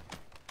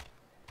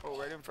 Oh,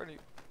 right in front of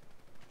you.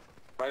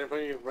 Right in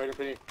front of you, right in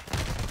front of you.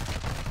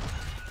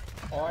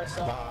 Oh, I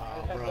saw. Wow,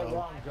 I had the bro.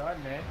 wrong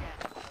gun, man.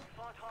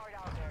 Fought hard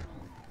out there.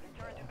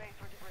 Return to base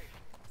for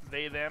debrief.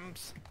 They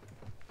thems.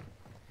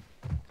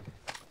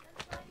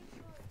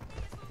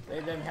 They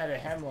then had a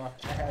hemlock.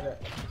 I had a.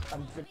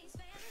 I'm.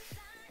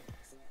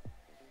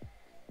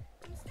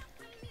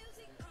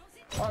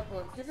 Alright,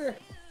 well,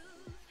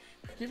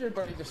 give your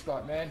buddy the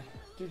spot, man.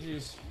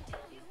 GG's.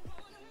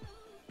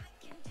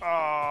 Oh,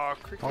 Oh,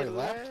 cricket he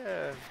left?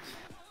 left.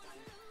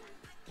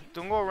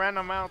 Tungo ran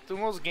him out.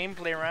 Tungo's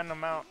gameplay ran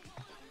him out.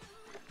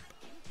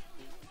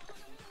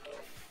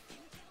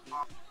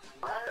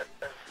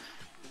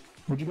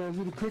 What'd you guys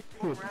do to cook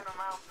with?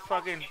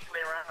 Fucking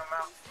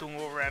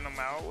Tungo ran him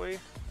out, way.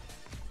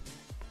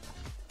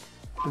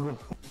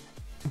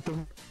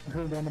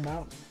 Heard on the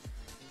mountain.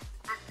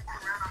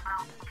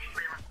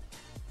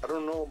 I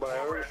don't know, but I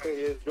already say,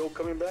 is Joe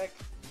coming back?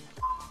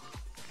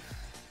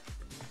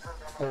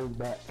 Oh, he's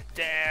back.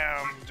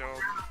 Damn, Joe.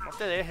 No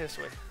te dejes,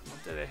 wey. No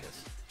te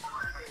dejes.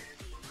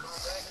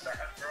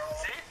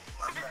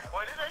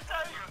 What did I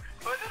tell you?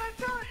 What did I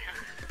tell you?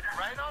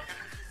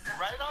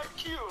 Right on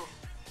cue.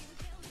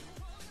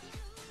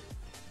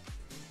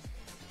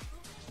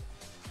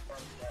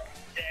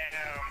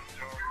 Damn,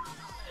 Joe.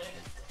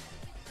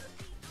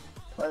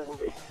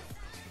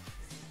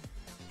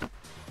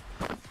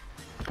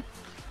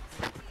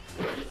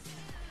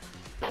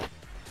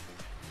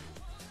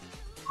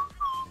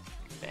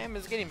 Damn,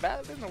 it's getting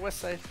bad in the west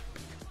side.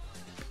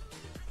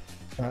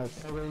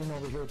 It's raining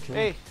over here too.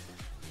 Hey,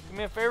 do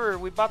me a favor.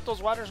 We bought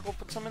those waters. Go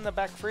put some in the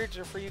back fridge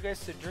for you guys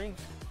to drink.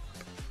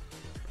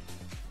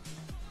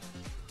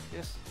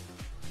 Yes.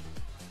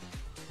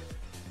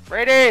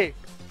 Brady!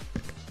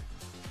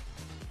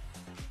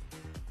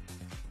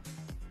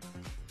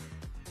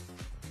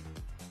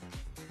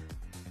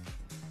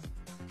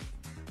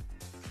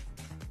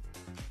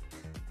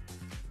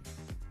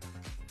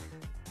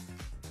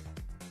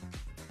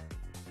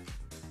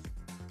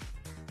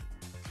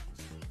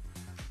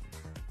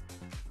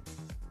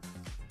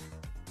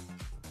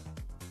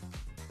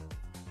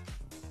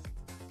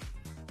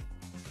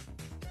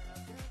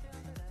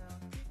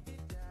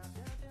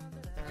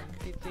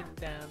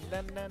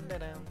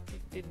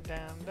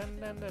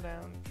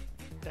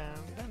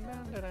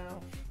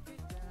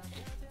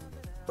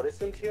 What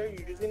SMG are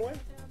you using, Wayne?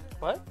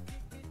 What?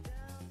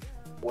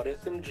 What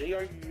SMG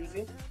are you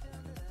using?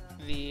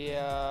 The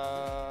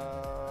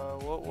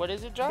what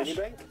is it, Josh?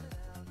 Minibank?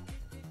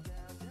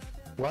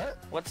 What?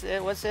 What's the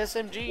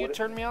SMG you What-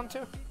 turned me on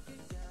to?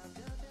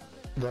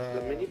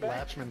 The mini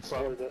bag? Latchman Or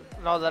sub. the,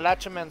 No, the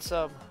Latchaman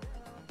sub.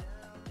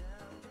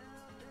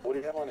 what do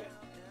you have on it?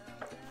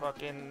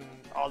 Fucking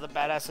all the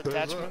badass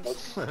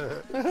attachments.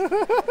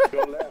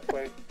 Joe left,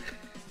 Wayne.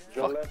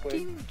 Joe left, Wayne.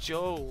 Fucking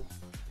Joe.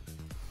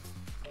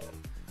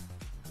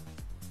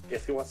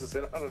 Guess he wants to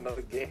sit on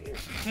another game.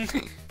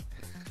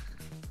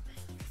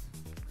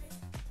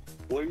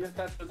 What are your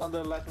attachments on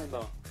the last one,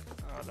 though?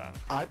 Hold on.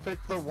 I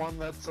picked the one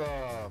that's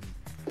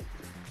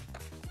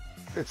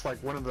it's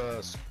like one of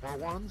the small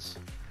ones,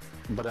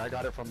 but I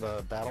got it from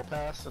the battle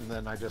pass, and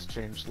then I just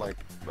changed like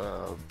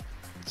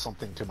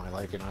something to my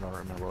liking. I don't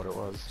remember what it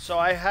was. So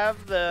I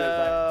have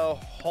the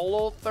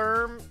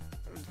Holotherm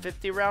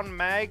 50 round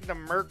mag, the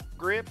Merc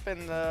grip,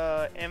 and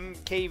the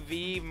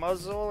MKV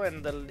muzzle,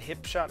 and the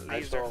hip shot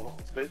laser. So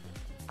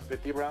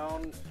 50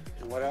 round,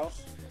 and what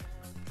else?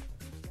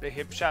 The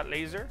hip shot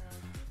laser.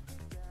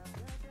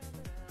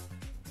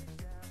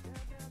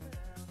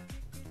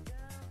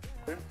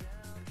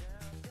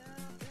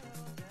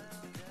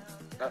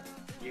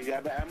 You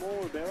have ammo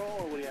or barrel,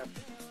 or what do you have?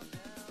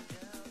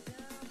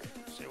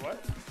 Say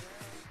what?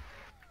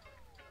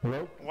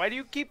 Hello? Why do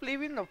you keep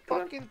leaving the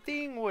fucking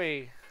thing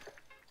way?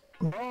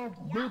 No,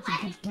 bitch,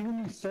 it keeps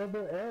giving me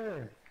server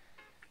error.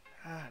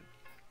 God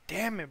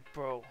damn it,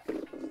 bro.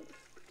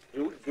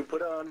 You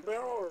put a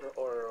barrel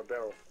or a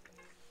barrel?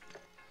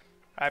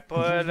 I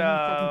put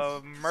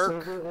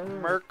Merc Server error.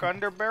 Merc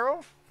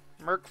underbarrel,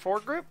 Merc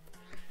foregrip,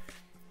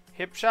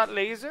 hip shot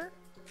laser.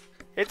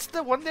 It's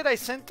the one that I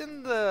sent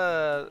in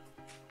the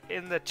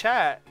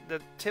chat,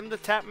 the Tim the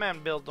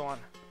Tapman build one.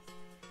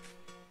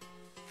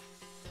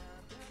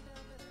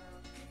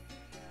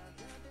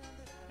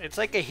 It's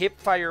like a hip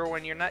fire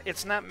when you're not.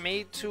 It's not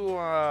made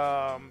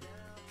to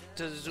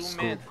zoom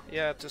in.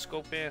 Yeah, to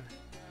scope in.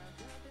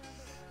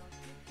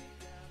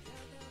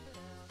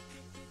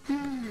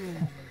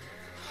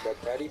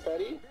 The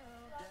fatty?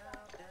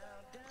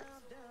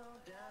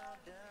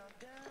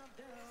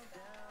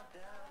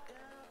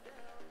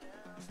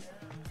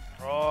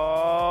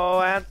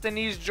 Oh,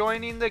 Anthony's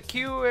joining the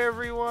queue,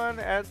 everyone.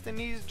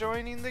 Anthony's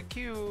joining the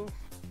queue.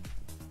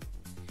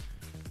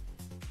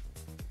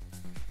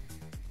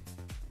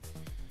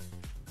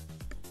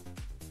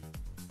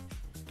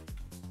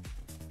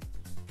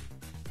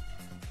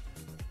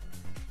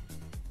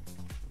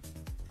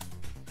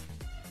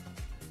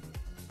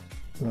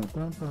 Dun,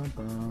 dun, dun,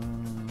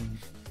 dun.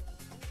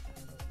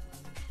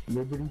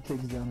 Liberty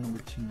takes down number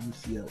 2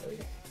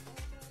 UCLA.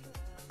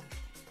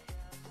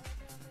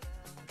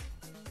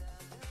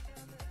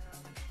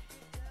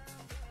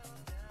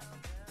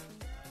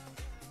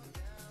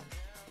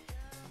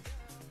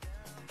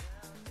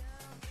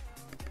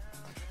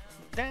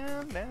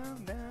 Down,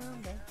 down,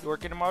 down, down. You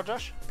working tomorrow,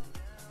 Josh?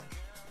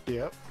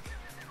 Yep.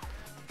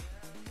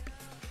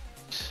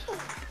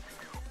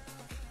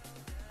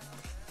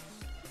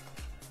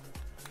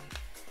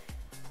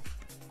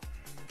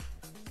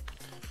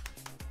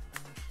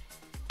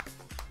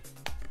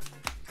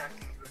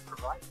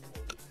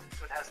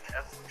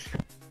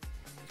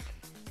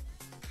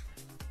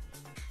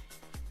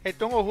 Hey,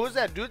 Tungo, who's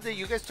that dude that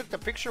you guys took the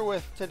picture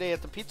with today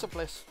at the pizza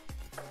place?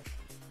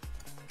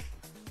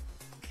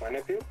 My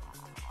nephew?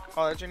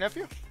 Oh, that's your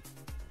nephew?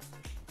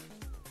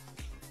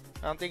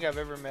 I don't think I've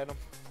ever met him.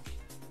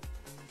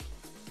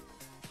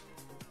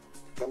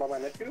 What about my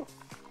nephew?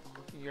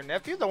 Your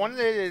nephew? The one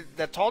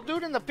that tall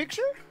dude in the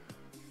picture?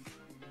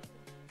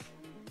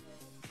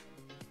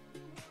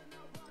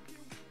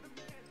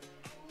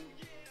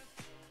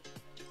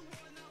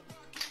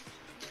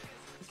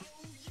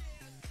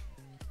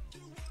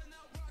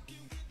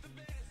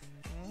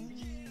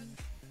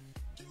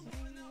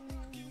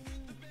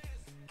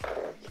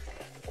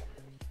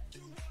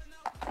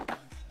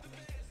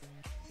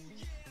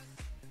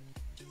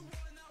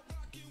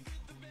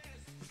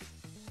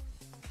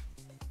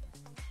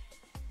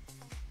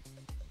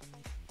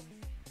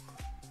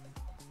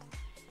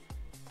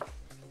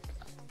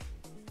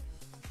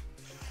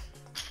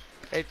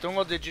 Hey,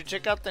 Tungo, did you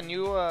check out the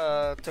new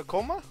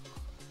Tacoma?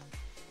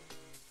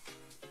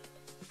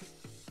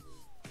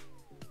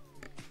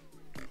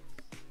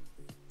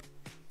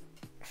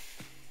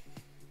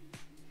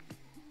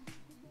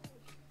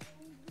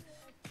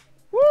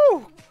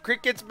 Woo!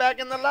 Cricket's back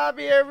in the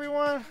lobby,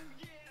 everyone.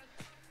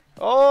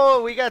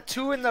 Oh, we got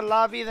 2 in the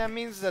lobby. That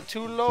means the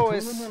 2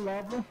 lowest. 2 in the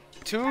lobby?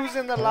 2's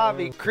in the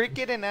lobby.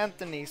 Cricket and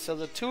Anthony. So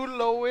the 2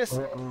 lowest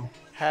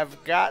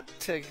have got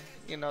to,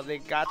 you know, they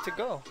got to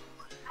go.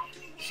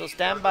 So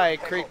stand by,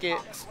 Cricket.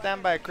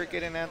 Stand by,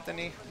 Cricket and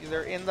Anthony.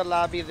 They're in the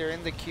lobby. They're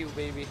in the queue,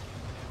 baby.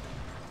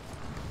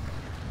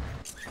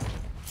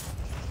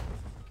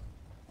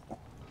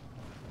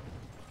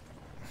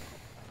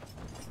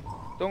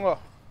 Tungo.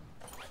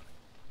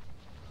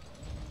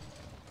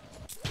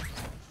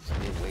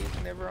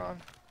 Wave's never on.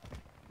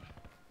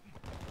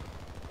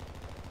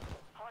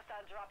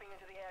 Hostiles dropping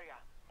into the area.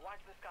 Watch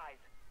the skies.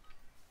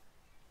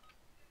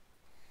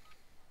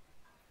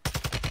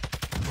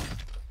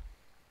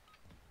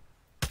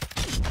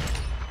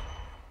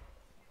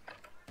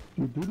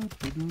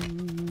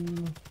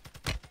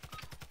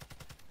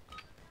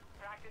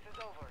 Practice is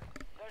over.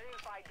 The real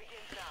fight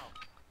begins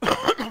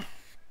now.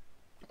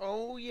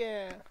 Oh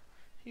yeah,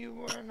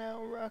 you are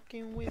now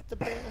rocking with the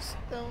best.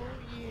 Oh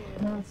yeah.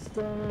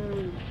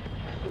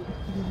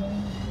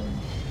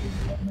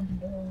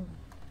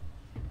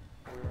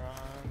 We're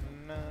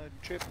on a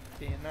trip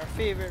in our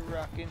favorite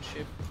rocking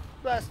ship,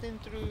 blasting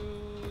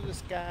through the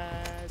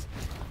skies,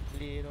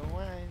 little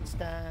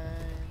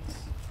Einsteins.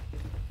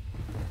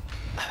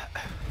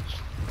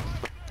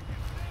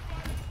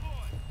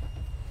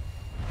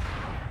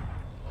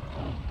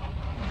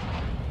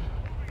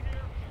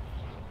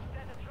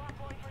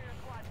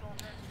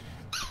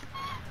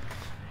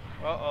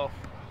 Uh-oh.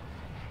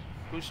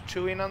 Who's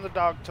chewing on the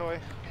dog toy?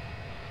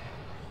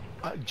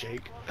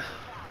 Jake.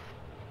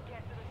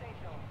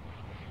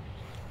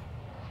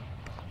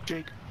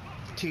 Jake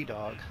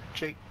T-Dog.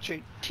 Jake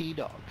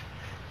T-Dog.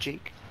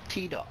 Jake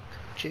T-Dog.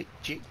 Jake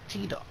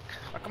T-Dog.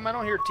 How come I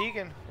don't hear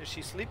Tegan? Is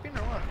she sleeping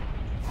or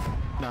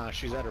what? Nah,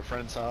 she's at her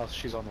friend's house.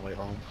 She's on the way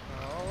home.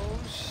 Oh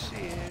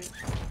shit.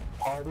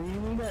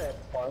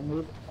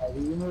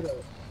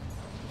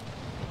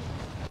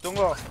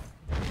 Tungo.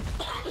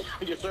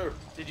 Yes, sir.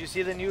 Did you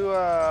see the new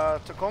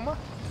Tacoma?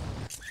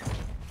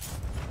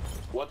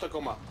 What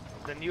Tacoma?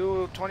 The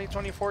new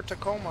 2024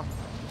 Tacoma.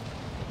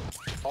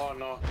 Oh,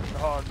 no.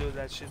 Oh, dude,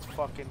 that shit's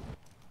fucking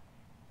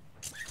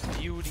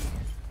beauty.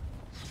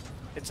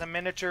 It's a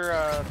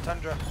miniature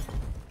Tundra.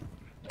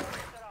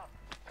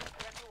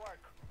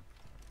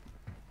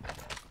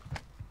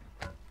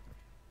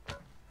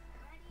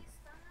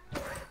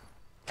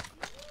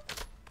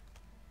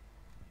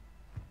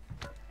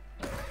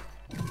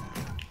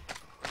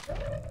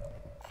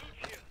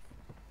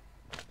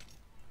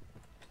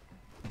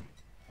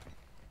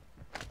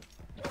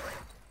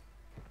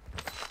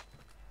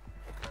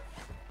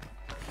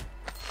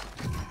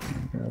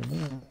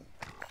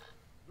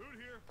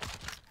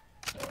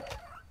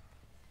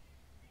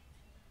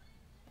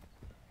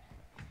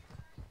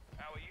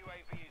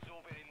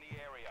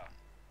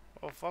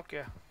 Oh fuck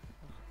yeah!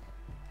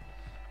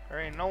 There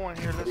ain't no one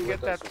here. Let's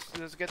get that.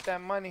 Let's get that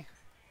money.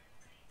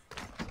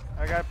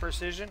 I got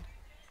precision.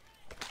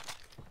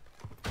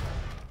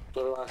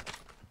 So do I.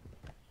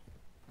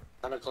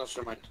 And a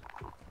cluster mine.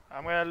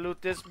 I'm gonna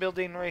loot this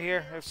building right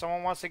here. If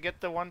someone wants to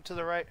get the one to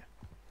the right.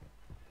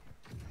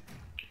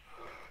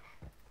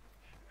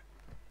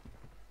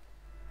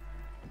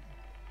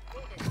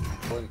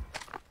 When?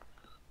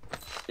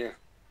 Yeah.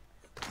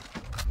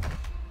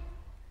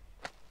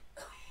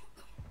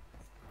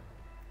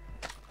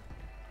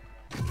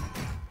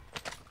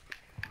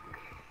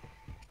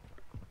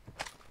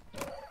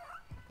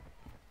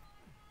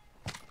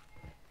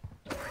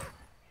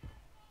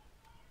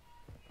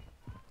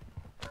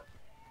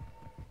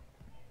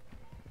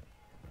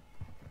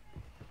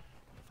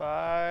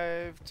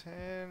 Five,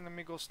 10. Let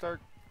me go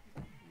start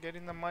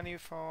getting the money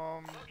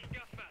from.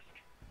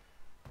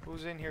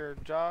 Who's in here?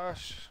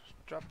 Josh,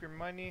 drop your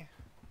money.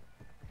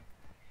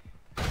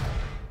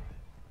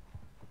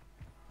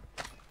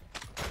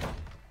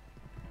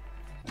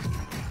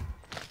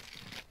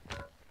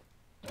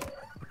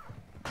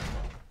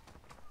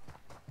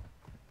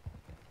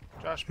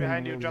 Josh,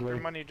 behind you. Drop your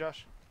money,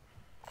 Josh.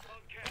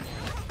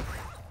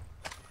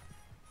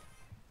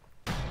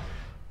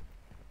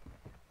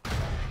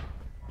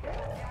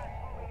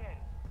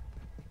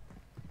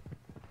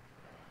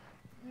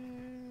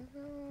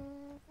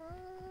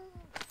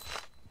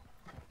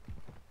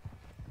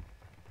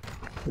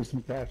 There's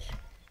some cash.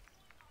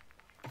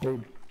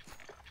 Wade.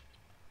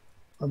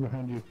 I'm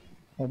behind you.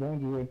 I'm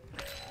behind you, Wade.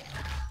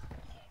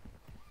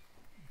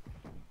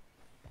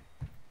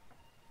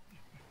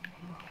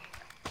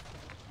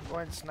 Go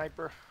ahead,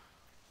 sniper.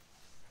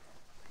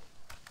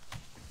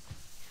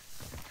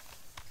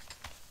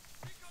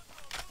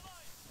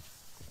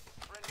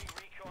 Friendly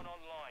recon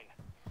online.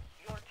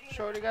 Your team is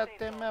Shorty in got safe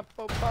them zone.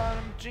 apple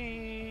bottom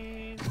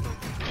jeans.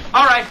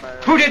 All right,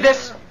 who did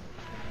this?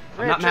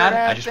 I'm not Richard mad.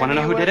 I just want to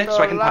know who did it Anthony so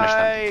I with can the punish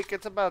them. like.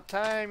 It's about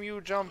time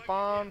you jump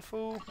on,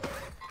 fool.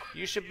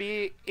 You should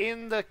be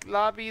in the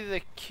lobby,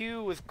 the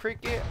queue with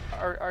Cricket,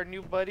 our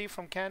new buddy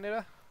from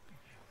Canada.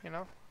 You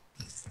know,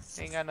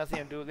 ain't got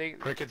nothing to do.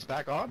 Cricket's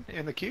back on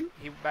in the queue?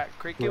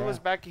 Cricket was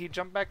back. He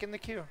jumped back in the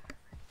queue.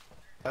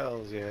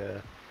 Hells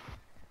yeah.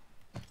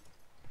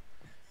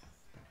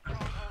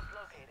 Strongholds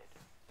located.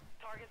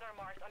 Targets are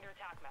marked on your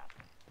attack map.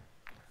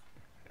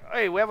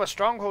 Hey, we have a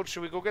stronghold.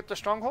 Should we go get the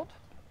stronghold?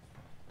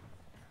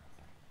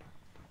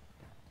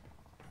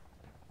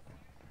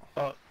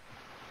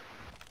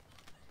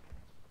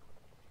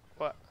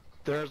 What?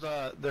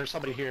 There's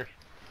somebody here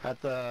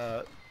at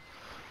the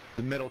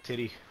middle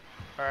titty.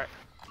 All right.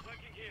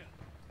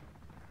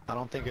 I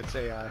don't think it's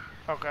AI.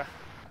 Okay.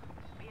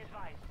 Be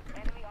advised,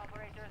 enemy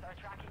operators are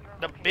tracking your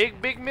The location.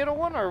 big middle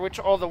one, or which?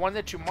 Oh, the one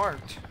that you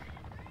marked.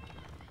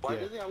 Why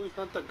does he always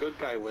hunt the good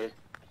guy way?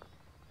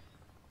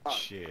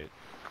 Shit.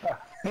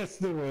 That's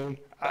the way.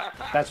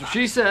 That's what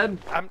she said.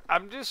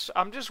 I'm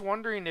just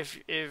wondering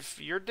if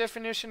your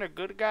definition of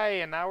good guy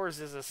and ours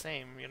is the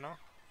same, you know?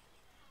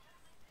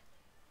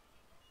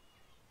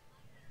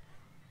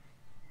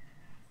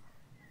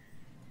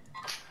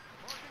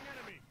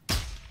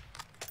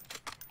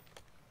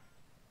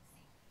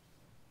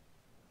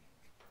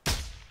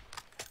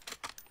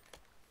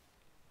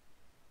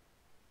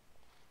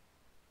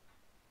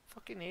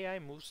 Fucking AI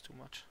moves too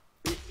much.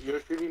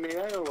 You're shooting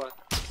AI or what?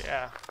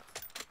 Yeah.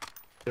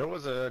 There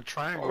was a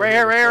triangle. Right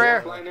here, right here,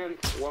 One flying in.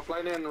 One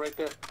flying in right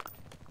there.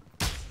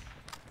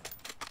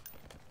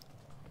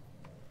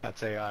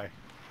 That's AI.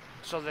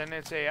 So then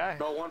it's AI.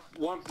 No,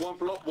 one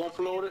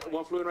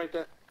floating right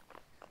there.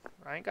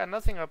 I ain't got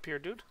nothing up here,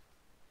 dude.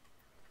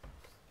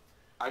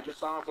 I just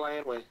saw him fly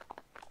in way.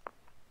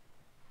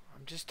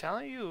 I'm just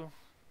telling you.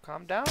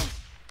 Calm down.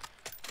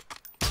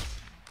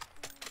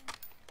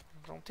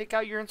 Don't take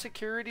out your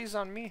insecurities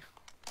on me.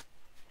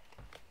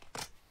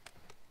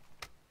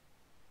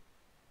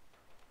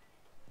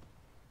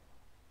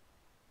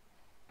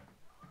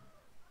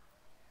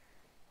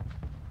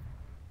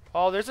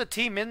 Oh, there's a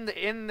team in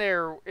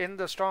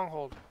the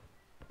stronghold.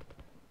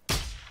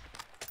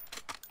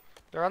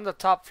 They're on the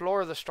top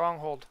floor of the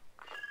stronghold.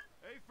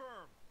 Hey,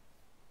 firm.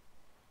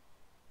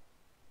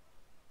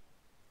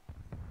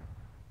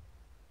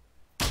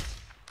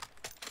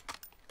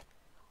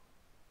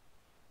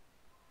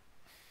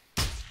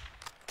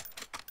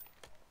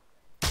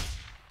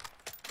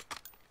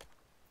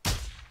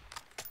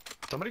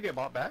 Somebody get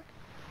bought back?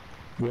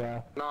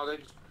 Yeah. No, they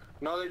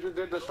just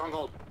did the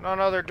stronghold.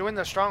 No, they're doing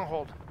the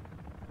stronghold.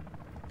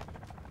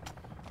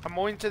 I'm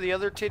going to the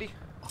other titty.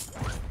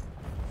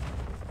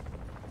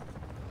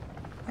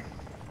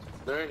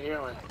 They're in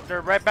here, man.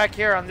 They're right back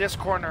here on this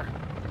corner.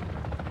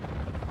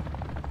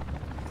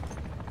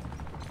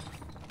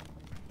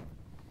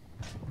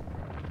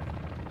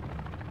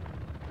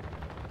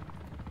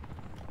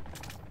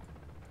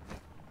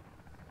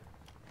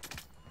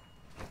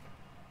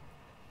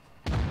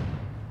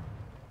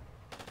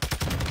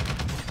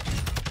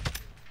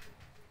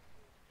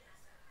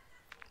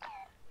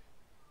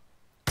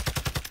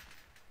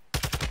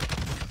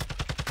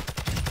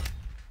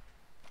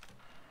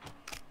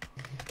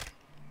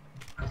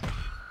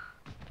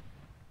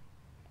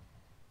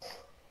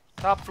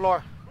 Top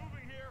floor.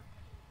 Moving here.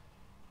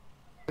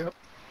 Yep.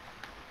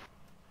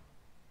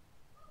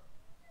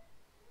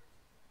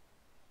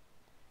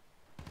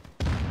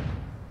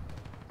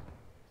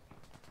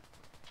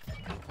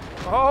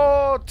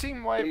 Oh,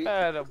 team wipe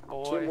at a Team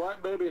boy.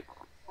 what, baby?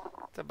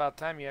 It's about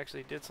time you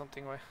actually did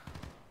something with.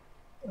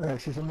 I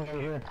see someone over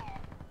here.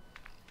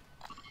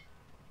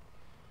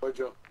 Where'd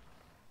you?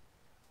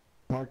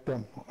 Mark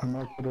them. I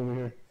marked it over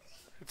here.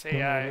 It's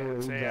AI.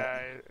 It's Where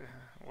AI.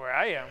 Where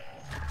I am.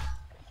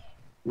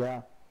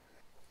 Yeah.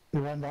 He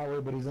ran that way,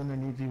 but he's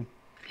underneath you.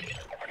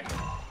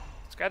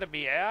 It's gotta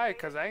be AI,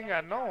 cause I ain't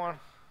got no one.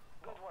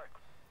 Good work.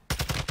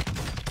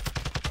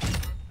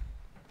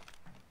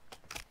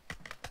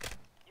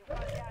 You've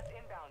got gas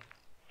inbound.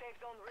 Safe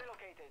zone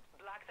relocated.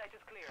 Black site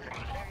is clear.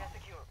 Area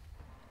secure.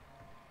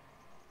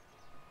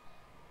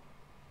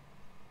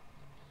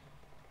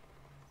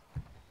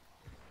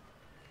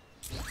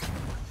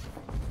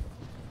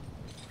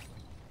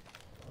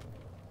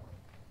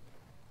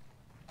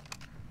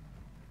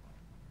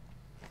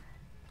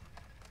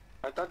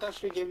 I thought that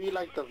should give you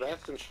like the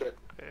vest and shit.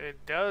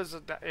 It does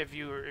if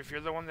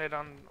you're the one that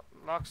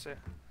unlocks it.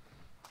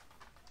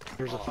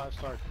 Here's a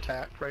 5-star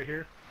tack right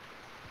here.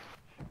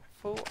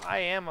 Fool, I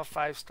am a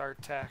 5-star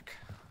tack.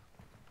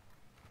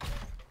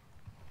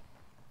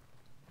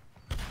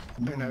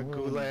 And a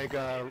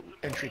gulag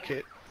entry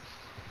kit.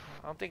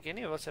 I don't think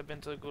any of us have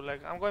been to the gulag.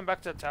 I'm going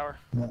back to the tower.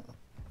 Yeah.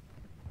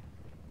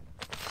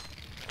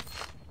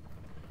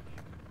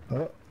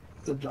 Oh,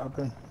 they're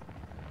dropping.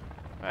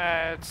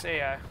 It's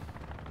AI.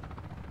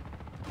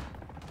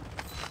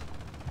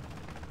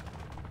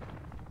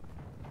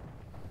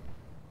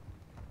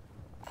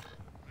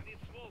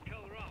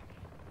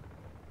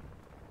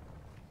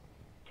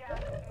 Gas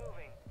is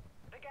moving.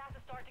 The gas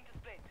is starting to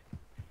split.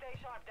 Stay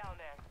sharp down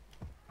there.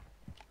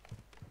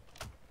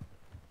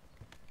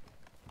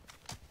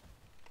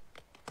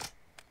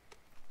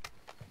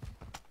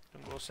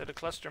 Go set a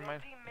cluster Your mine.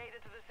 team made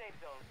it to the safe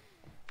zone.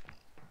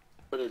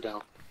 Put it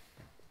down.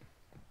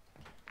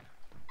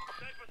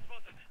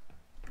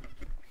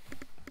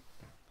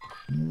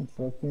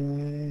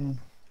 Fucking.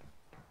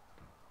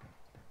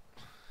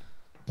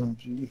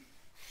 SMG.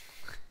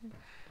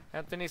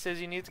 Anthony says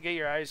you need to get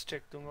your eyes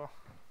checked, Tungo.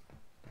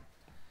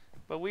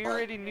 But we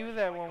already knew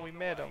that when we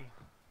met him.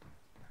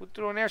 Who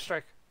threw an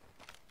airstrike?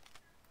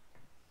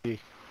 Me.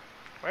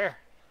 Where?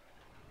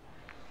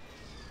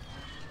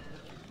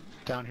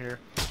 Down here.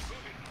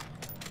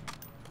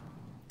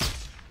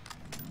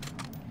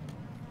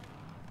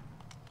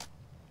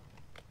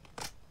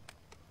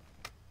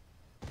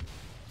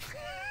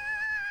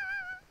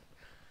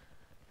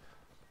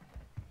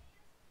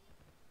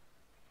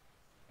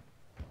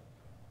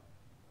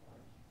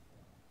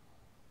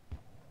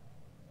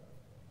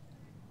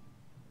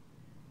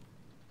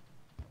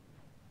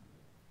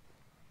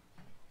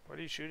 What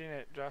are you shooting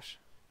at, Josh?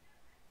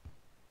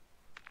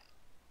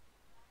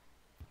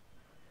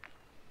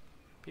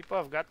 People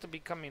have got to be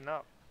coming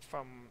up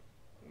from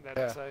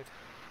that side.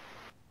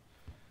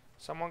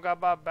 Someone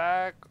got bought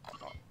back.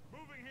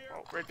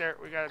 Oh, right there.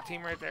 We got a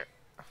team right there.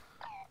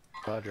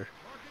 Roger.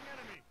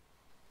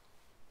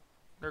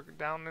 They're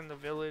down in the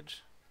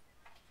village.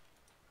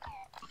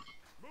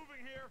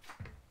 Moving here.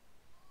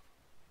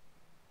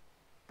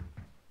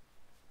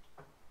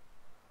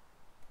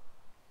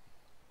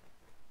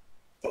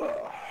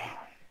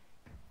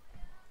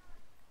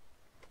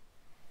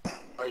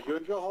 Are you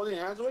and Joe holding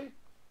hands, Wade?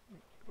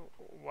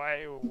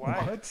 Why?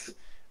 What?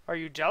 Are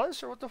you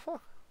jealous or what the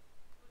fuck?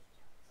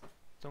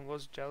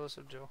 Tungo's jealous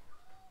of Joe.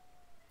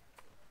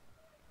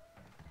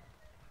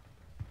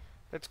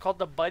 It's called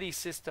the buddy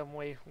system,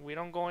 way. We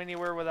don't go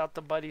anywhere without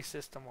the buddy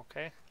system,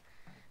 okay?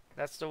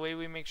 That's the way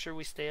we make sure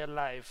we stay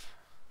alive.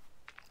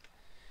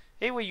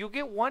 Hey, wait, you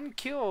get one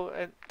kill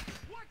and...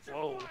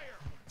 Whoa.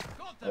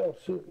 Oh,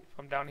 shoot.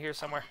 I'm down here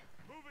somewhere.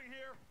 Moving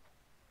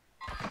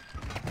here.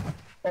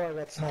 Oh,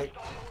 that's nice.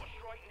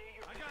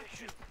 I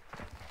got you.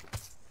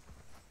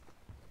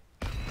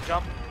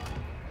 Jump.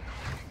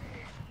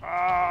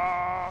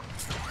 Ah.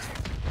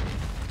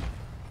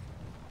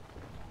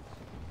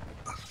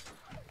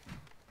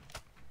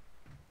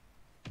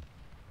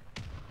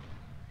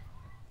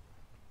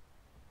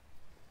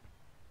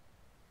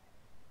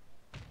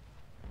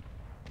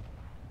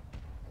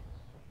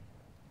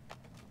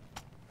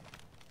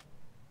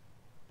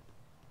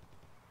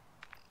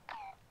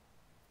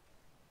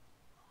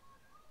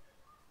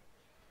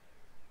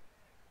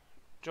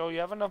 Joe, you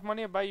have enough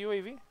money to buy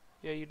UAV?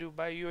 Yeah, you do.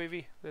 Buy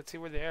UAV. Let's see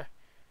where they are.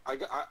 I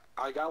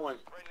got one.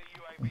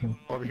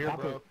 Over here,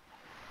 bro.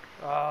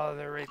 Oh,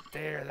 they're right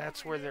there.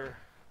 That's where they're...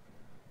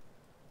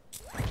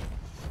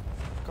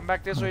 Come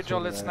back this way, Joe.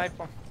 Let's snipe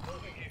them.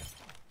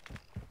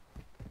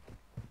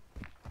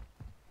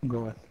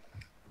 Go ahead.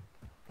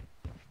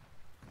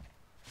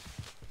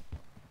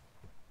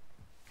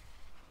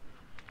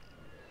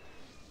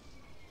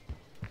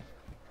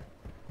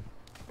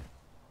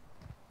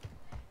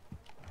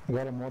 I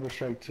got a mortar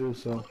strike too,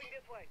 so...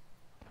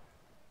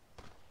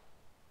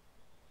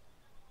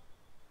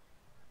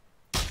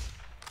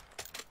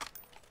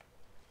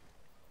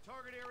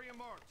 Target area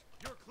marked.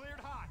 You're cleared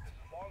hot.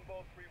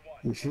 Longbow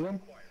 3-1. You see them?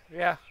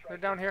 Yeah, they're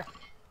down here.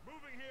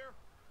 Moving here.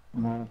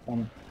 No,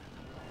 coming.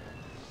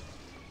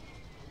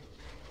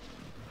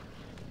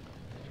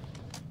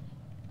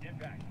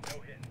 Impact.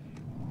 No hits.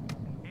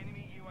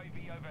 Enemy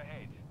UAV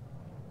overhead.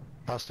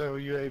 Hostile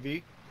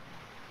UAV.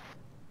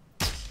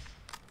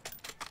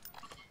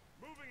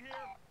 Moving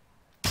here.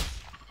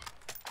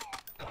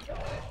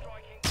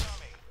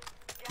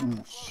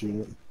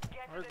 shit.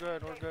 We're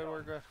good, we're good,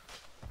 we're good.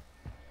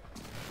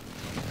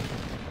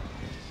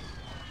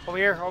 Over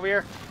here, over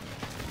here.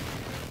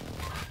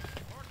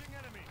 Marking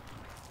enemy.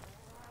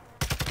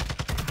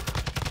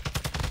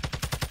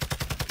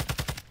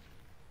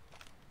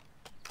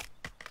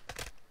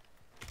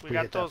 We We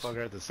got hit those. that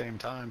fucker at the same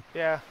time.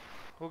 Yeah.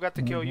 Who got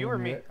the kill? You or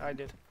me? Mhm. I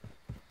did.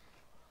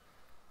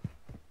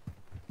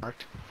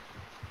 Marked.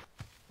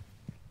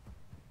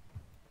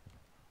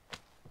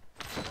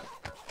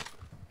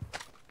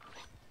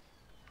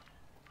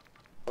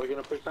 Are we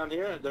gonna push down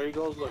here? There he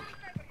goes, look.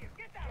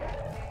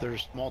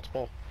 There's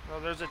multiple. Oh,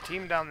 there's a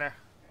team down there.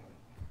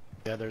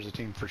 Yeah, there's a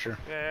team for sure.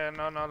 Yeah,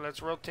 no, no.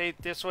 Let's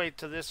rotate this way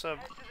to this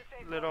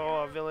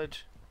little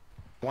village.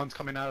 One's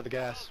coming out of the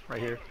gas right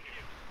here.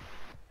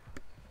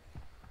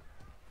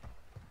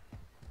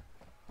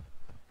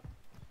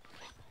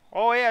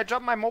 Oh, hey, I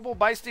dropped my mobile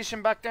buy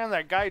station back there on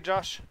that guy,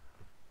 Josh.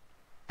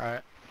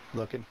 Alright,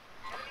 looking.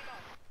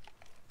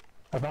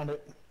 I found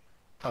it.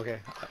 Okay.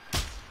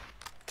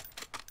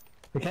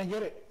 We can't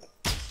get it.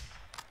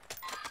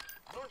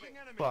 Marking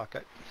enemy. Fuck.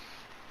 Our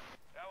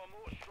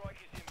mortar strike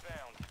is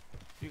inbound.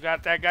 You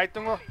got that guy,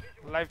 Tungo?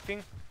 Live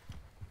ping?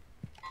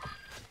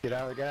 Get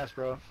out of the gas,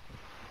 bro.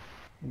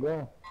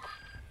 Go.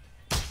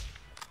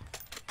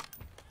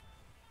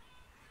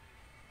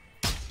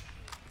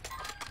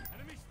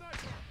 Enemy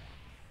sniper.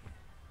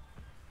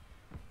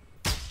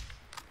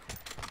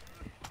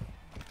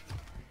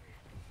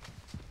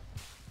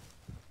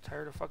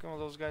 Tired of fucking with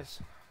those guys.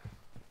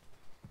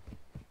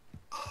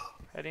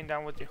 Heading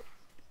down with you.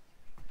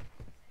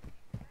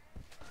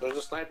 There's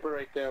a sniper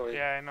right there. Wait.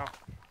 Yeah, I know.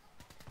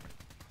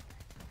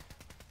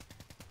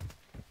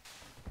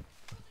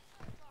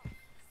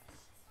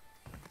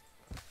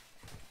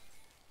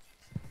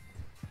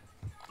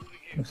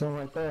 There's someone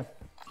right there.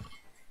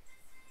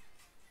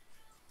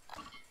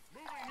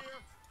 Moving here.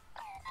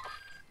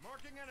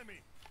 Marking enemy.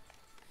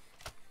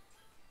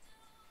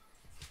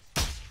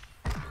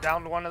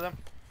 Downed one of them.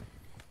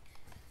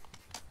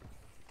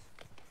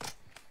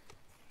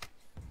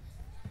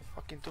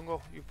 Fucking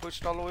Tungo, you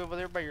pushed all the way over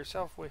there by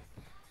yourself, way.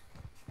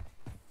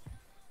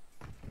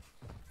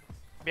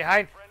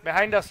 Behind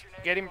us.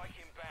 Get him. Strike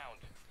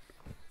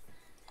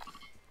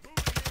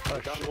inbound. I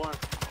got one.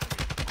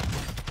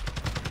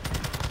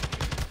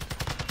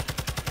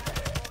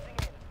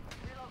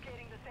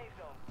 Relocating the safe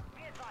zone.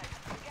 Be advised,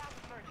 the gas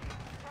is merging.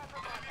 Prep for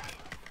contact.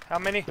 How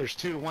many? There's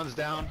two. One's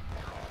down.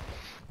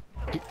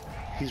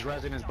 He's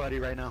rezzing his buddy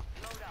right now.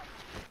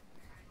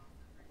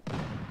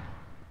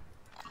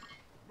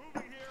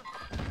 Moving here.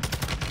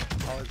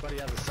 Oh, his buddy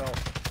has a cell.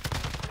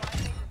 Squad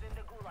mate is in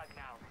the gulag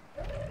now.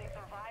 If they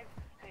survive,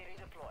 they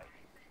redeploy.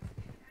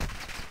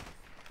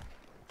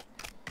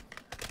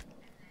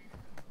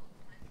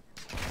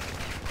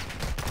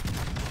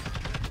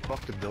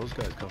 Fuck did those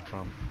guys come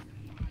from?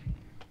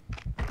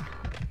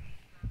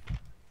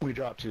 We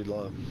dropped too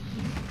low.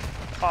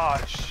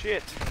 Oh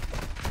shit.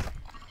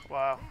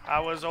 Wow. I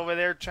was over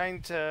there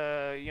trying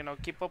to, you know,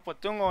 keep up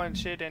with Tungo and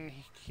shit, and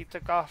he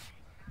took off.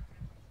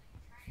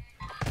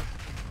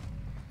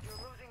 You're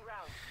losing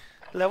rounds.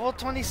 Level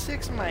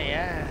 26, my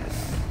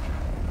ass.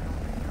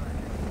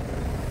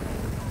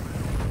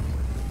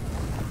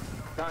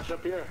 Gosh,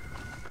 up here.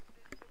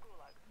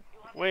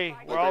 Wait,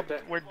 Look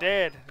right we're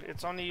dead.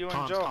 It's only you and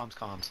Comms, Joe.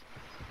 comms.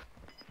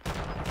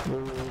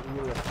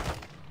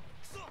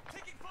 Assault,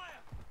 taking fire.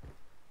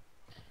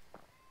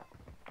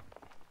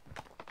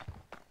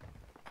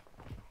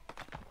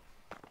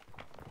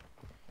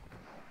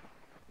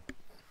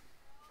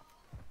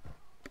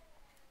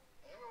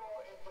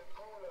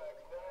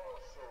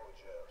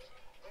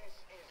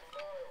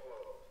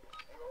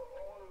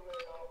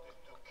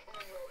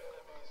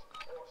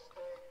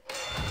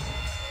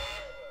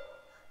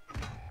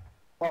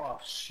 Oh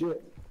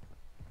shit.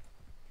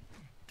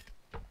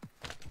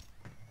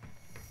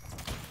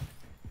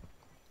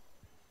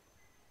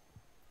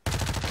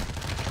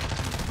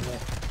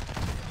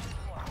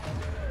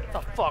 Get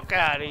the fuck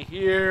out of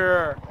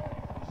here.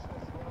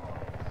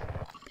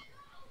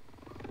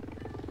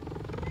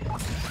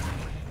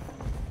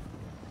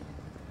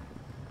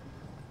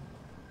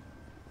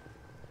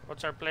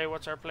 What's our play?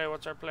 What's our play?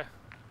 What's our play?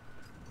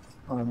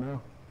 I don't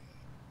know.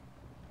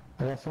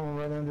 I got someone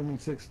right under me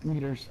 6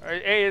 meters.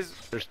 Hey, is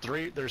There's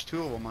three. There's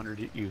two of them under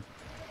you.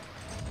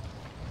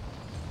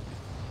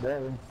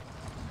 There.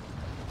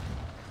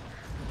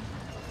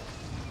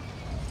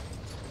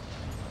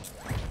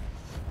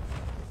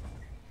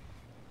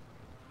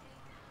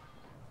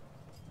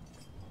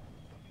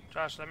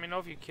 Josh, let me know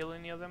if you kill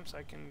any of them so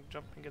I can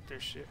jump and get their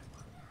shit.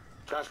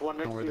 Josh, one I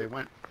next don't know where to they you.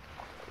 went.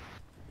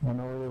 I don't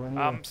know where they went.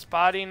 I'm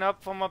spotting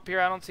up from up here.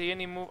 I don't see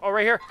any move. Oh,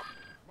 right here.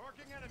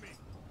 Marking enemy.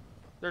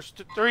 There's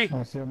three.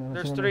 I see him, I see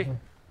There's him, three. I see him.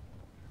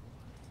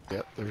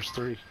 Yep, there's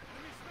three. Enemy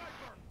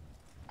sniper.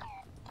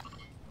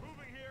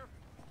 Moving here.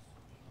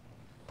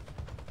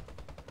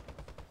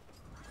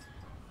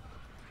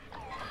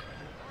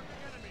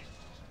 Marking enemy.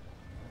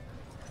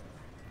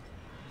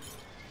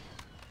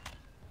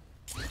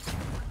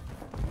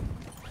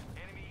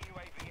 Enemy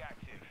UAV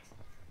active.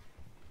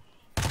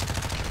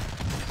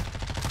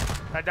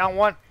 I down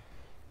one.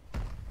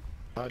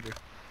 Roger.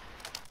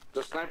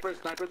 The sniper's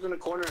in the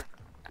corner.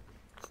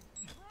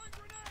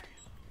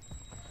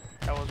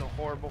 That was a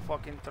horrible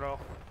fucking throw.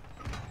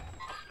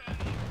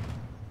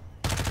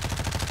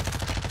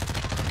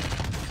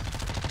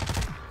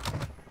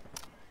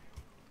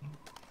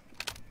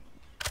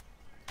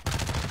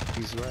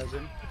 He's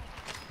resin.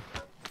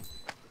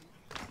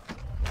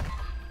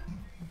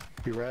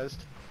 He rezzed.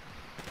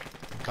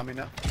 Coming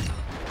up.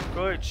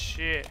 Good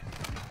shit.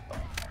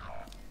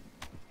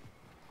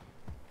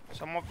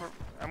 So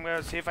I'm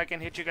gonna see if I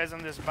can hit you guys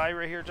on this buy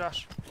right here,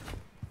 Josh.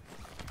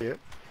 Yep.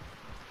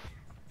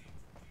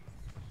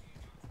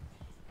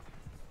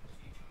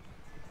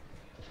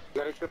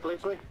 Got extra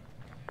plates, wait?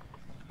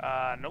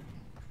 Nope.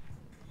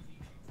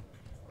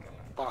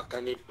 Fuck,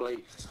 I need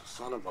plates.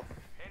 Son of a...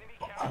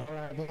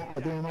 Alright, I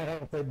think I might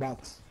have a plate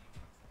box.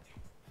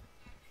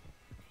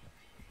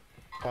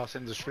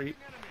 Crossing the street.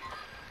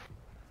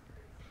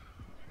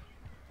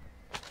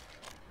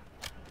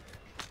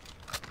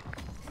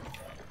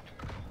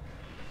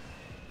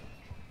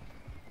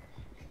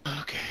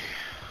 Okay.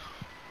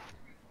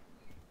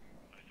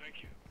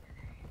 Thank you.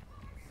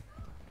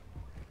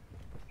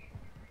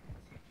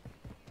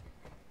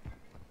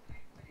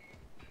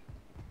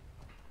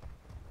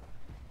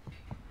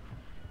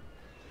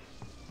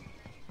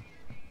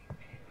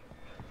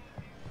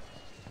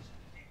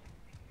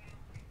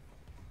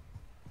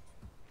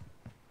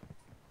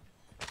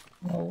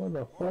 Oh, what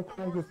the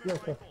fuck is this?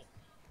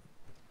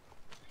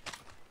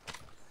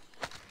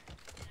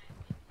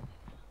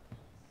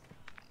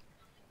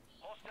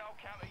 Hostile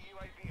counter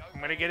UAV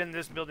I'm gonna get in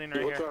this building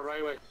right Go to here. our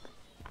right way.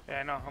 Yeah,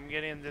 I know. I'm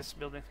getting in this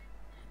building.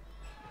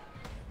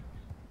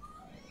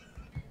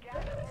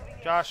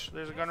 Josh,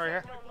 there's a gun right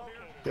here.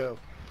 Go.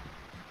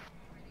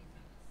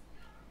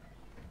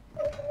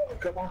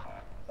 Come on.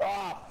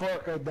 Ah,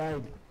 fuck, I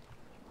died.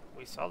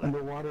 We saw that.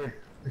 Underwater.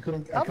 I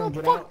couldn't How the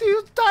get fuck out. do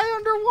you die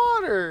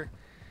underwater?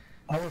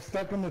 I was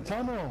stuck in the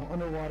tunnel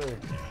underwater.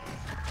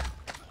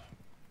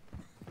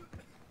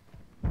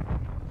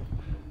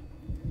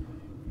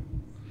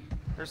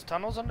 There's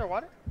tunnels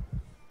underwater?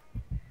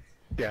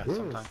 Yeah, Yes.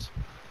 sometimes.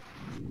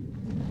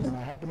 And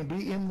I happened to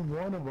be in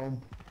one of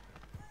them.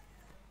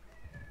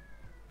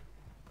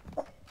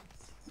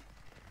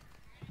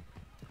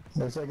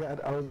 Yes, I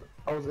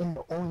was in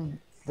the only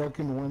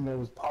fucking one that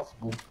was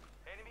possible.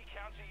 Enemy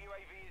counter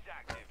UAV is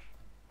active.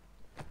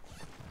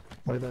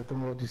 Wait, that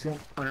thing, what do you see?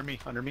 Under me,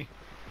 under me.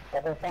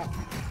 Oh, fuck.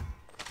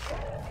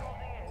 Closing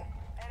in.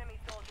 Enemy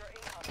soldier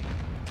incoming.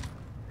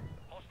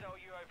 Hostile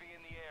UAV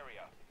in the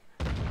area.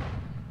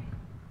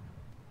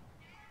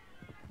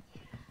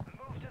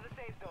 Move to the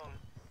safe zone.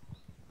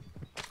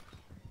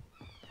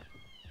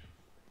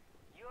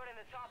 You're in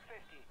the top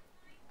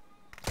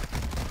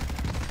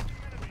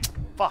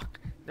 50. Fuck.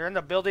 They're in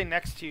the building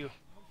next to you.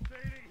 I'm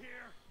fading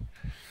here.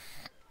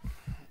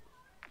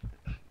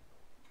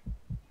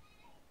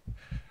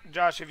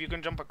 Josh, if you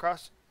can jump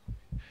across.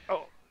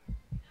 Oh,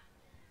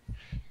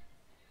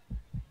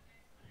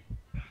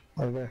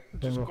 Right there.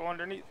 just Tungo. go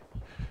underneath.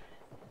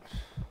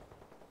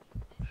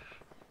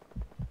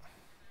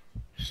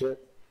 Shit.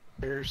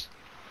 Here's.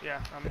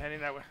 Yeah, I'm heading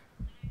that way.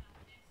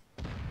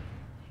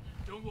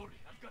 Don't worry,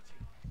 I've got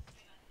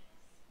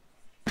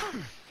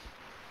you.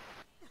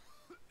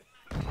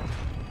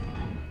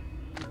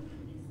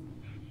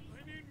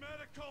 I need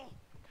medical.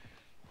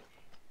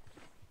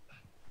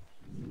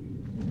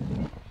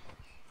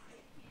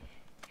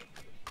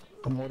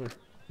 Come water.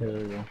 There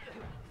we go.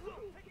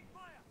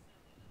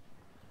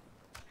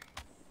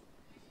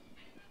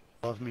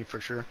 Love me for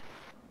sure.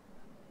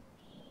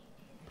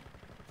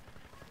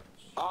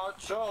 Oh,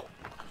 Joe.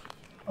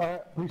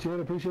 Alright, appreciate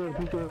it. Closing in.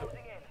 Relocating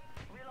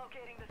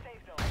the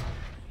safe zone.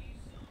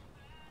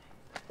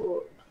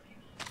 Oh.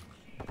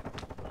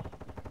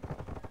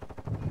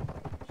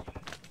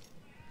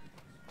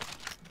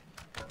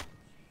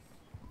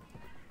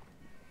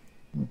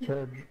 Try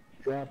to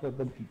drop it,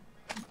 but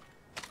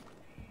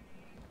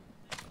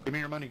Give me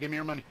your money, give me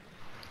your money.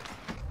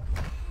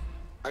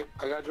 I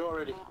got Joe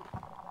already.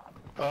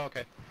 Oh,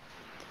 okay.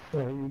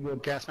 yeah, you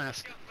good. Gas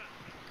mask.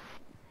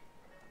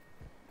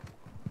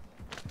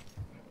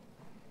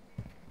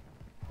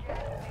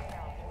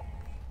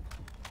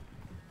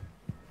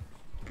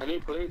 I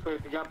need plates, but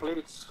if you got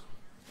plates.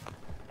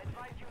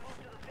 Advise you move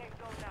to the safe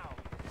zone now.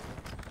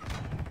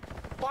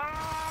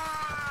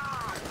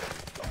 Fuck!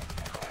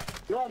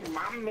 No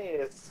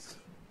mames.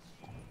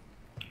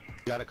 You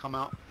gotta come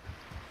out.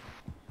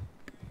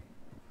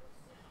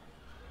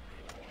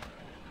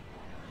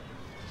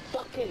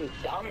 Fucking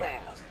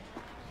dumbass.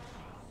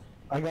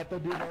 I got the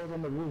dude that was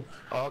on the roof.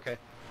 Oh, okay.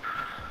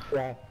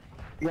 Yeah.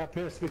 He got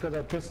pissed because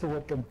I pistol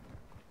whipped him.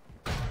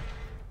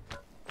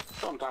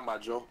 That's what I'm talking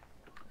about, Joe.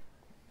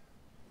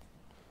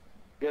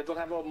 You guys don't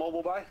have a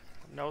mobile buy?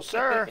 No,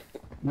 sir.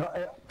 No,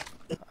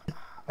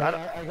 I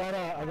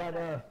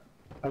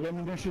got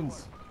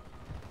munitions.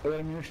 I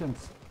got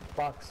munitions.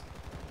 Box.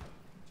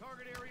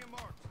 Target area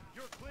marked.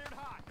 You're cleared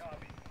hot.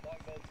 Copy.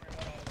 Longbow 3-1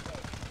 on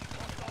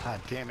approach. God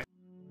damn it.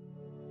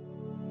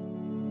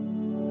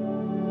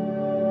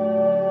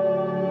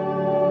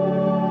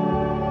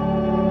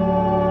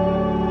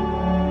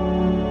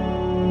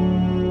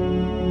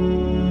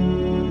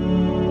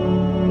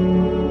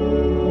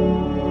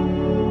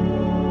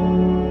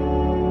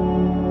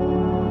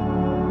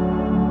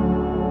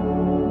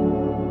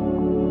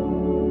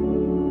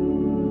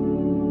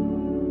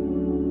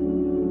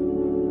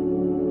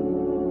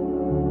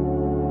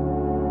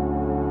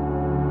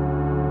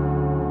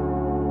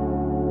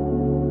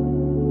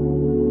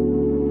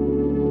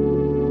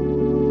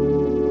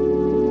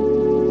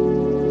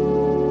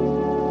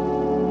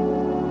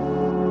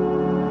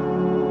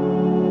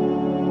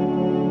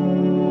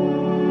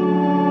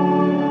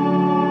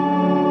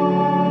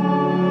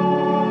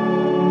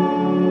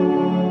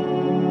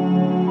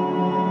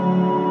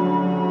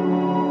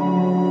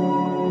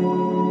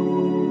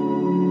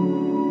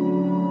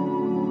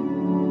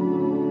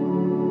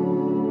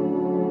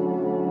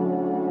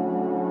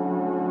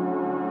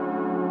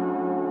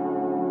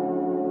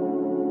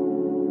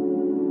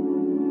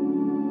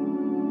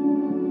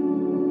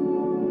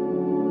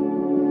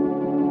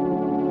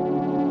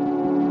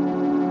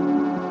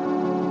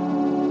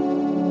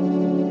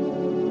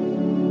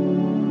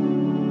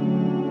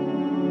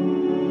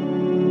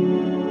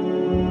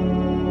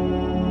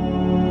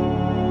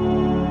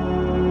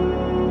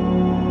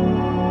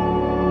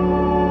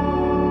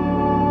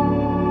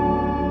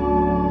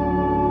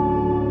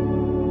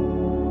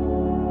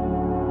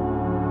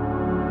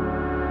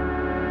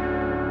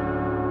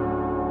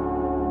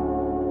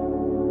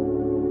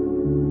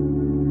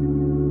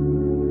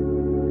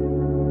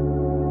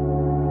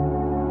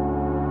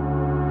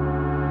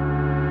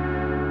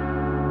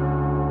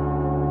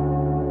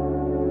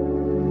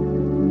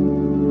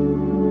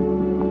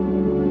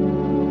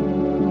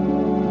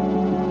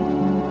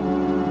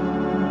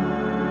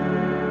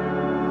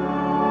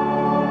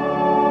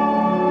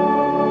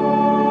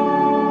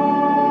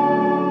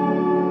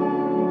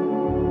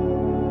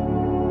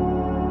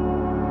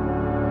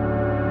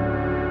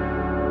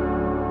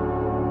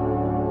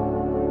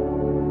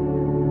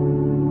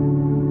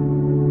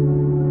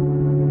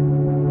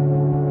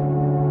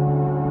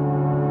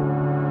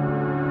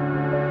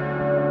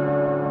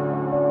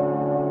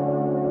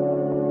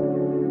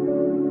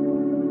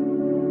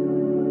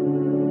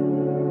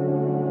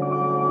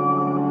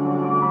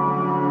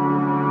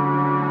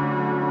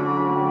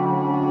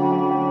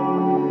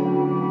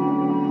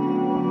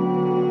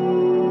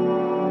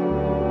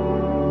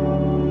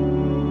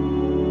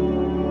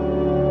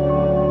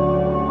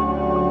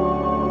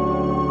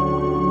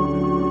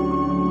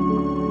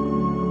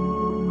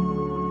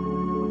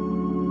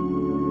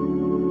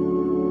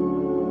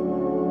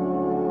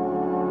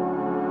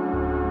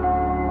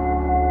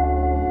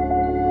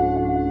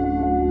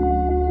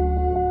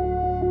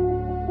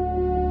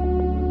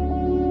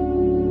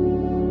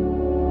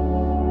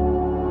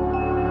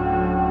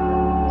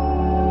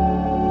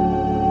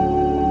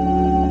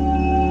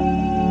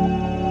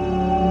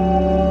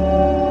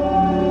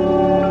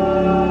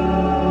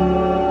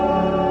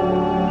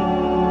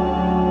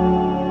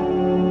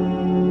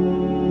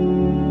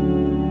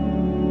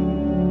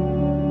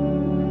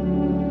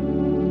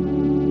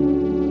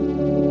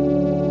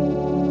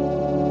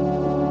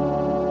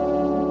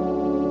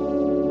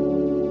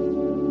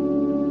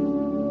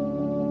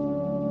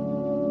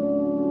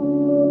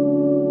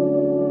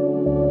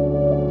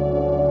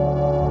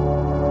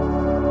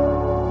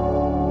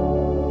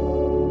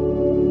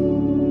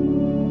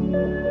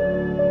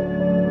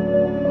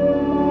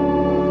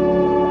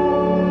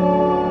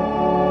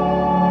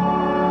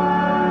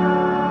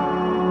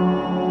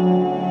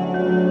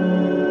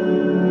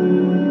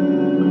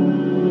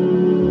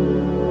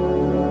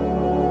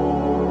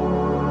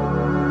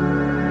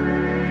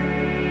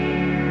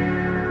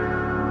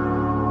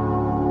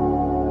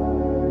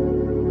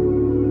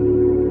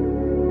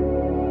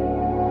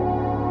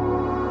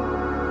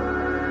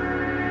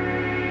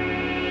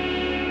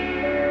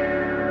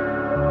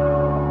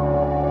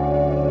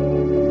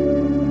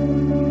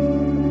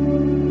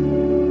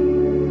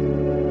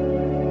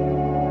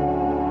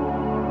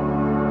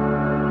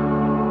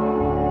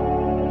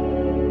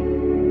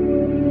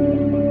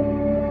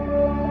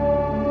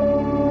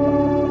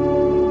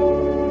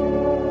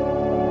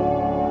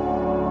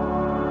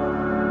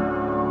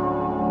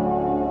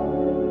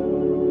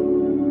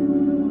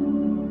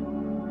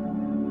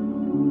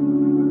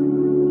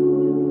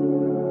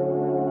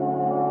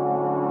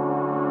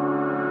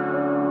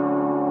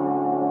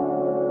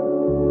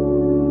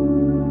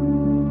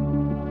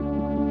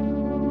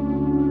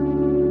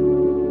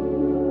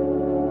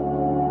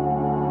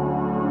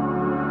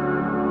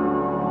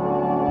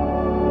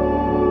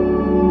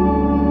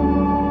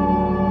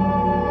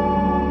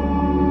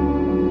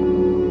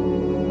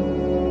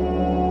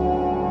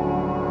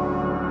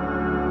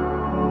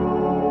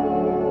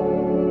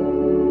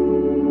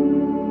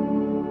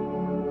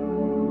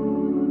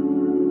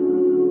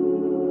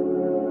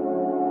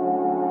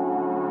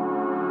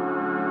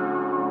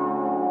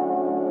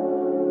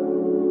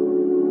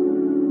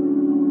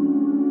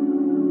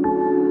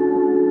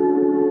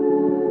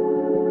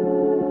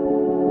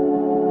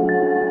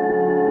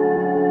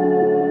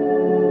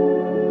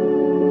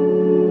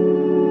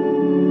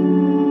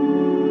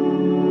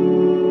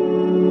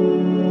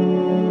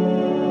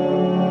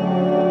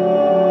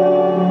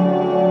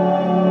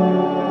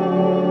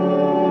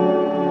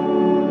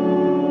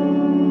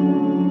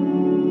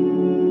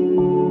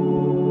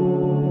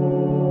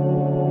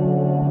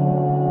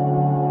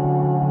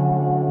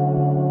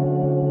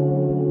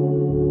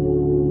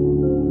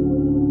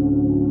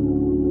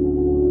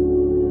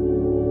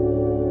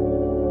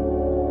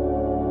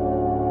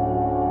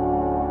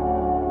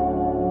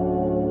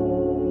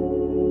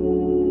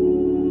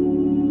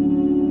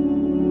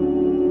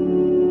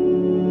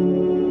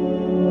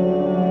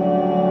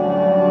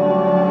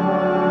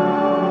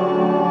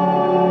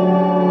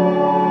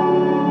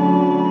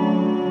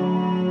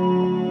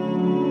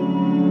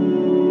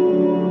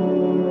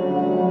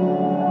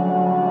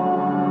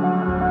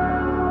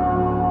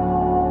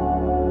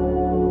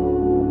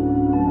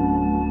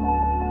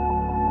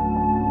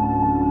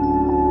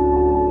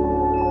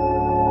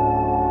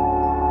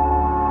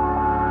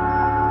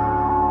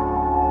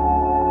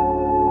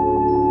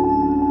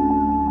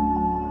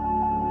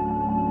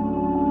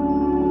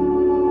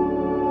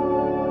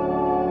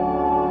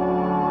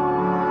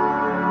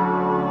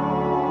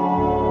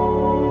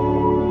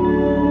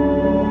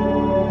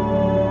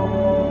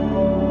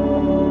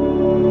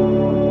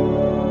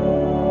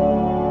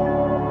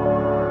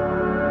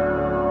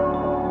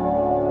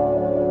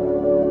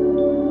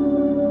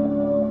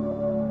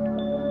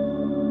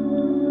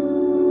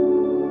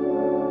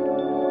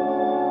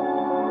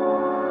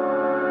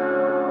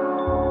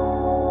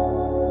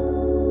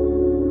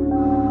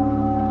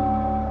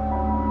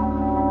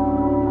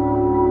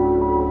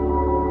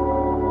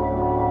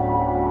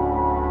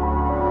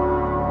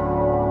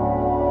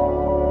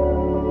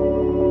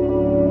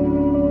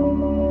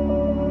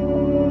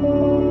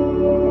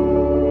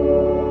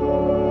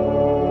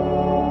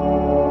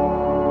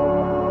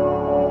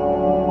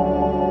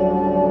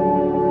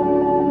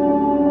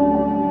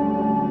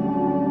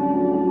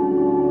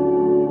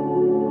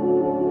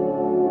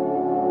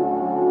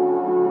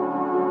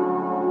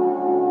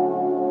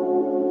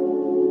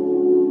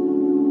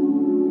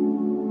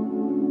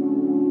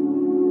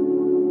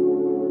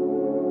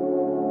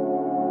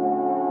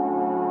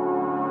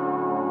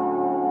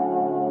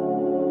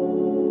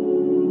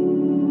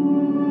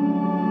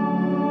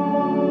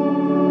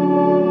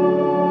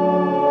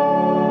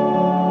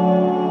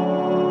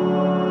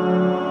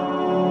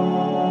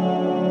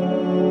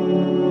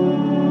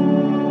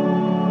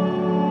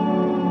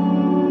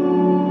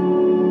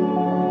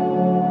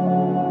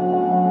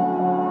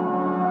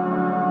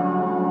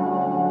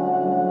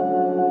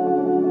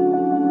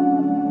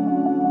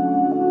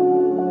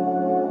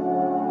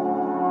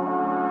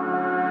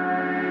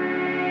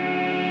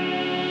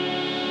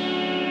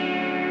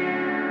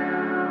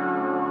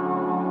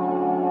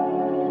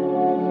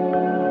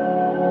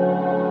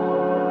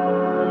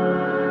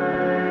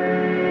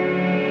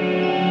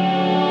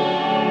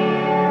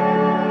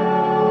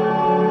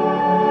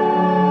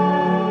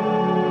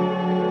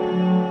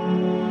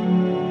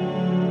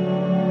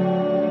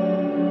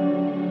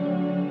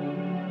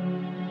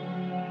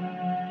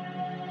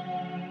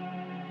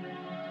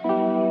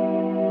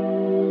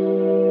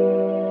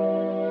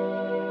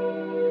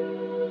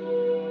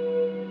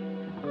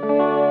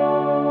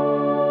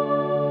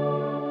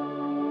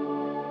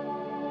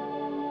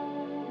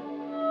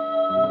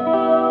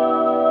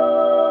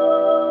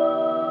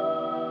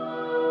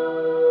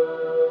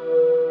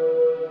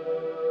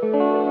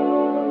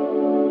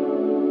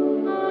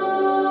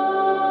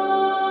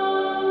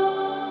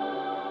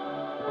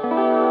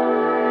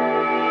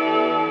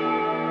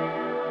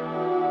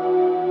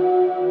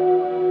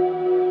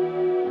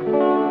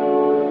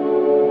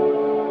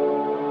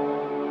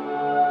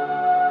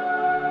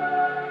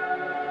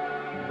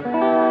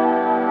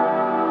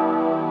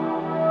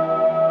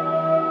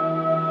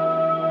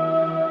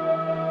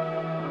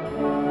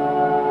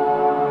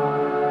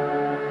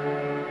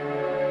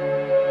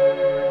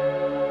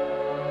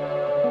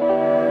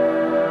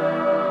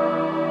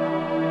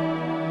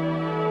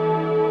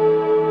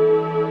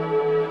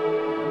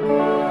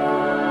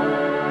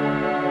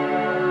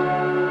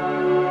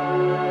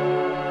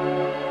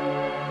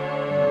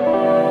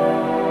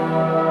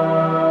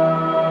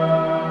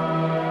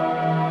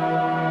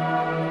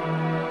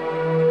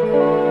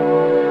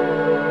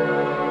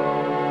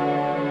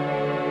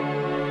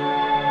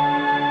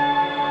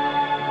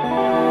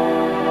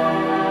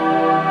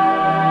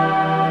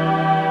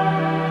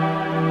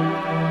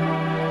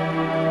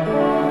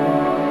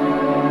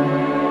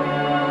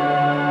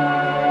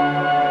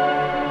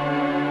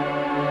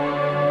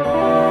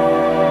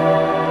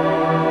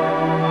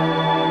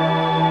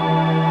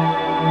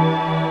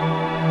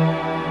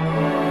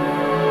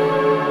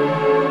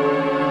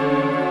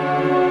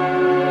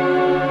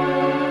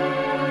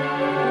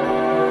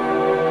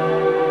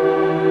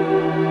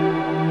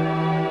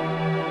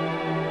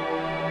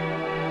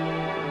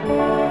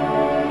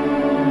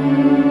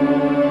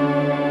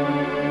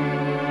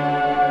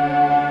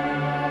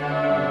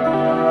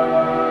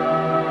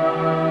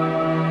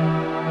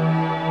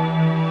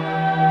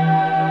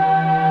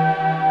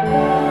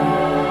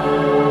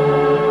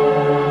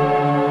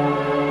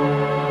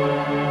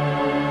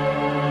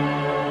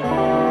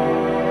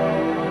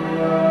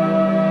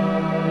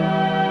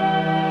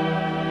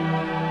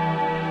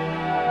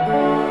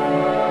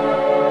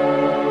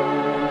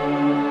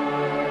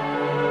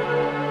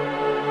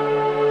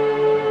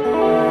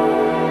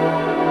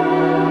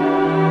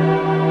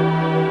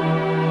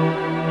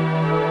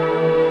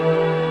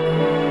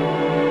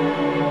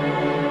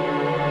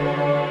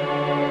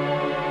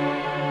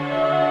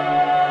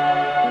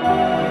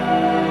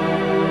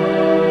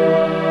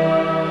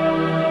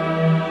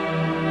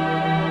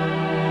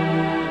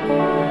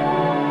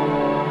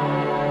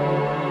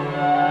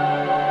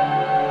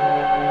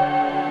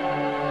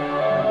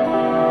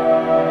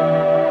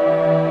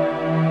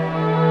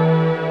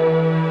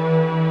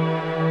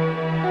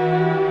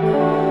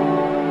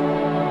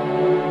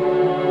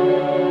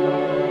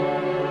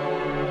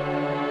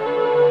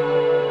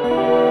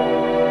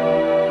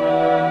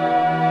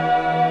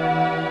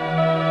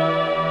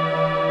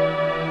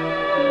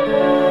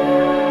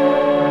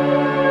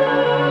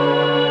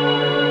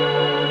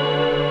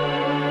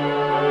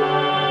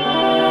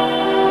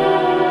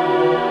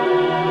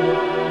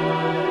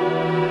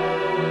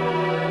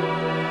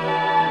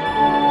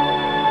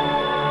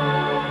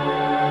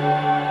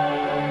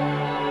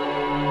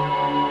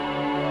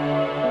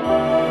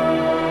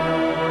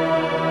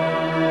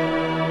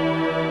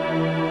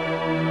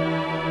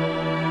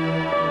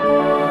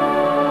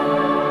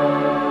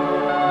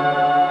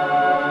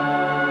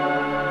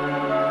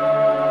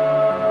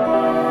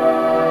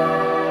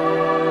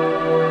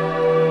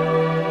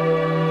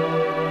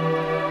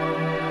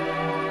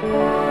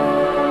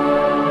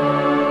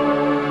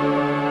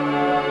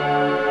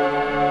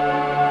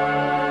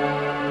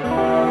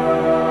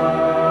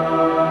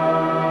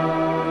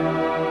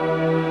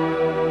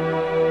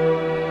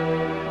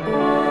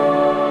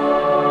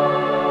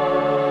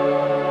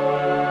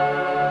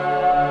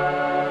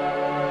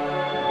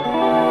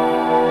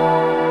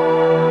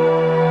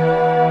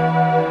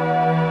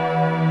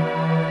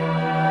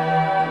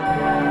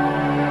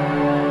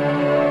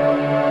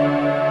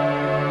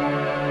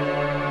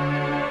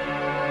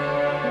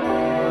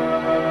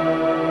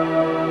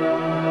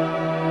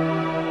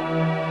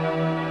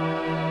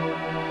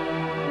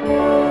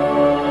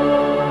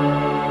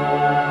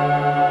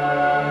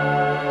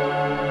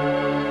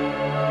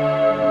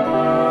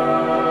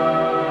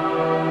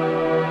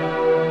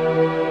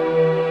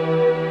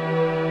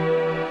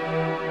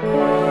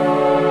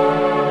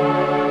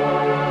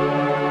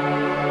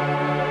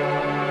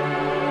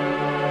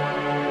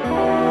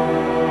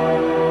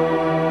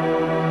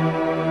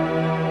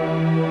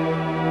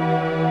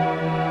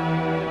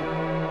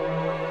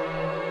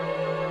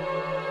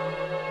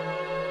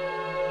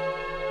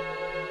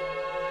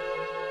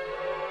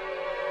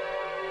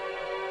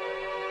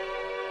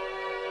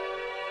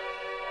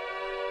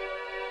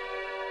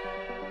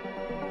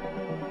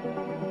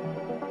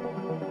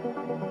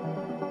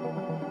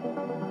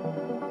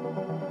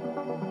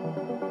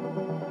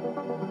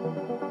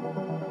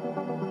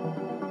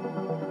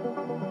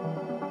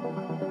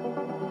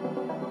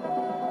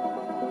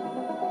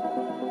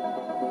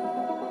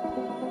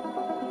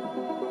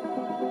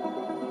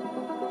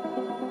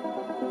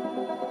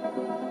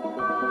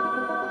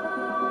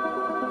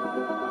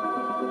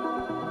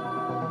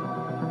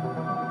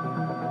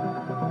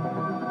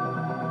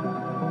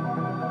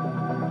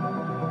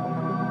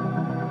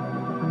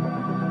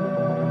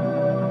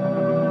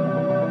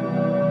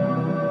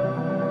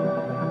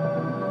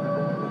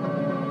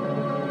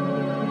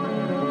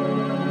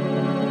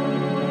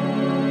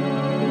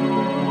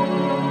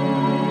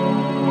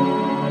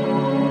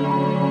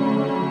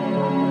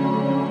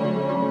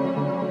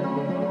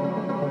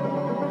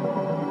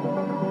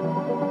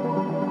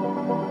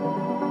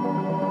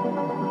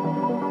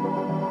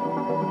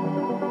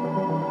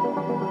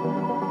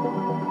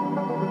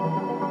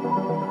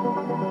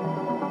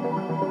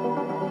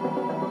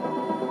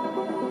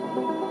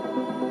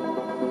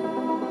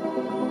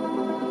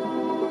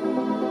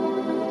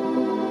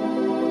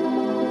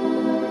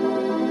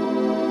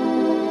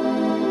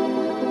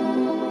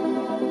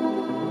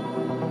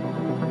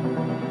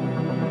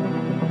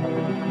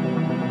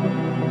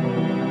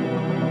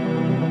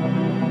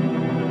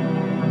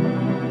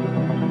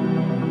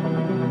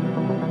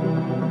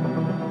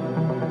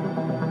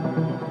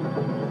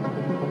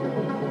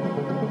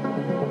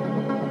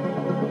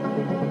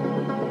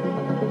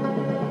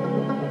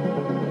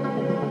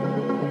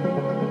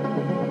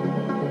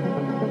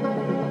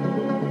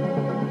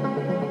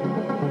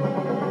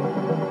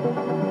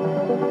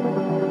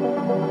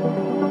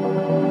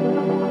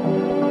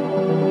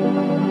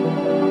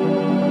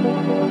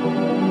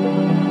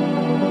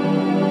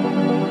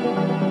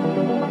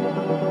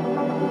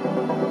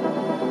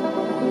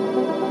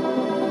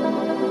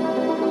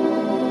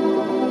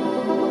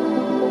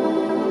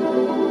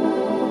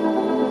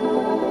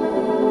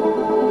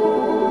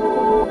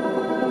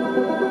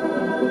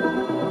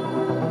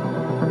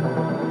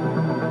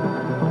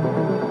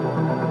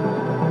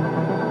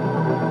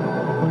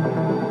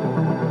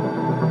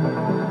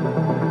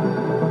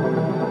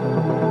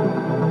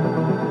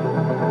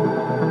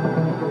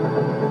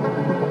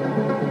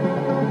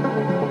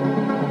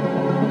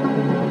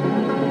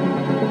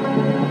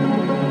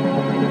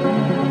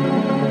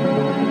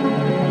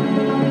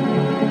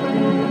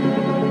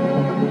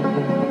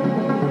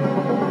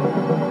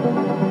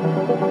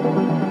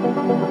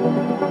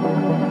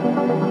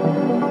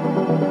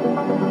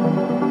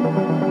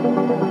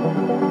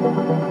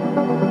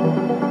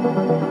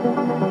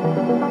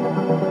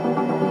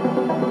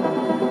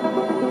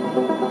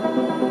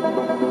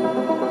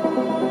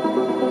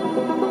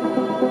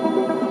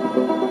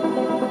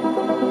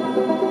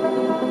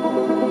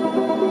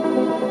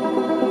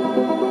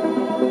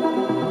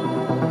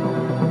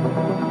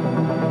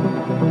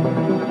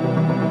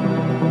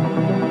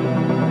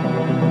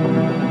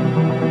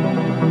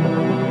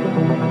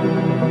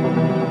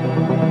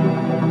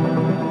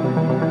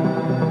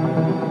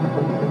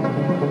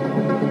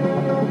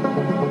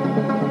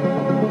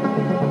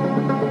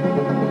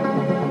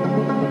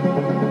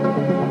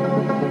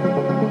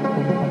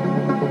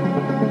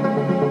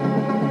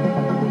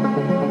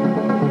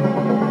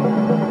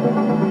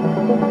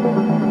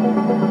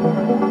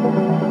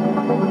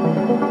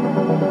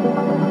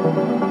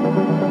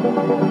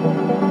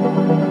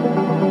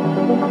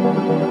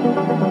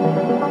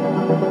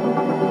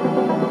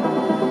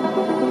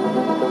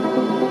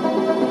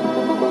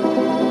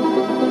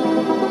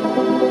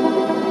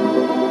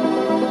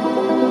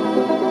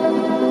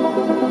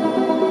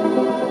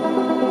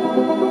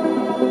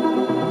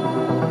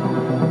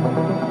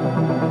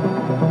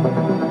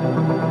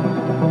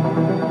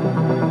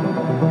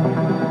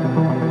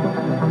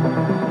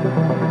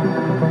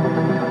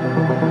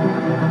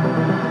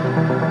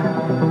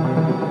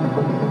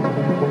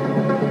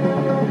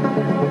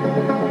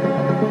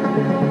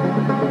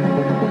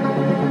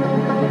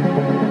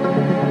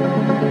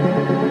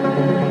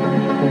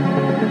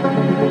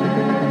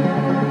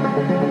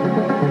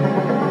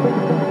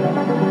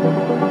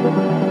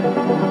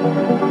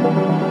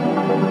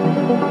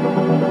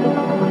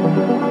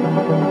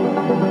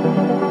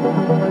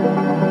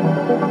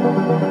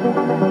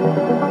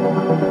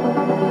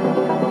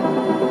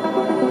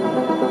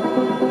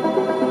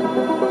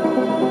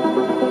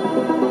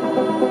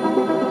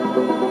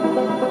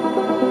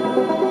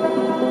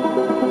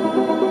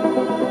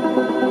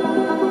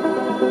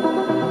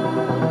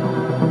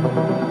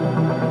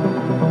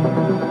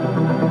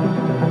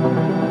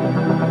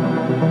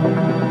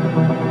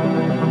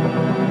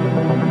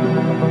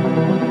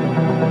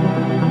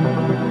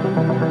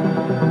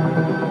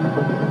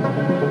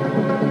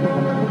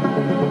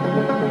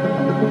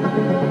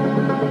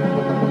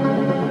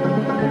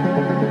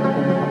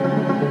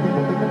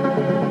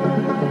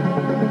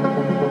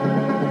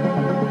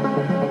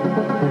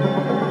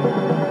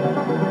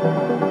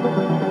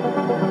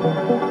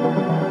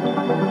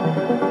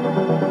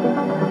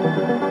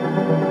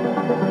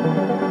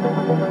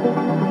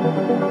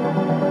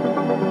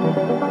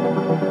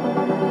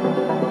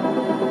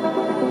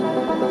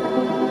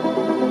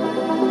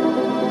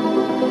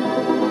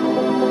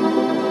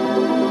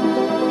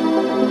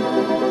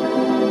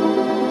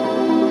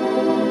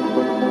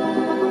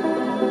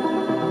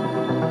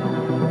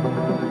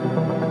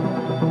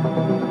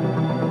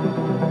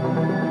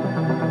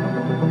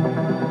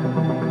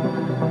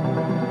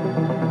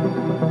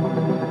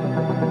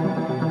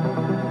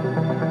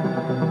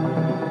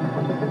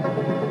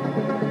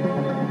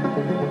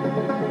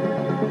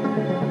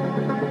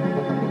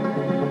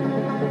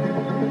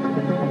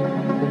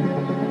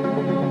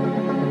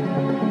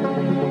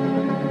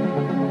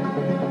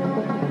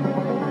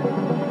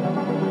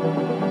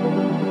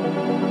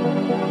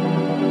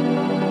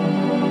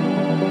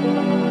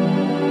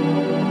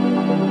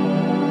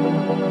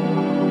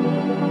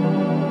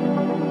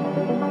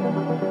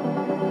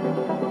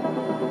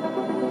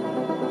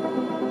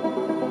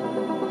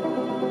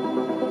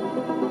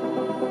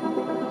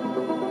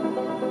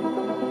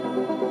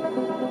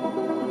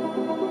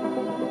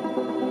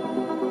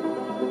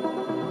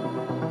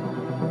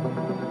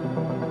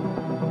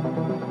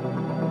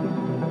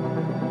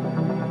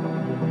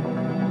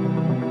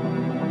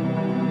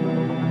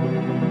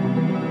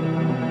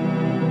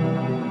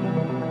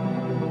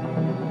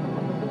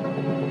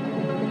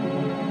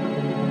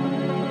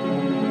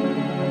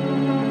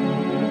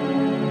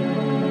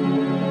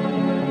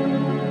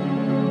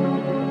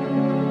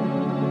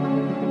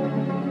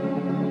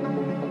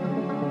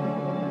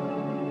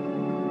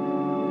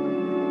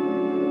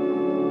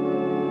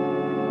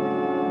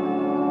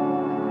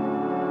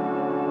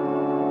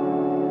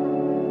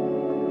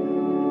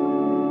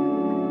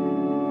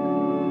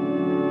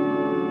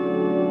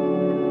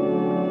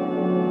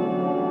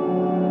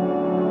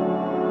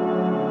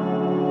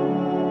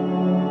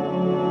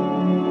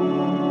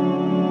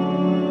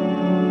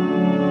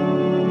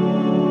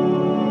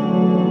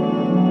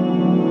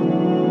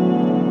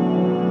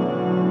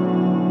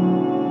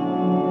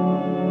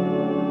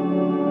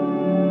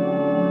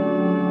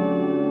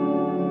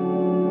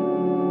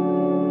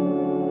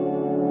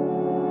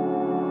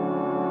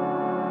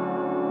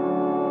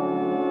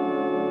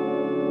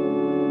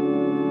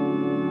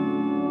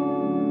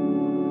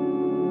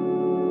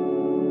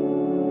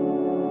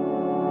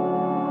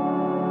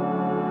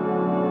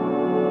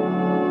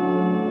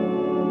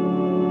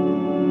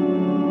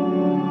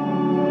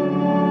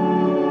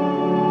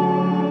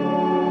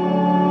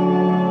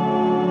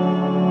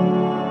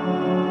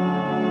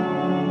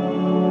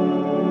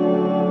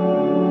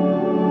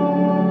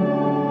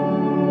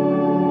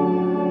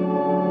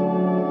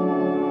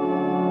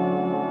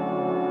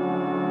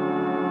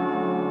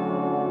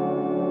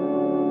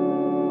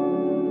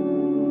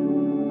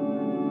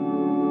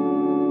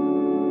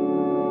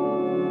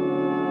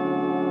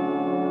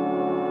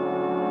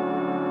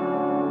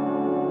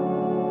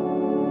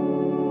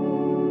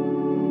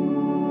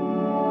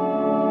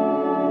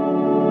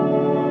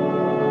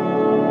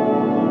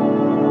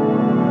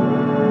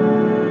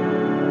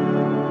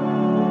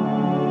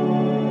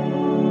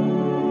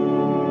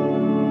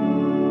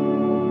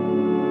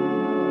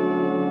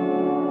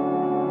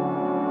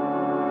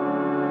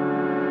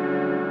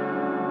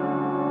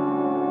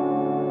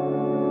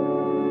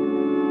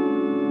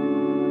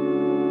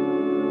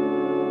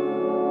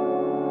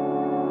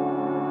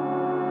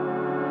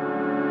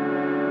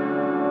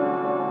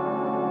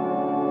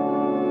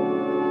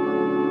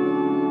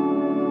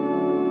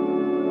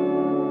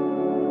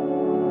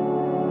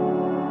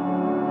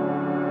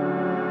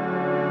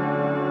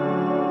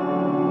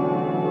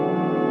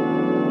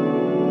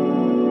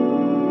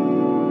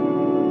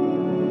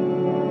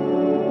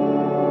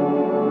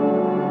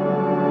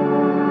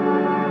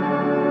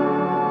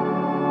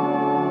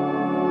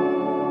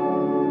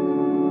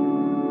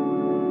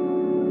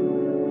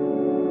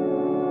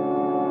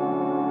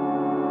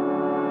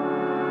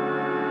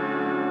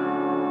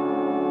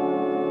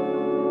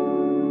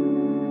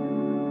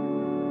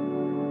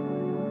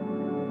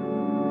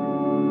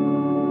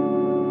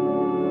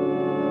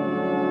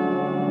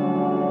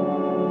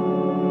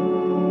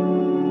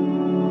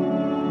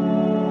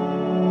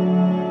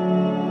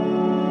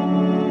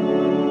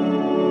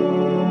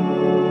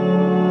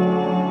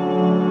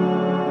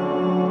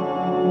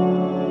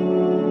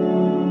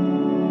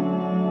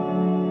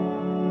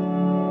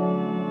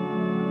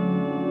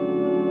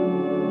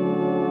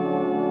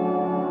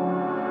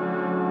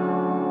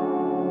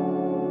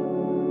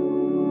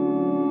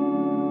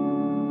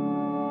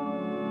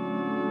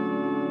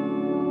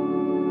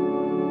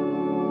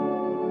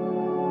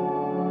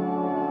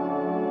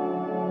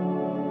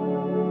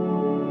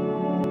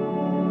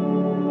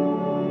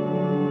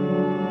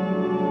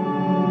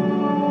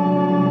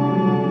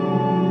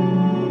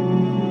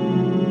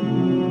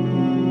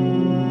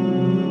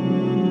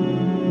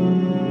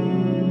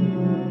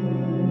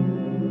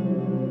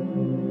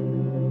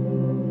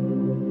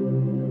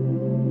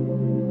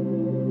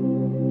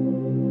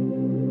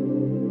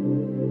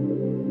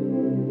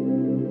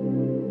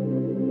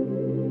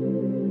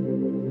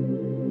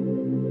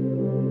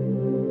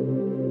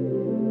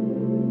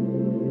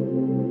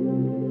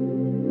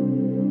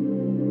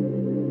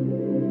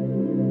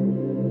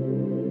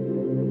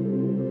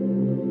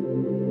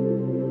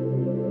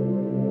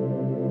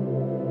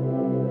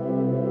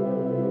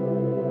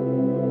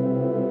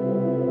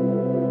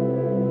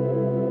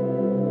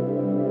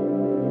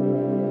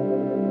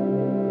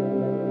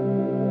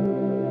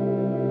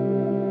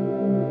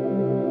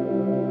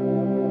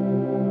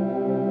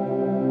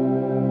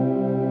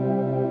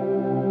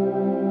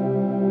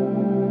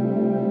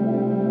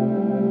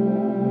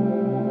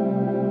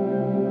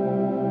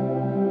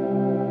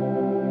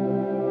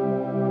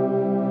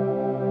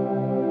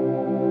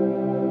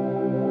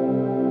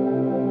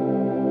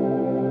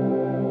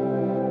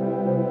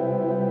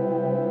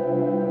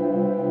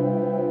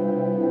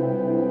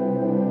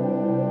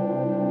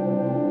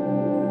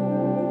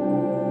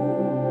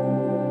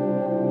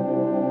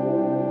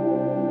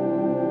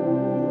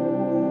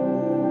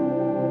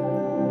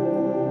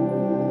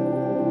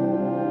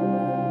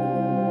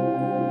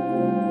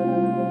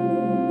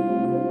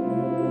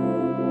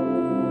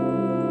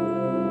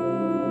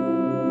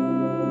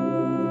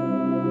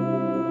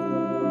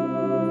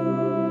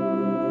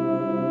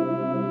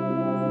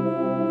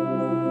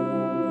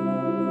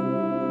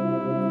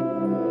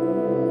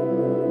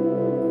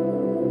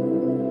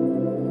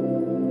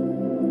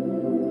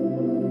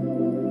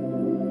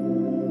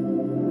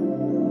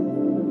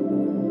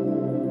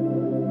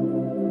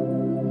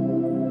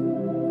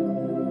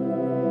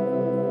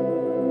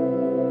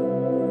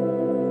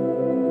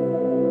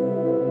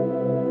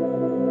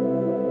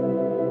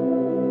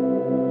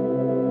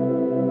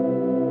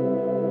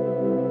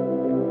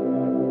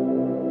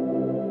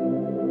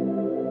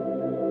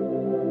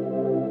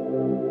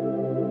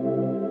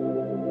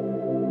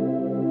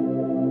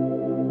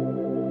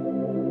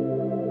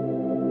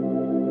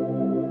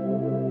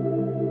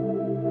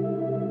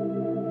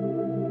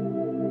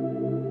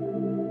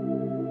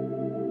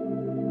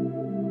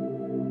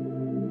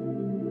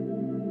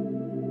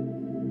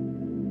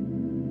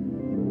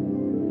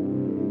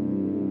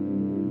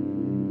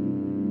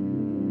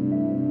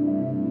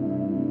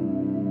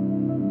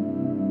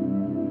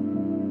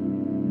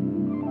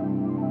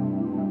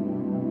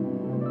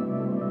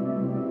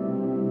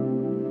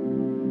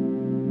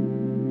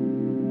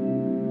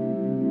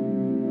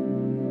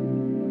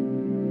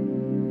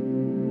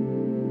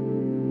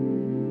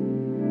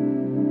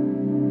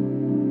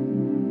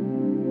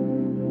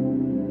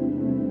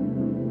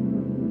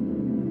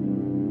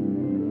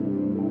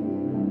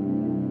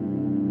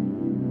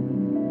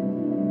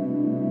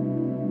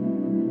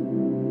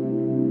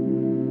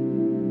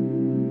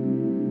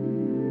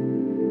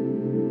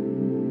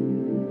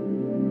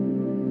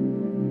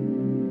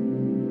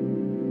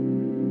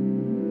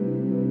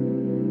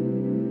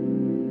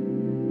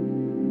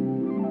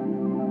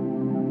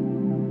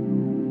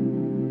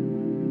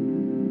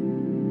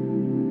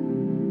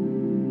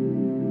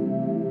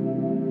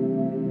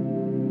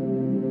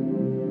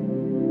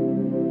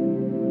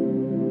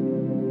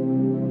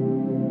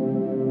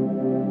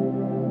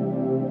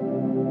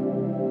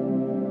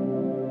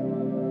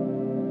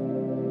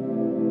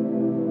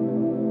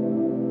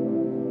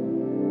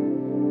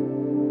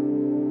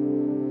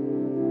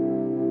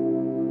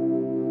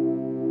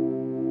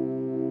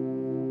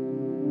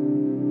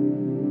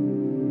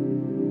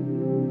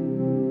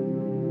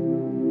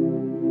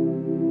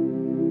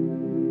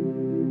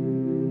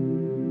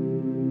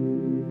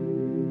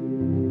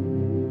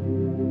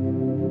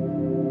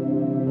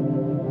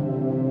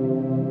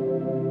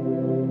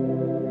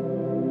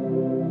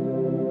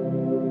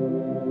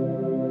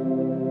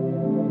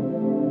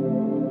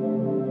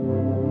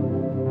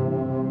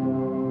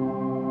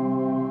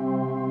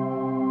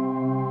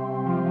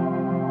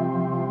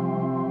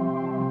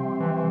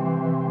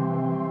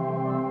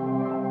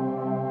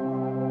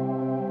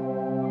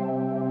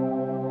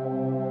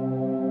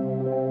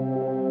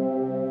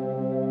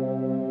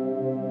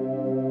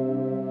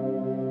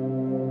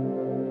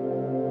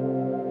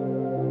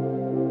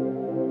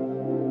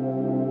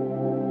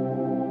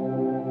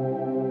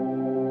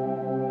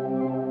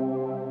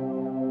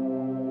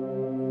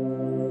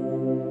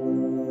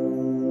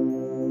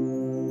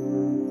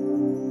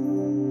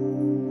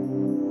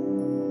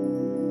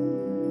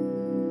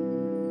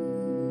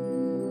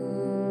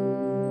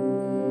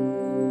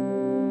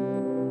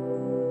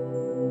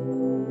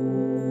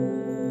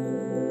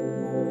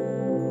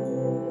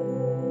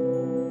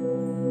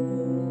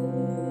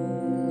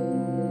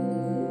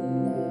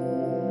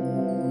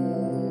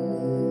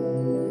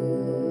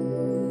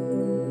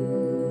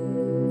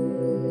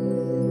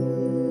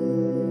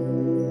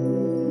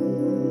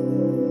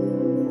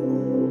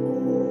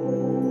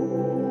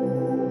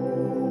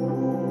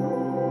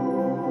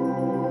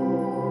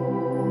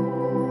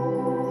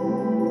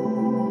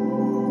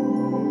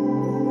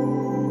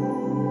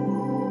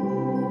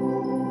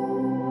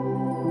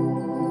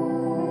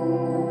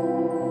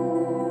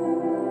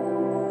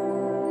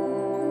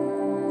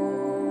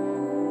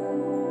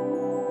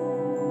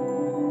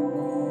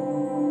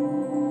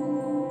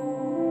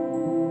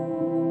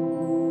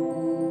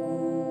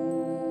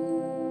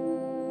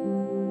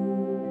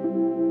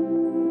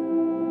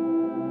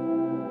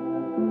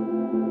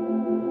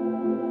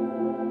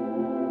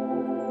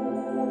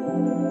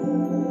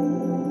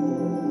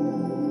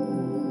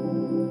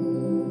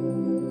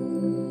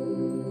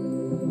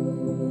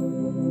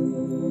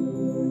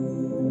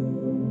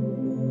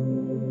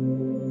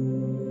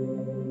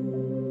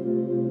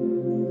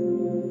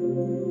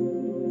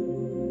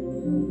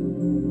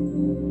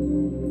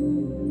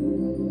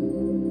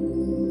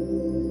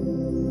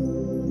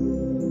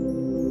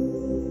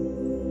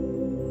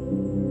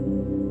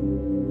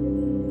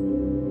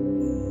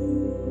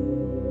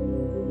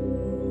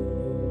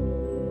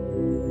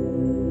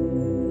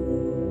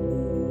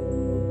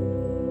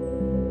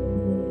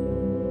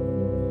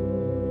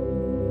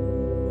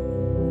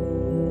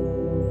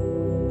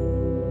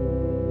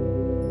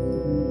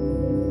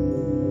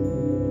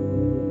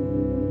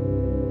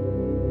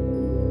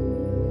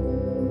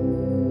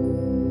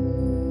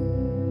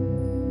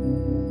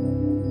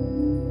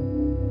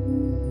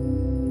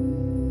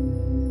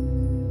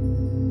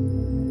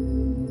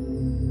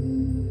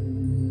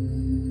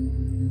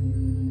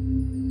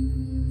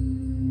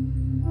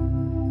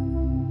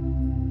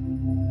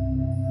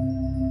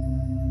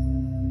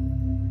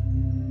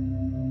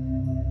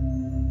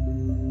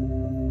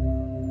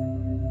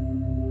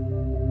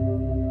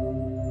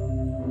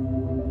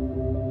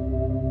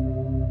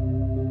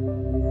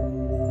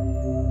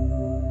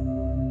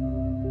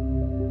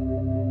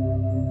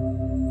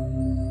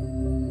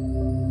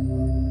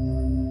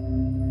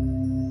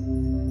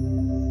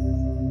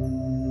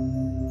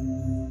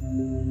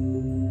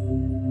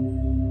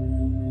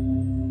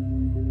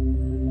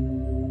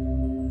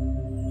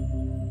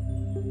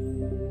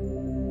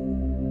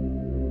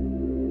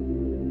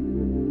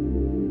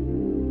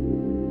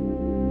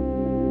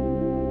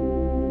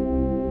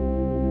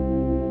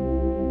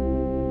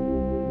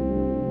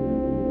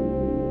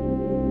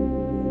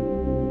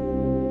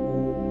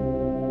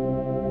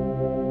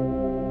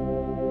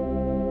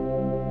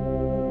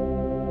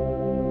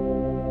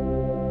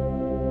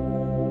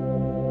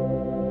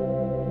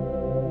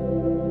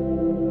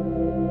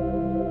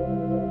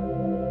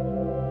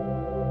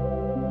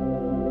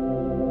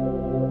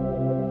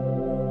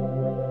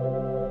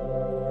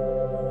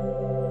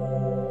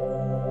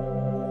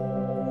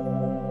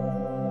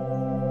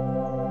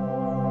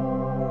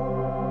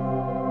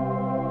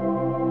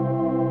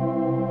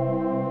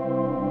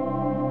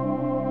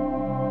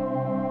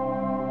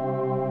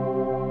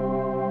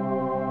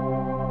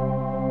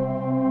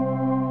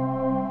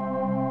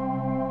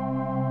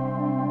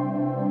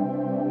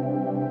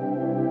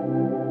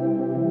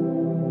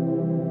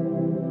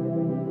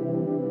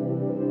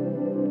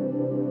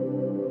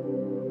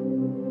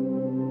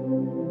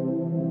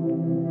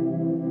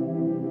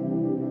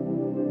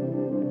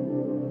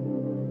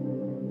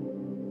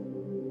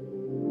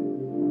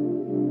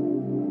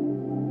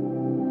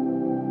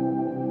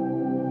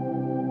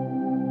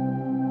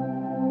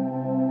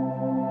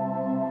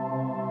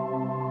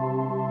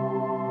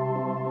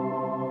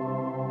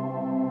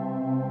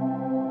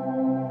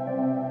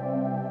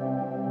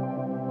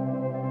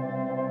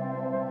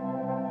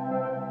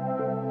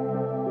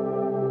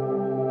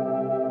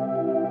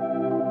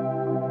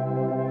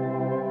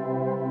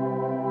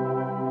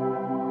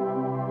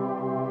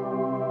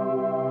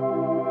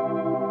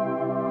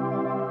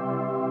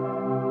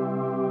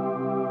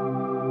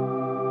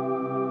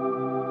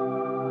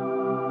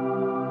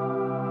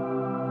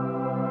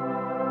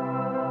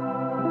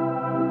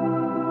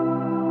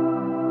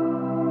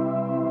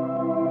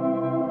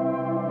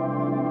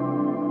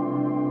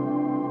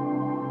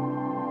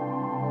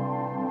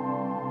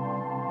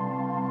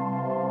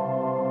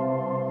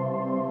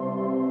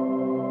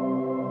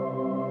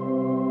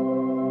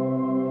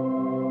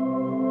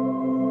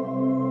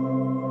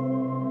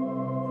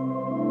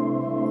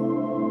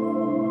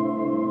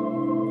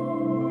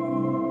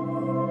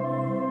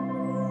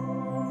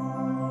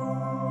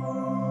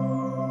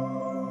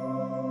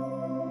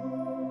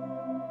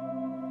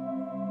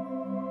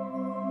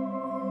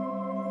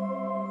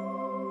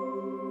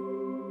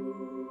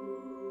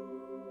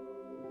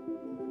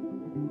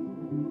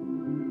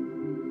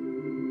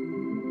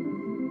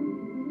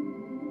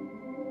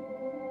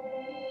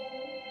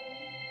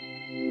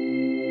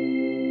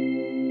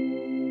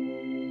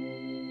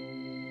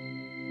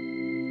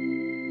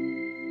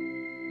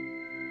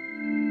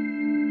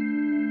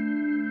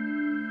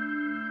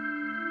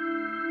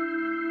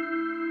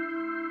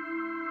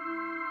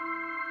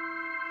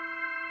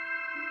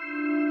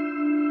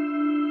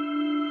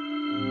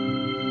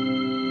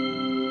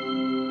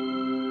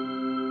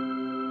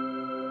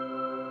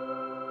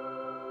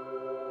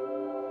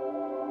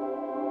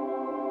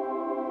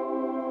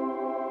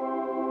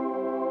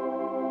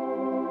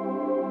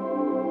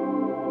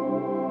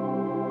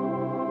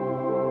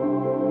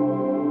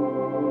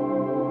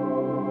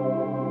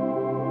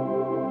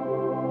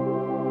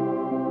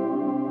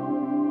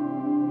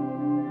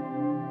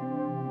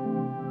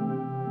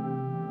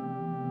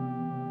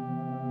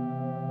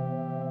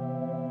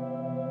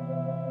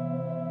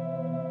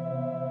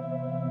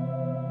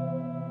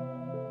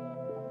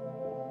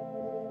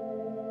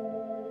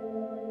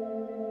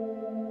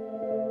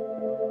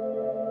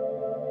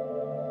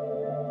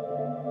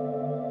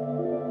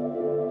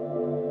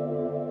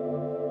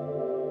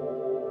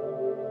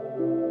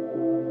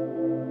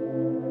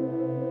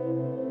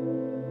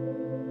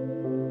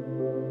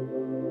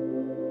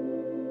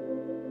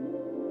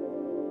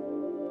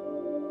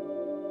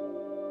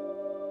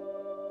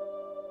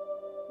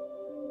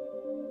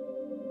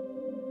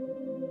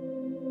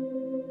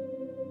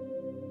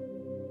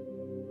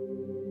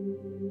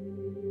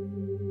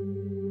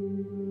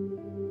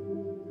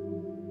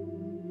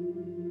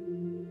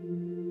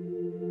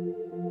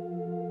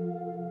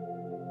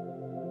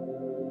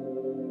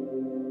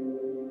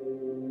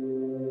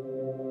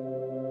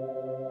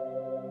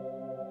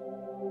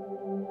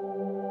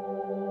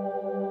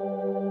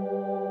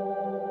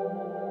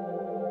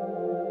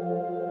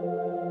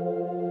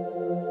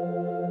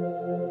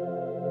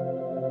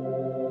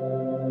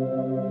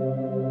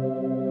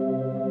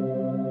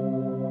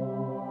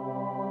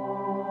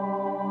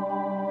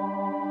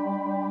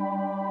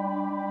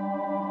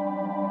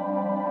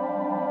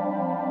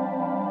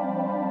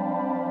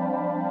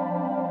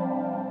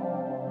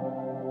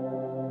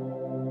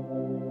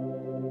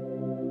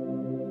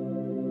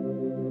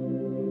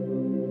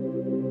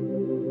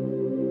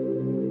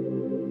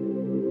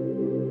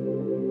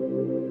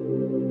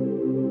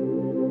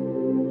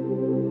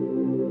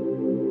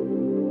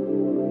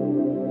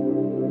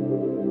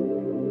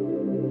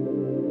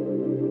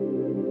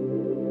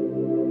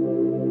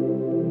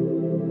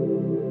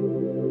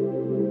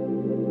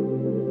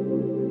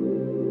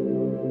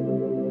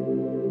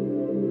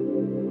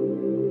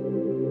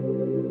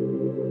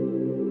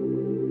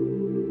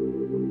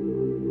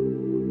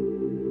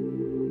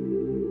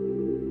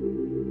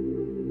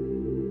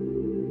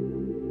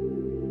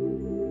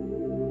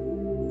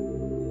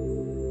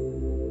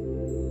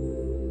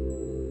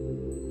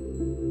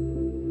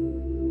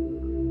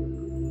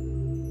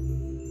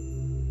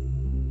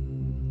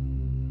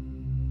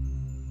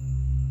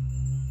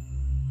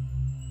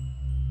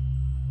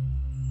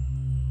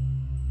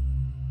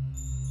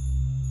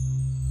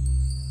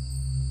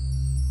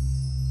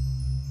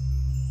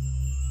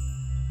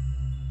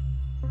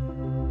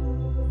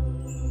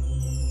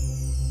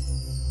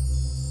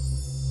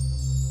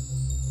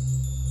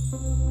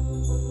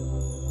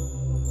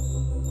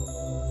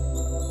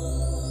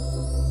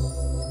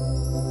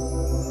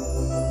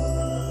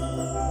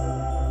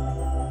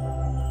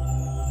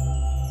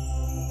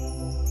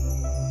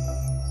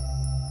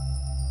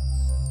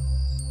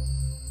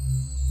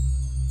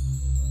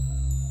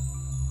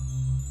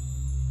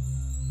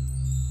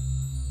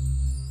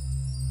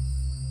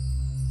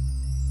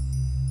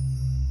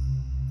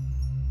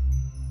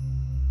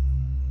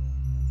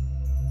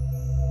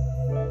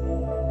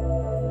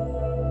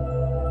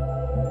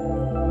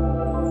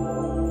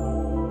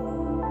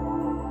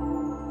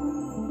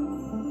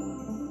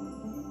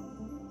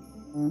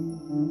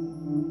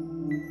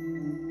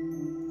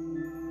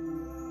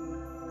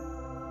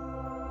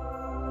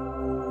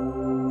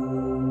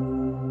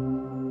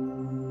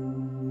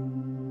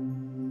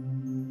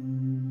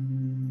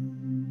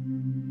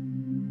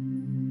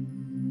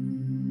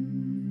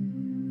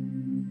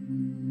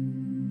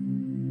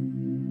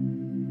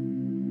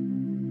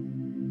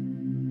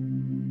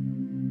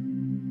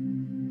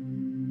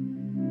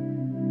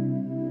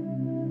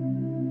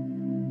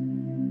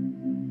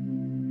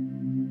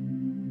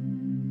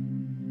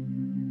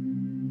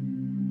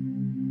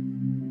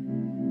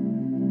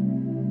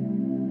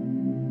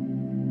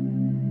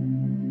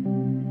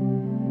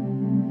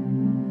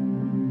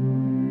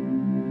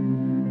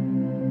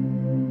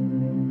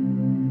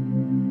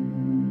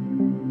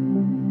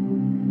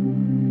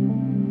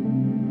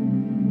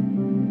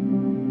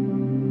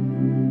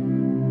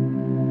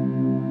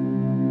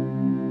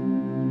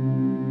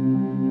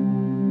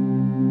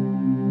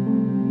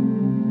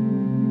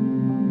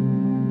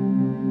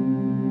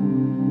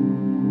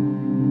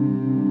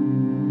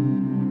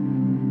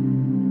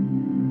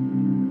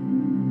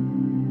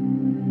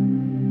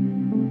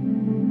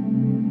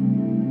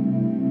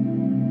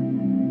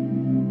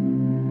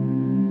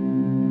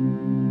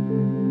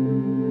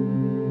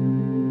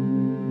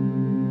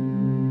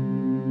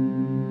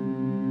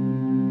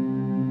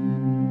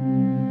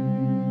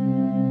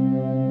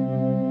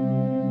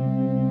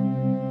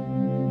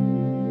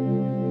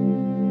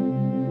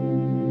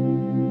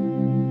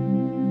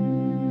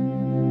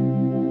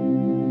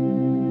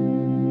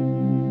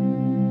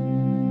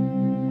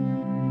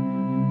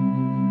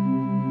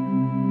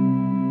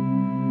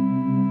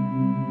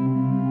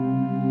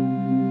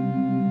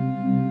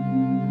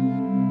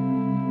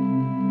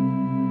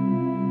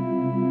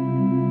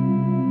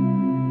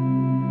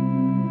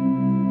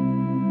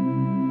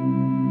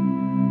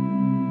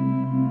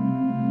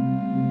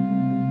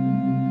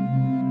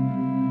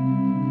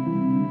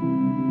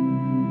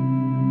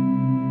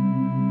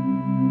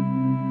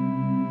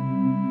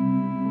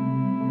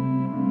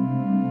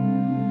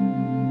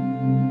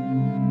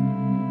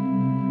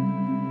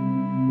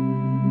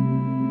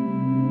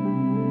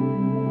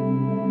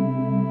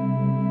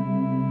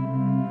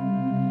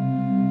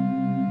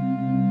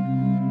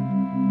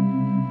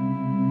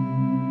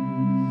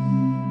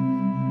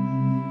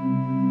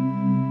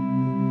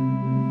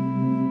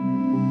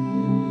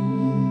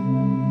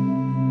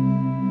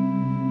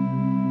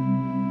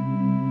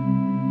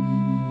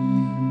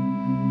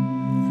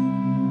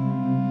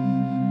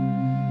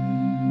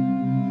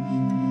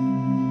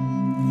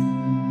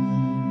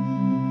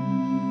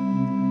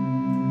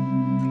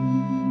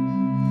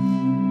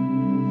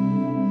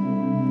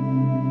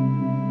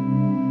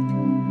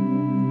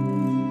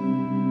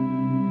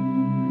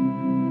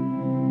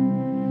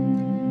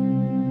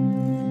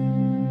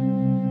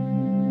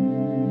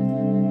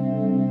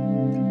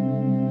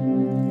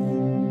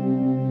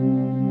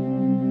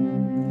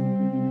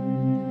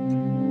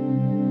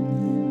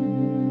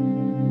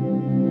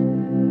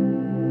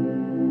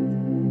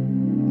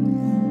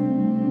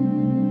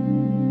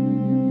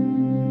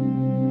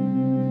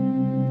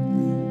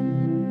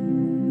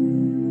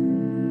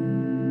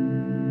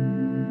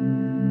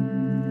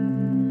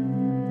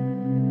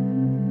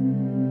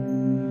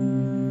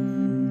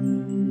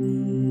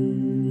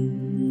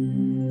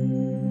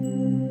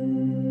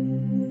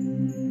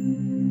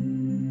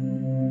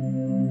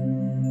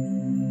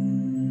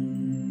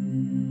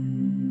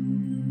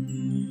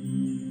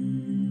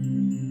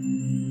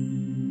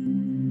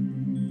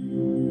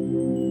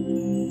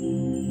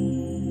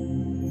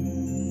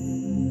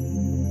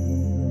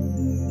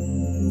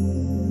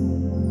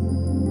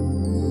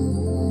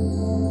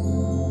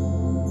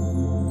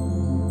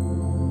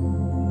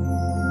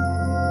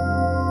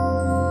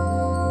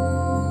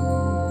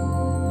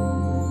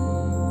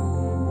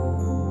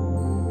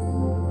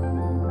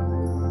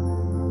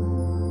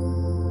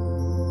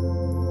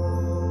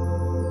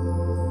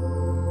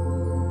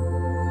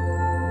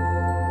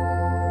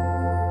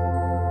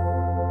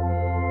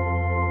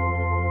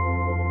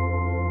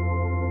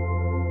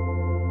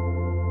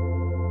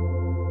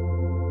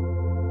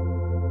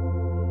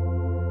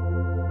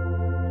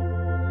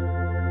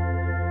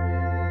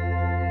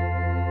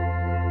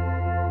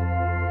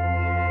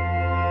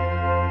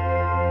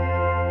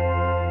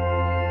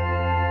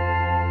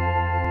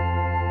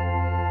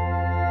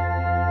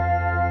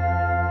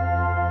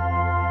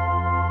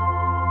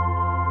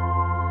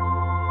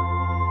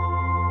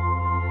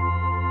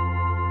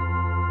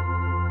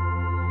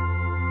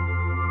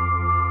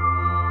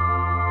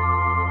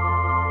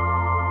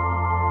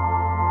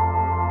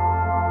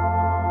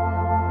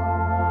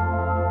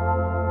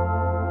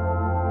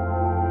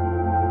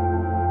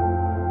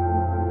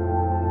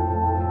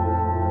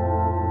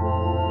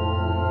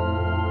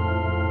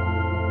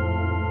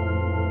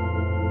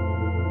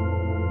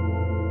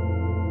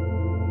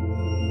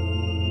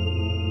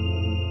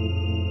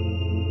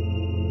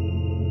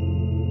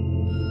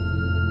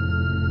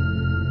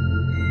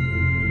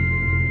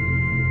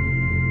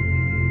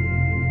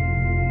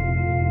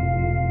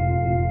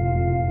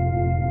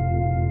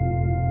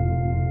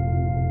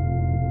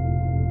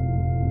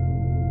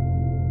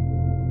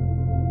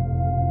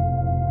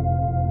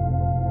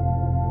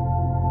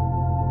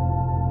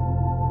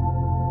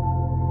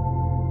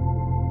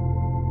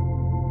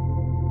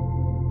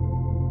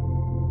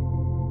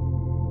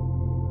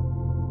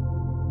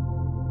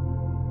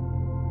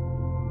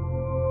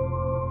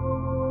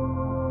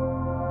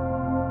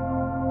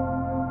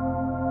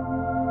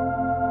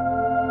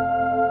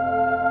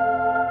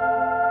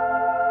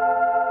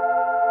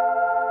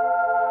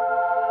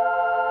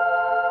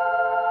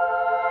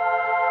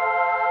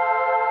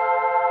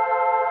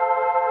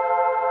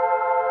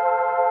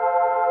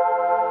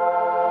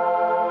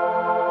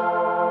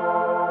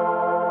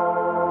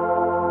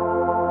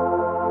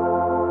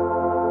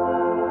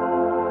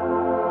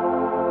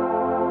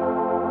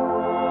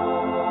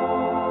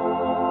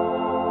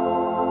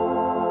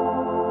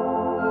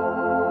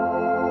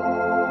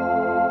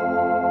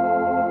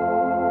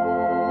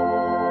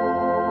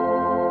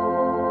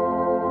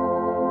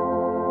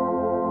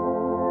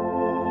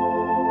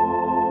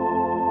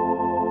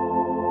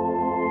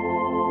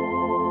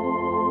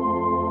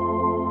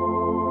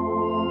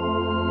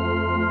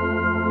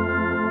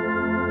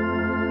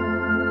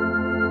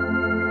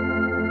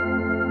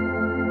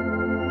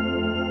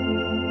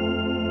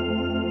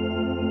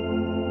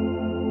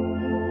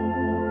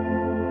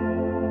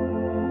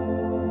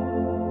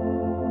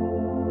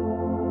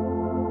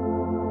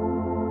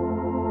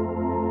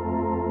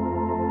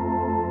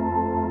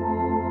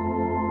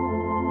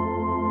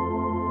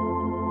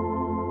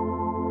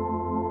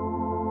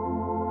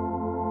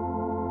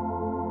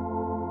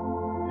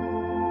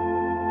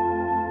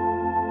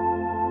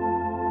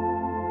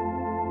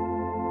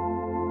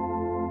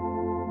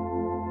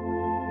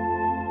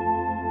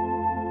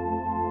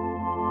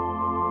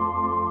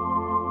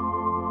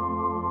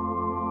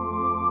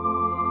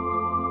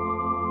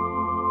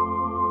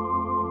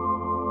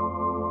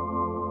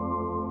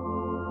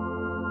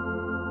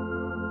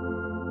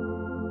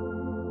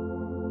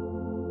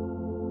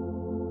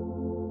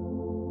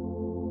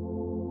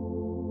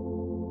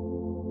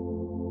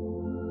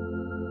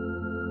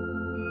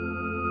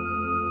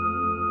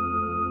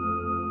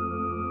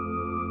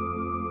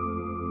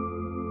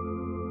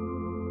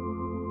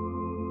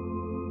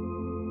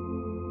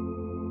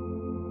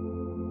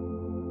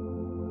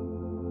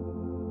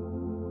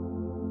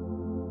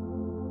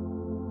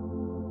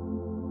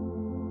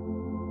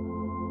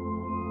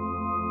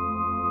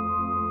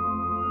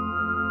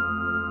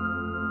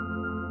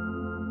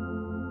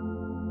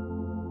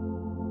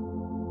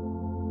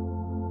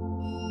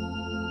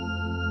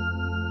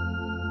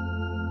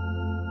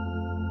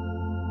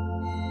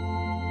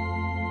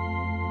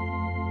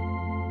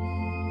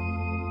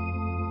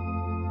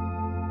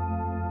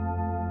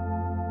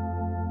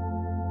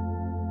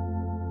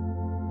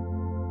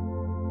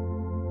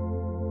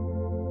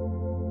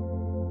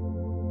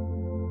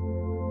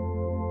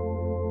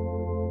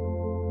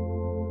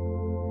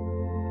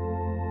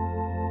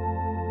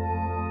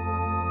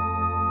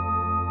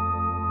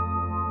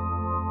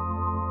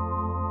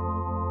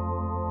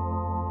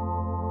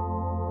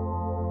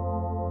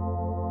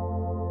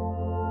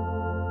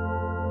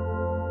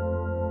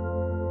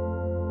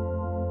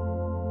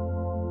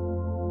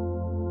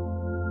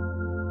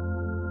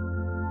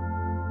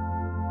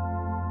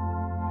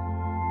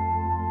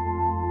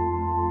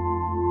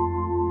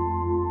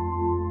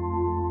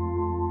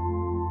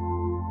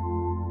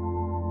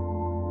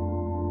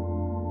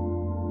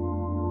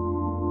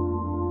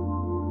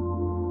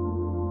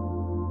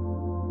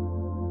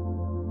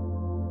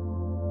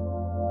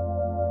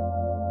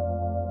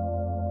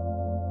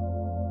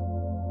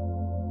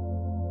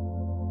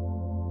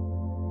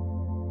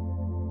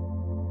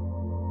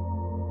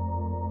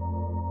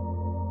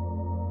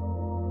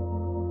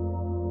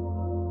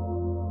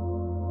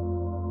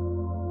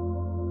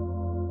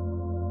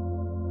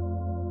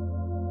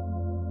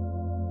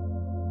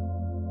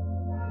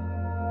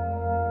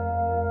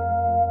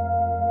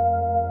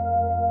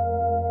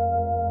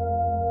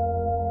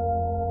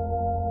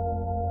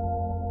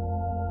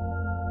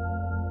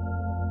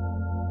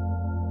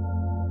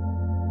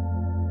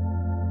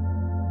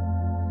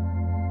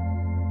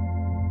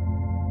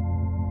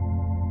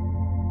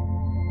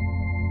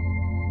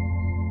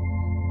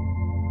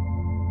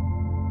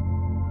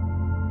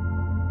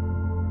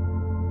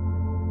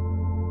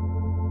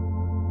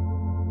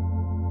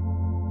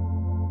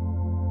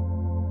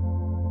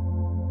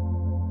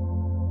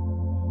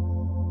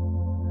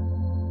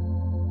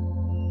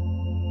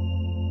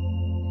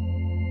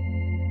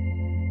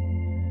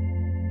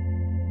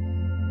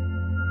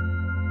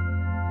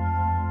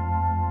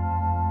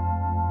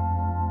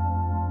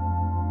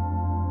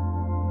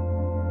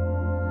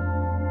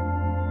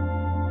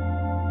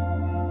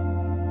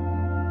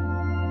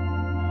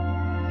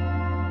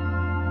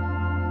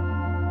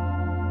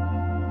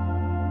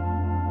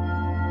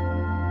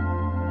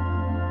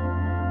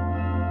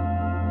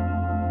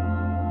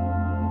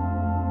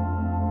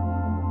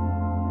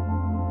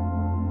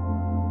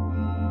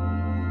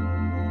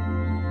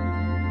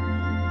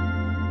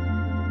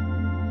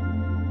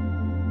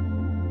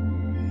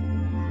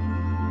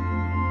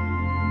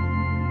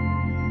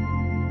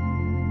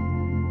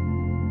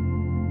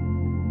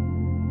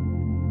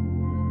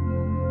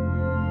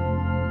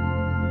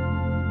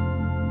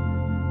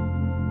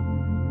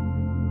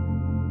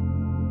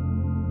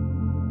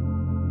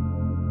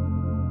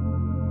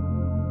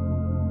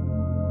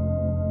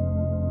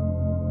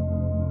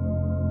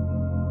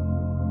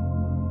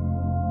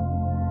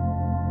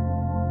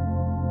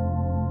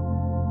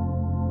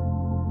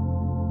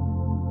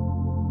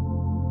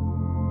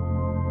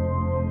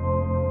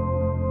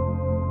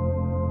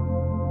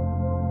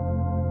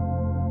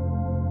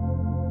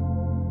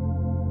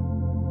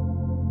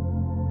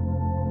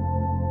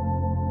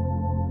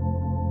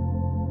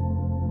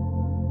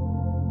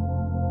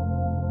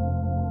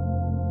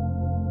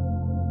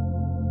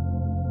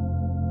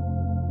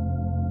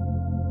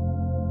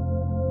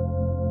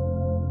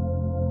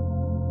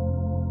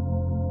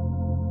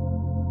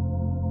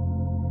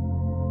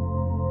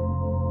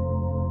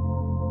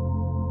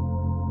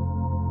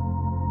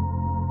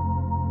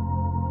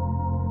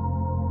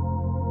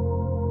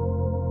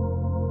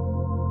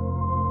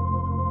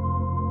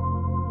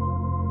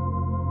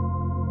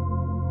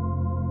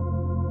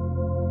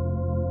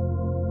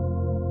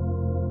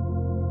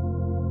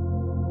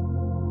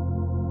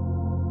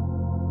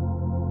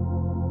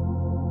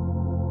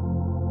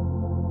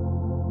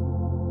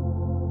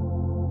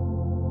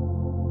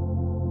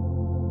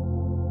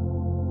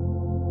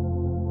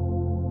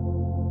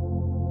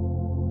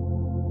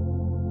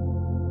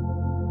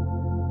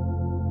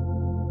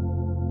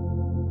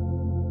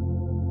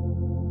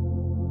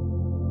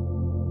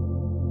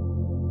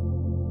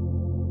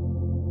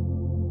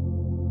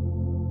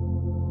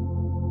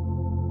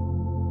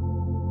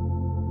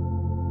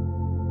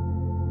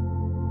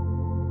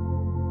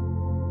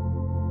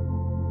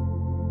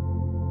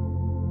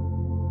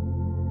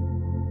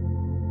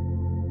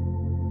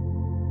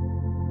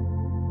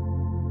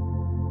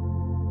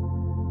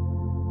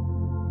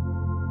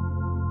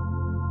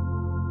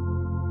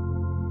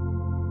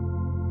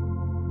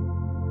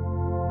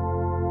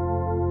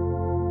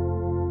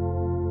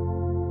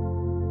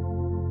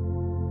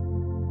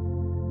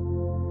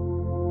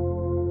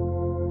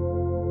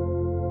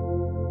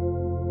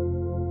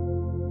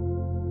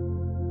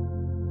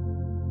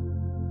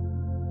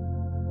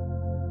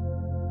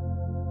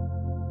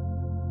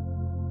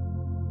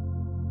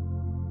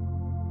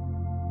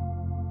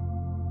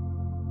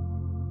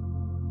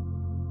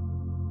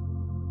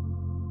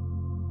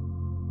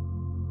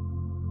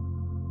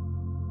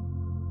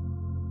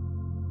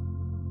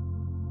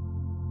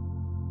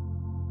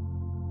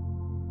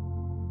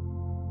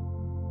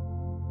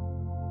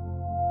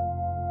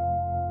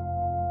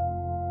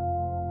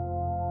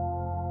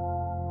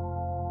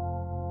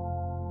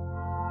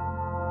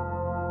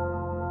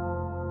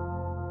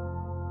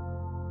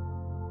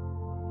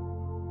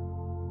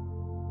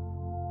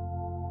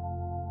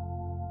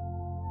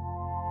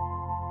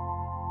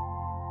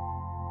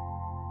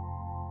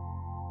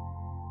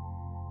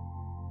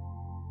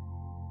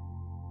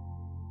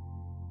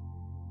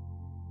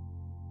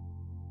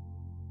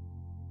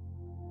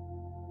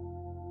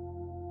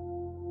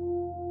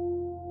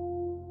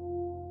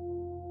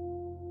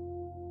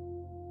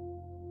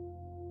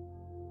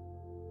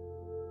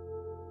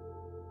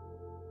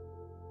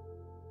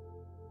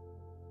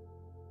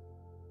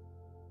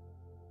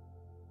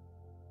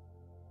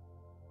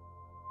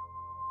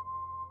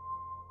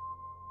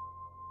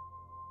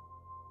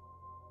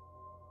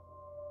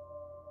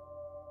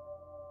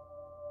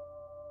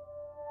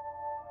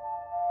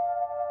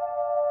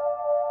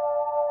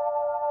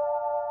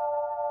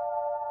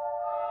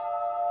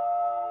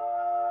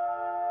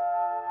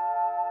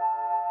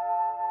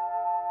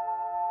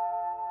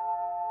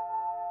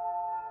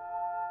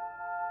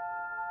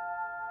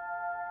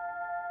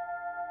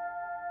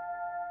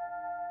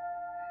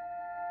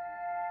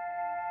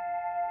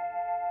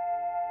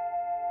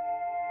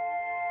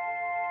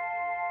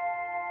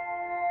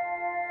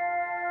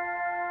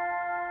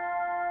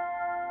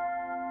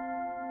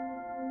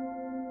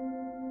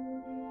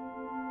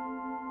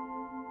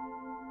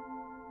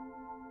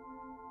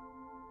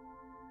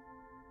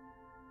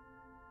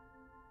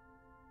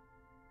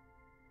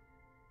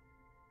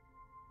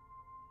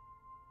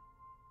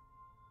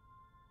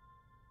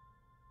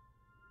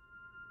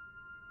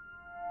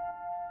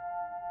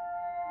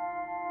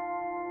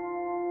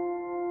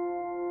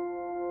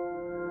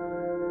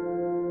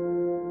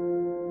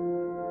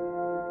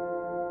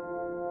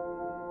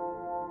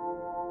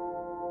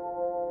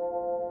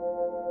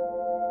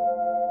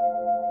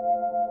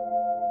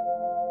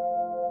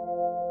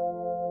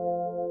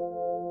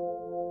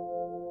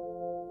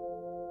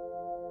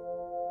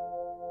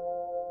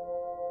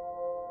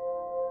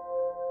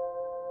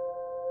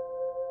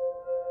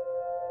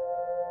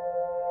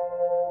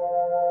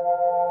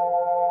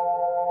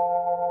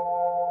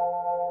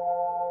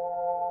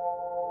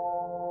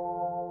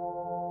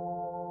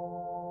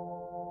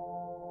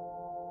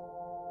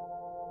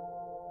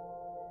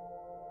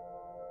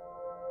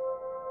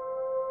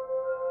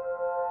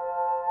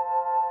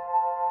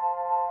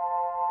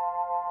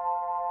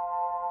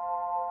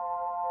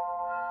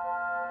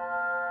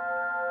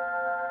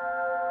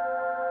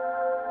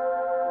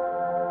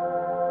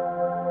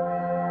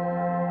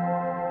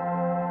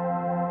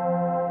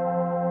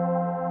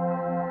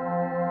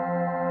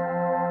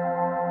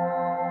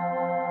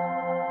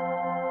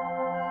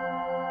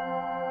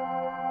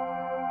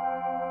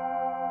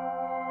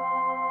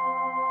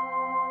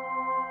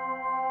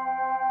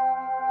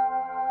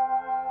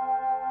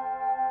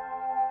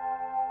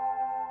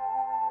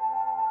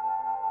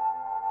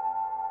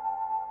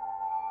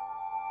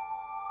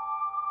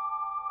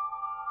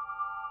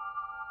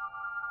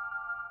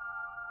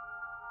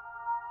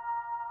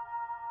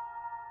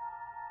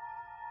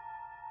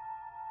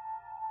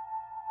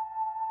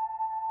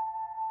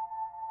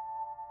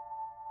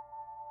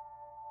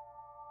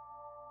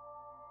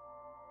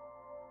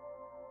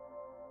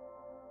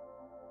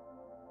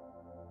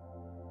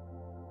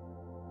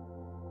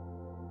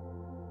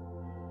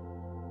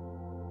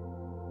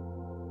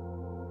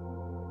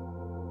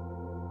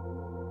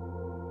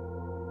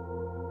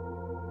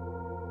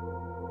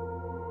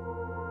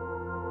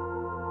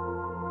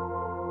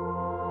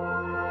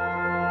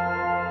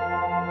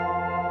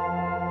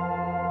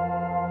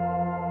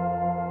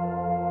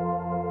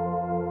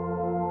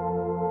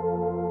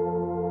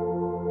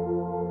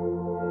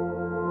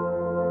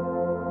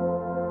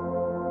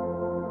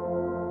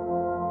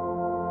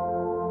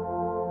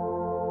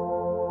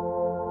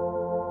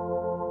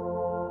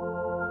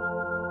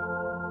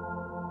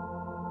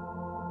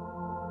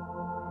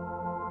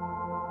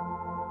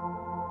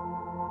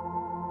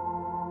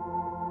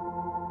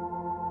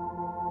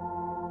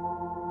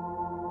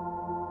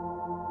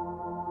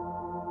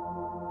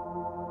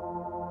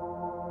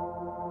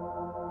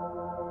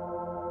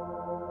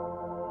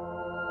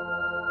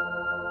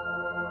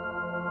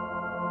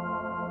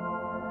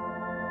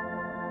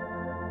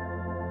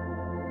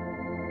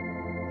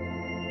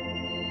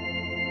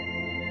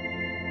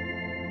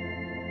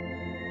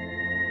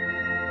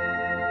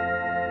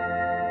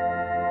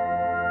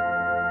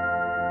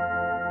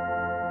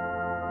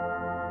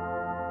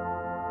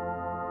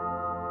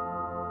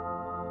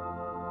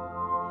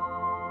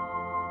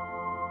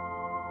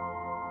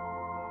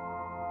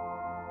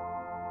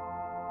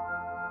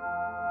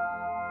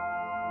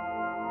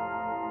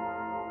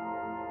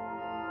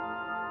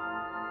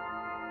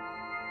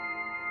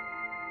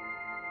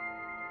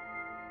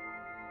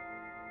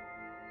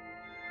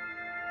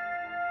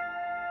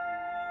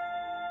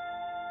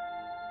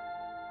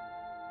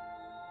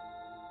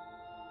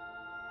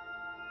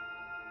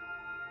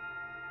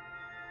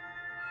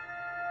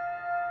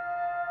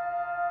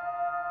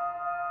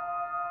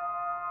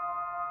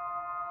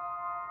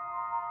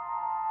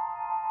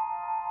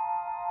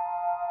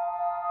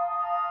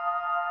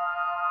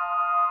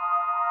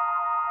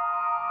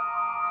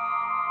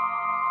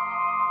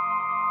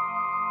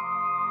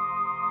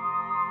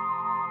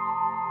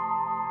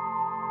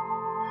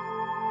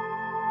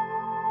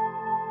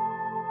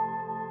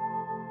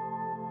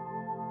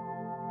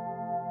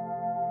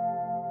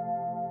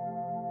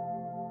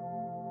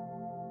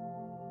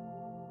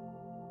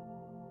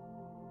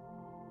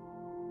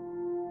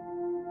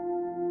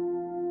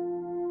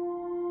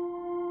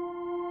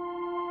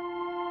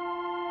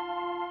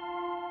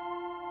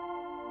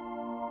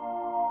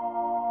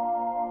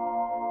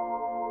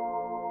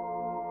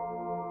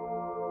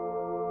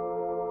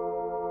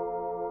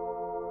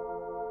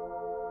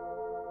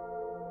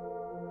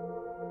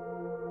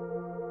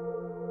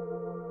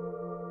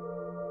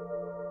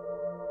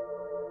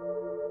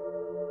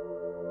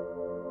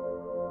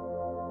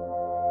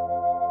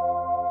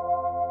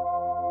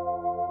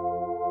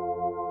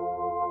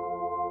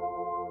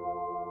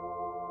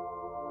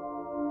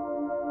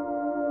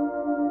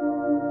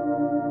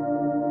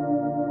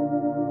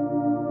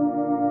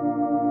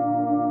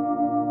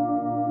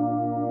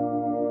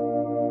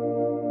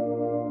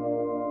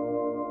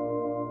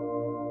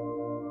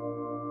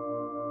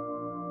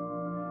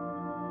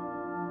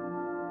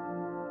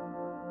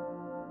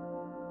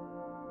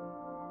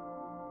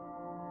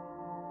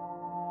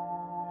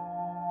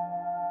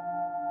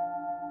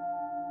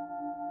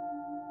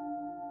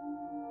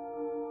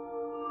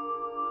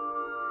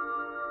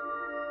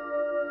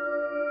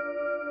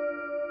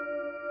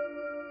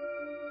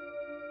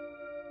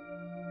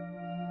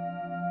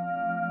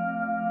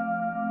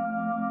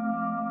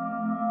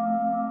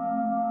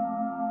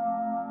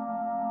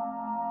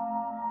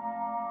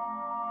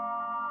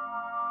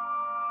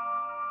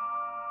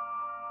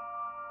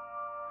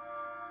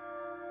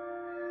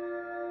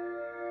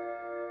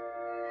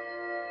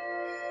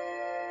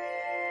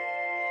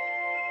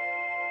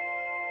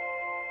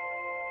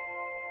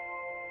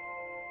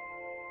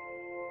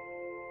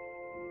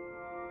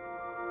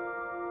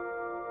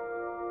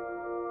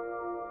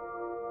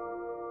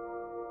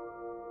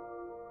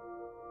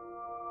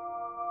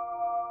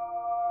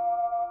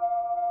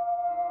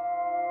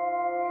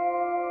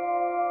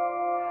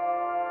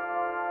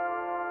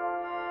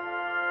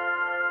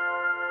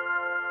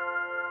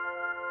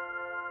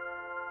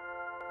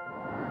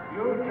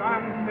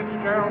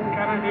 Fitzgerald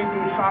Kennedy,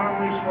 do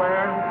solemnly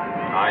swear.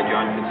 I,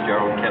 John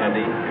Fitzgerald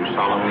Kennedy, do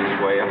solemnly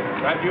swear.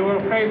 That you will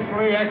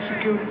faithfully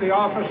execute the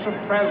office of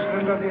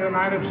President of the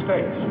United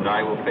States. That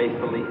I will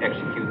faithfully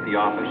execute the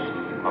office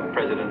of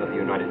President of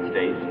the United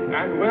States.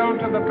 And will,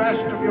 to the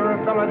best of your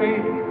ability.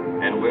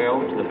 And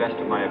will, to the best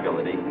of my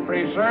ability.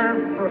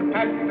 Preserve,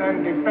 protect,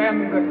 and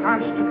defend the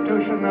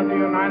Constitution of the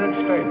United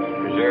States.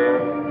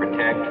 Preserve,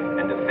 protect,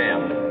 and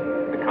defend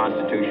the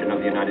Constitution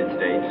of the United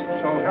States.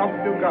 So help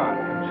you God.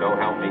 So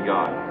help me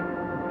God.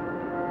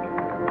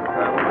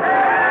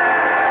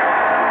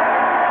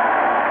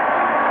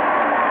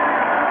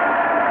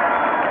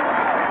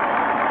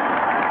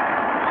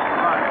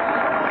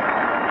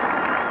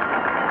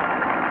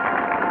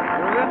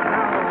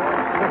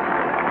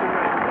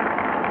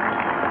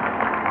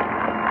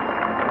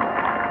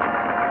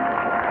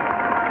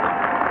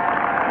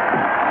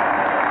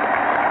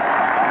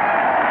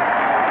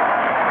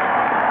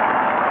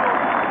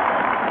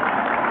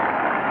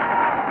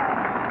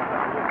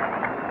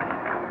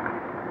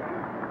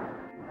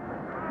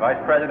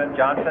 Vice President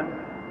Johnson,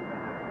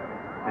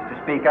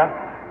 Mr. Speaker,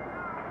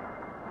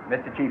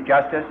 Mr. Chief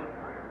Justice,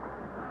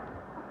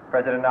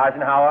 President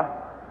Eisenhower,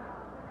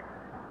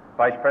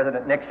 Vice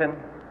President Nixon,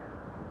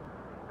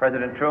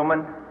 President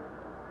Truman,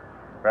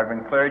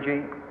 Reverend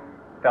clergy,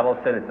 fellow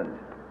citizens.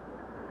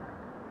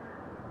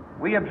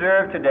 We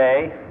observe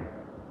today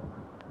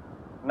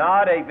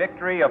not a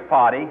victory of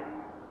party,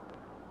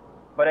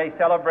 but a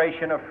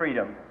celebration of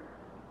freedom,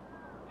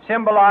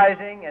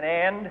 symbolizing an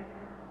end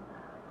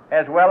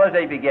as well as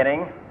a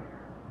beginning,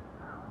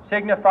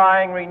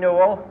 signifying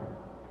renewal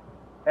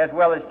as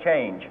well as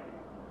change.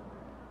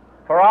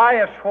 For I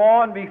have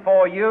sworn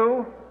before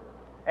you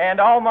and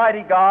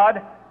Almighty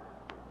God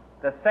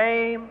the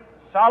same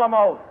solemn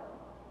oath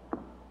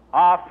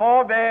our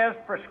forebears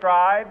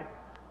prescribed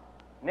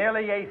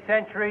nearly a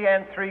century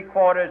and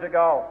 3/4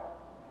 ago.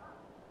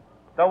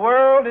 The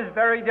world is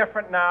very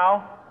different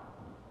now,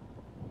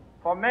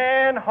 for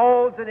man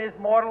holds in his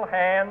mortal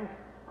hands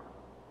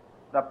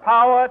the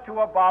power to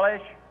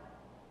abolish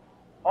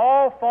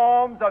all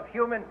forms of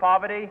human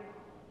poverty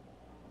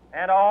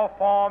and all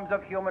forms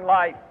of human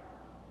life.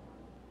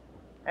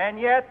 And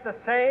yet the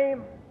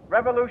same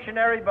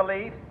revolutionary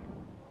beliefs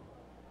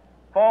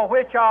for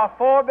which our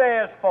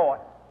forebears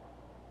fought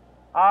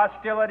are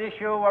still at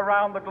issue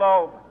around the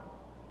globe.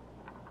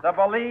 The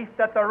belief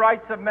that the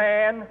rights of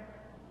man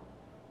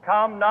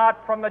come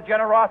not from the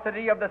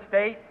generosity of the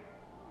state,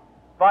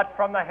 but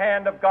from the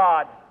hand of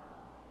God.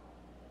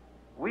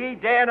 We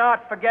dare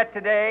not forget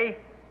today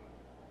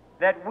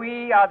that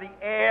we are the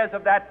heirs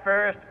of that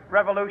first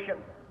revolution.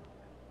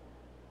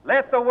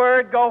 Let the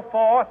word go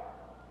forth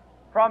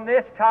from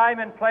this time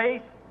and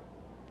place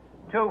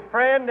to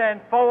friend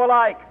and foe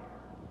alike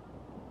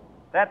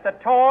that the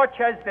torch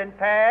has been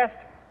passed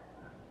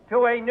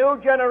to a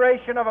new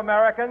generation of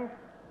Americans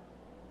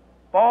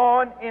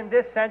born in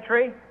this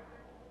century,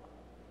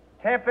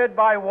 tempered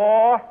by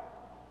war,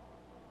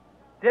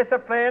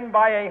 disciplined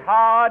by a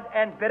hard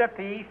and bitter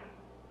peace,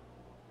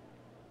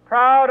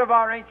 proud of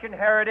our ancient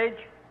heritage,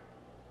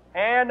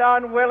 and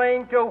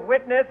unwilling to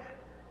witness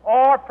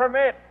or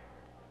permit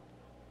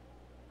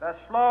the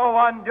slow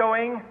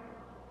undoing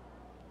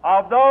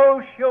of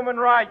those human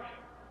rights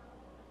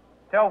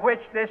to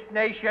which this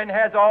nation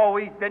has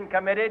always been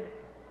committed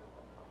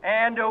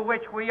and to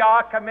which we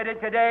are committed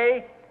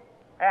today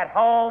at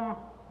home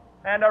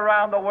and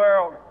around the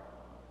world.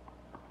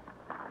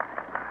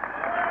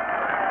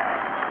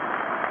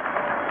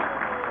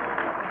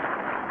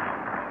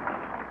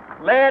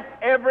 Let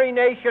every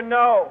nation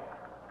know,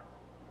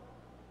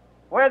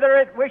 whether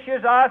it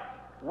wishes us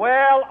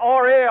well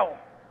or ill,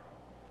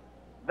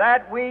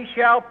 that we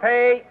shall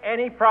pay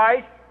any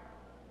price,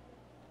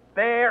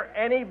 bear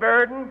any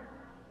burden,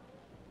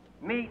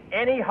 meet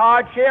any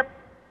hardship,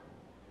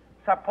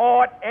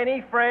 support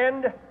any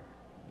friend,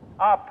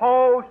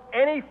 oppose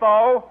any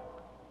foe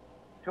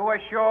to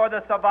assure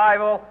the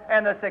survival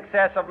and the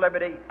success of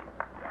liberty.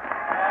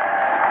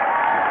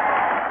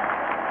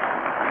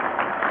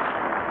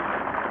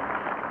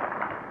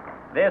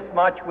 This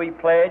much we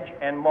pledge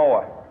and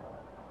more.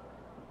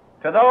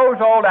 To those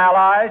old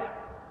allies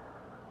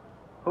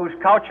whose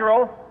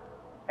cultural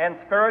and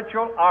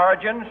spiritual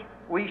origins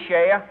we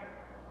share,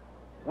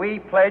 we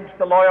pledge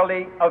the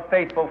loyalty of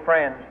faithful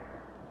friends.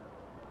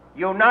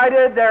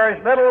 United, there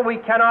is little we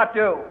cannot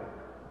do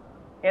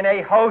in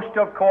a host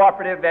of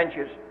cooperative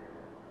ventures.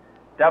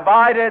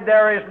 Divided,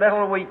 there is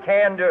little we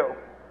can do,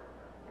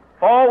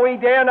 for we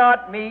dare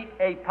not meet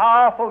a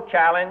powerful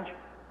challenge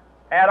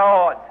at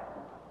odds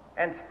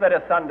and split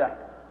asunder.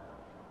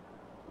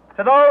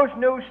 To those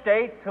new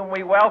states whom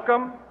we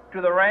welcome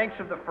to the ranks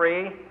of the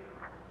free,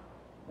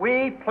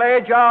 we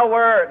pledge our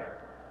word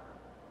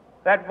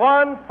that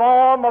one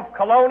form of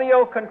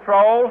colonial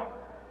control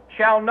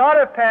shall not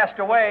have passed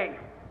away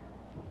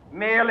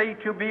merely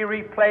to be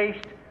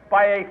replaced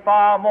by a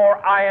far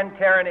more iron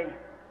tyranny.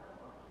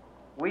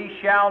 We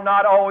shall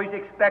not always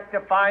expect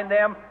to find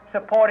them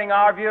supporting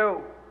our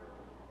view,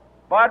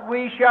 but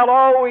we shall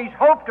always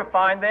hope to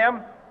find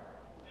them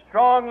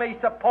strongly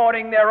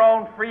supporting their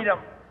own freedom,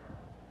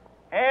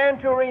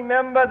 and to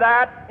remember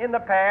that in the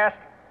past,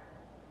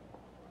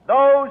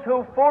 those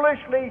who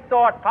foolishly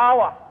sought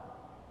power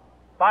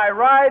by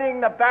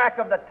riding the back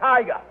of the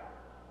tiger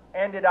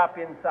ended up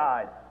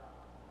inside.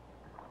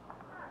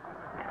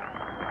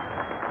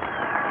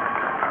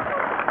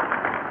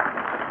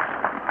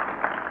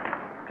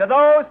 To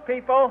those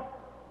people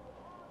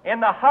in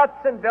the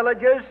huts and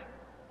villages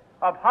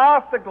of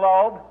half the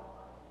globe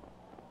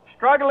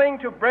struggling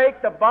to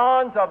break the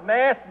bonds of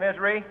mass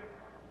misery,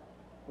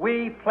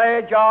 we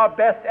pledge our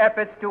best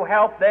efforts to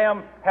help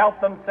them help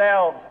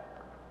themselves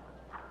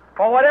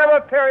for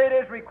whatever period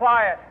is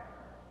required,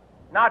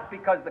 not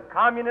because the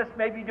communists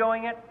may be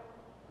doing it,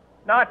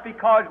 not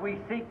because we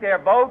seek their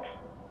votes,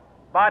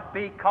 but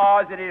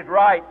because it is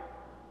right.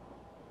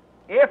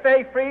 If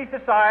a free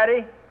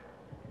society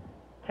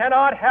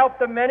cannot help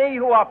the many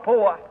who are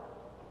poor,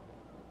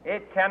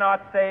 it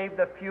cannot save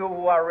the few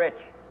who are rich.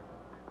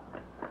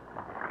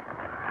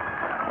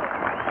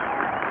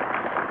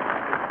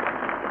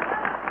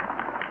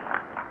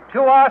 To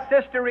our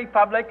sister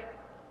republics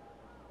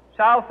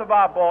south of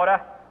our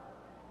border,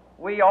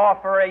 we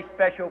offer a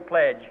special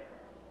pledge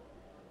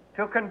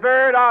to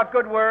convert our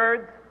good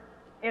words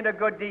into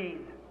good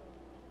deeds,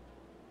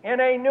 in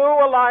a new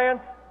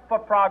alliance for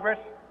progress,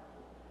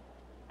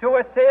 to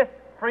assist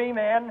free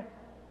men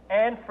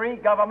and free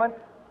governments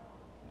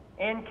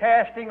in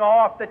casting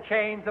off the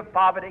chains of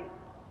poverty.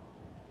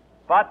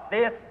 But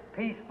this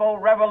peaceful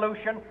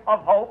revolution of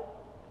hope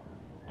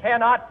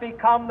cannot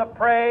become the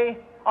prey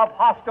of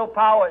hostile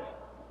powers.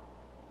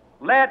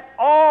 Let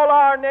all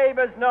our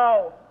neighbors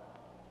know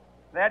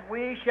that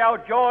we shall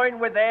join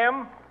with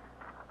them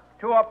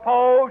to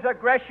oppose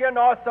aggression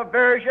or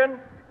subversion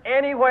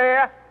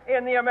anywhere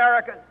in the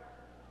Americas.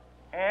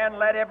 And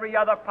let every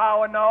other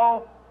power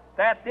know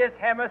that this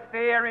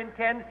hemisphere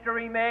intends to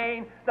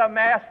remain the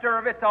master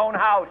of its own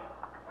house.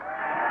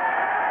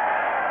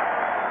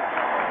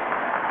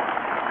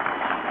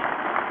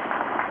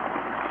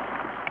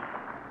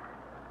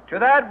 To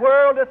that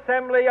World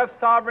Assembly of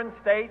Sovereign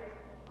States,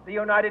 the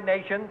United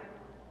Nations,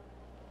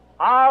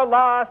 our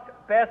last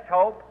best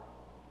hope,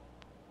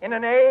 in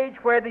an age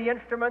where the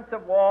instruments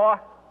of war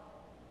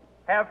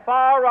have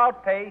far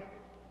outpaced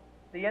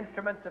the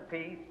instruments of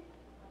peace,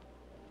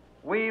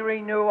 we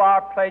renew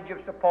our pledge of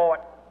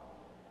support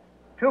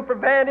to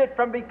prevent it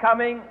from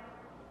becoming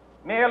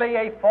merely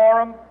a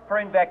forum for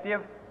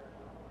invective,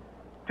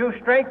 to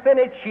strengthen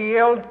its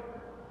shield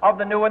of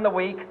the new and the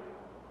weak,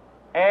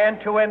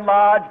 and to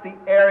enlarge the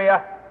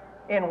area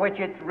in which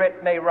its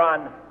writ may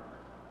run.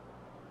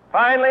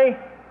 Finally,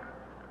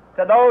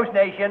 to those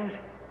nations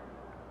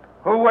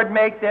who would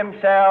make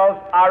themselves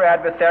our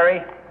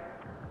adversary,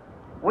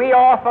 we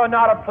offer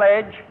not a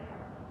pledge,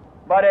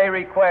 but a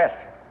request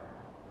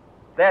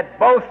that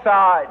both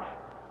sides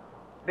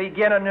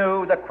begin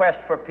anew the quest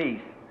for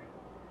peace.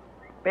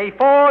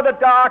 Before the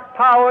dark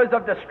powers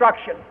of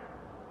destruction,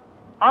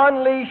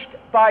 unleashed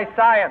by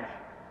science,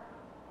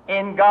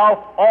 engulf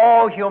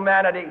all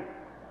humanity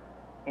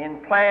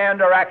in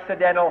planned or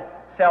accidental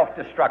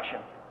self-destruction,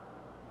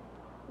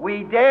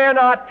 we dare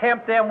not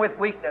tempt them with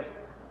weakness,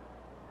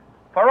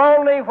 for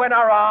only when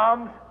our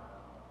arms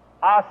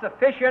are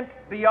sufficient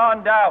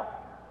beyond doubt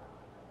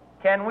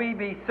can we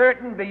be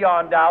certain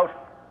beyond doubt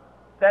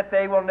that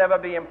they will never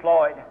be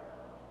employed.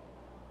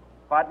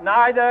 But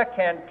neither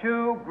can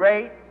two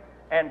great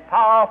and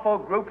powerful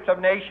groups of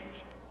nations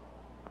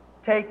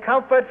take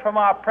comfort from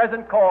our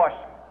present course,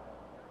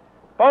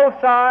 both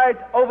sides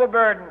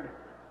overburdened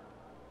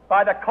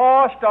by the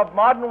cost of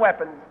modern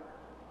weapons,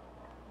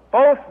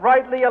 both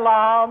rightly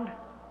alarmed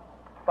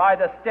by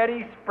the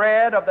steady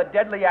spread of the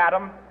deadly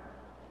atom,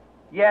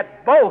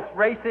 yet both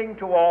racing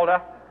to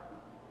alter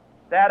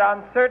that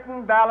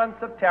uncertain balance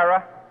of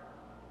terror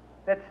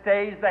that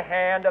stays the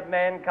hand of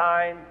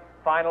mankind's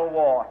final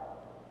war.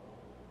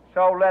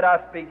 So let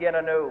us begin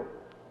anew,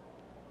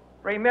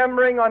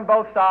 remembering on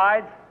both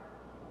sides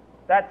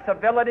that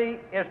civility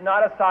is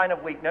not a sign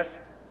of weakness,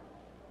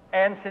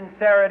 and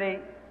sincerity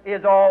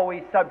is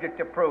always subject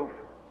to proof.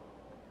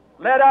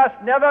 Let us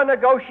never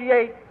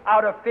negotiate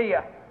out of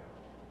fear,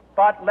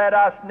 but let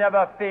us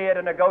never fear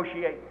to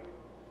negotiate.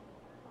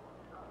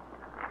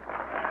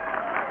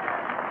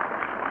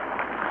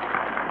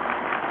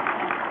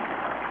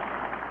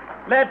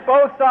 Let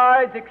both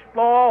sides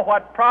explore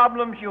what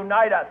problems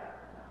unite us,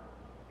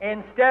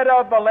 instead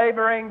of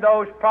belaboring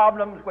those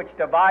problems which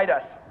divide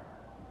us.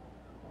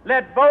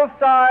 Let both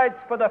sides,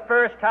 for the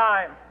first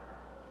time,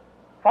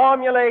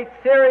 formulate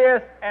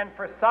serious and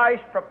precise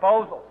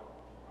proposals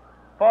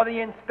for the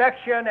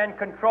inspection and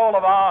control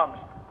of arms,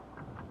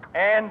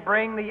 and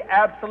bring the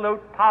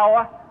absolute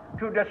power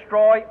to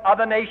destroy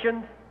other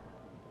nations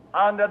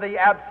under the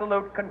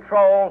absolute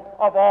control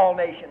of all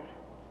nations.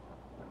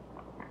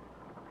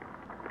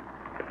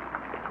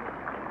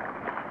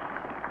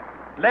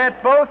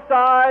 Let both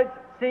sides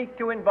seek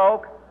to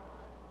invoke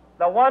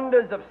the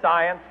wonders of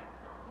science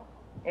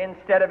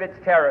instead of its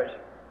terrors.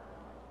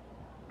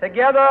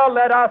 Together,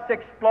 let us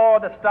explore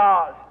the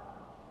stars,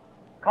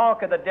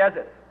 conquer the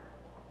deserts,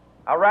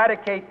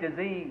 eradicate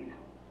disease,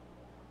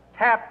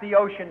 tap the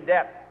ocean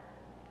depths,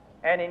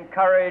 and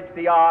encourage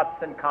the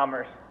arts and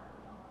commerce.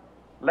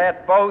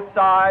 Let both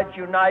sides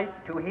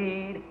unite to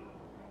heed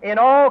in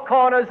all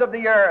corners of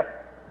the earth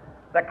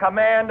the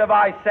command of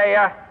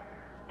Isaiah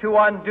to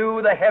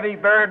undo the heavy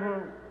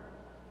burden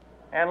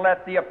and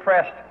let the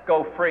oppressed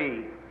go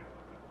free.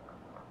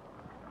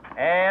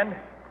 And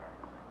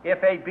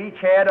if a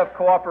beachhead of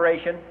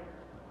cooperation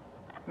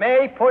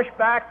may push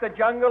back the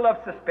jungle of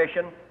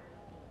suspicion,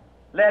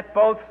 let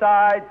both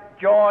sides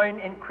join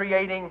in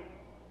creating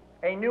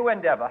a new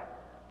endeavor,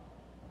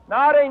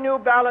 not a new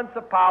balance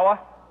of power,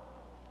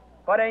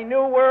 but a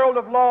new world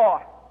of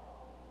law,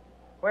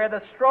 where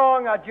the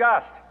strong are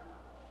just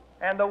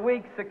and the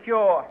weak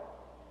secure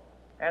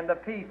and the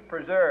peace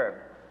preserved.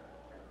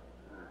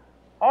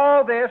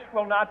 All this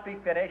will not be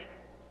finished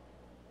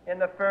in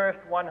the first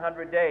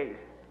 100 days,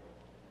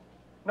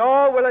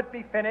 nor will it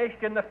be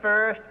finished in the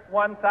first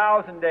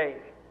 1,000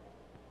 days,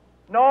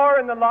 nor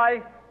in the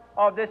life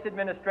of this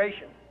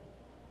administration,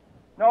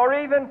 nor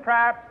even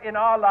perhaps in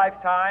our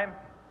lifetime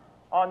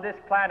on this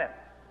planet.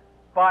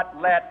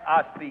 But let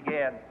us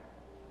begin.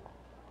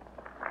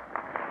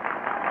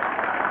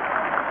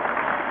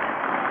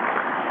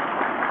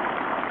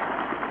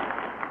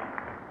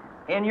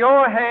 In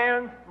your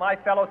hands, my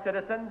fellow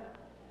citizens,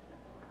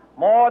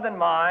 more than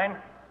mine,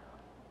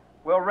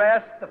 will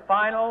rest the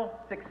final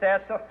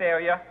success or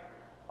failure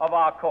of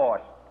our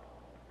course.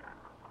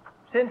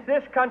 Since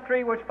this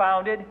country was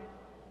founded,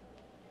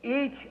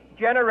 each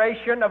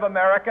generation of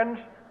Americans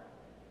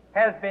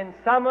has been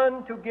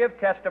summoned to give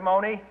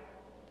testimony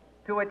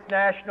to its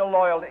national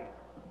loyalty.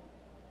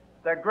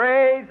 The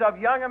graves of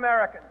young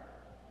Americans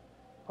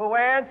who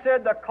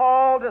answered the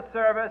call to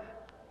service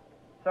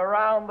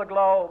surround the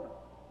globe.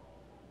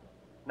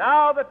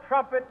 Now the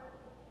trumpet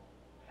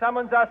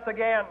summons us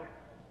again,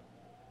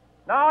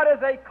 not as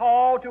a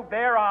call to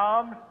bear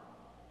arms,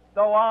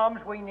 though arms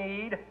we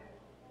need,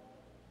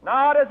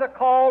 not as a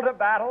call to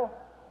battle,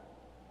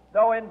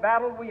 though in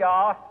battle we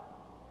are,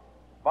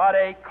 but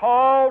a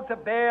call to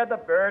bear the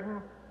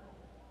burden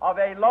of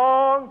a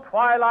long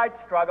twilight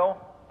struggle,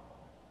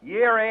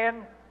 year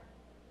in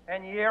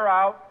and year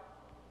out,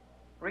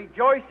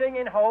 rejoicing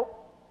in hope,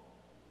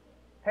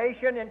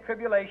 patient in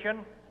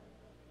tribulation,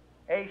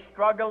 a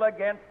struggle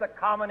against the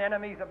common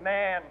enemies of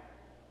man,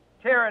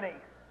 tyranny,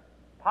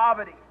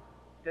 poverty,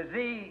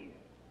 disease,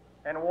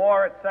 and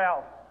war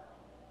itself.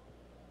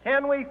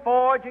 Can we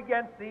forge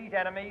against these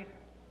enemies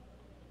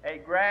a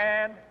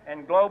grand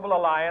and global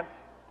alliance,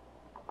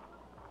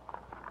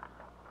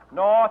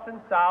 north and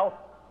south,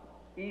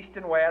 east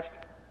and west,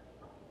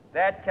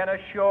 that can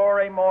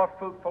assure a more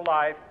fruitful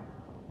life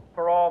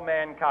for all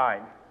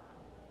mankind?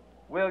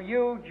 Will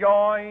you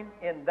join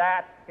in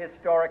that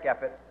historic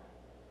effort?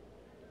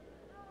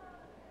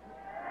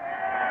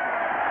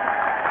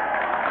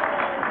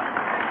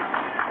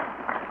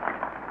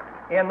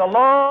 In the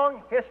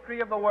long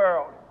history of the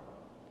world,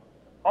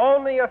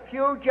 only a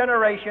few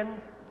generations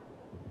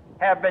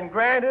have been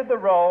granted the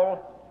role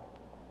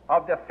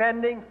of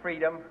defending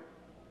freedom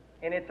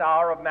in its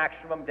hour of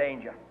maximum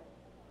danger.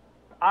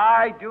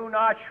 I do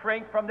not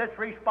shrink from this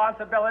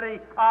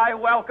responsibility. I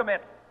welcome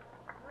it.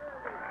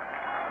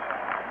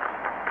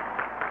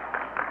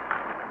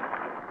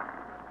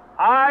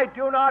 I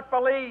do not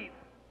believe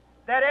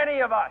that any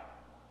of us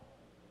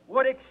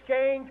would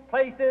exchange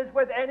places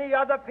with any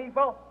other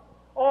people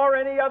or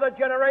any other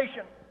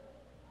generation.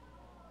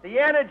 The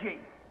energy,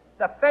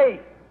 the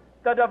faith,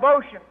 the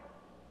devotion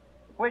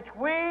which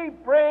we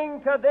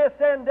bring to this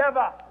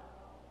endeavor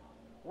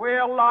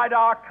will light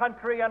our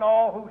country and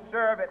all who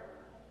serve it.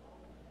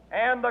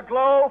 And the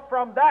glow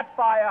from that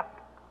fire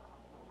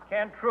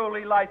can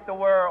truly light the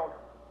world.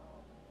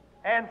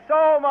 And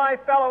so, my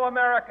fellow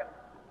Americans,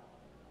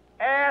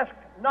 ask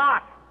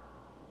not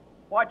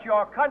what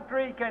your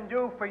country can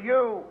do for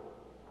you,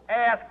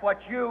 ask what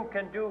you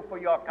can do for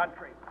your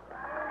country.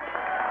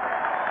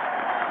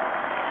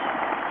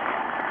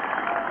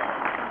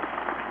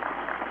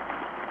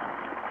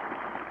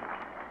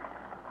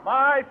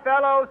 My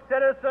fellow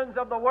citizens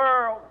of the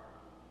world,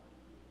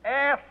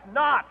 ask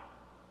not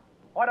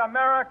what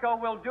America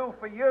will do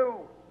for you,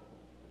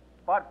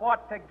 but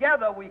what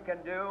together we can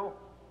do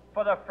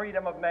for the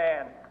freedom of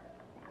man.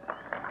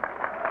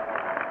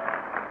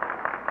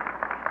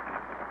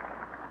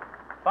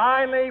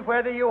 Finally,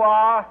 whether you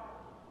are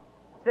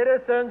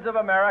citizens of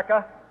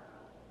America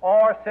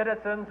or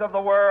citizens of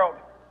the world,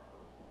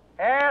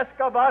 ask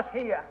of us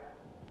here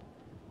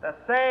the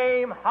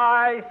same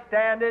high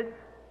standards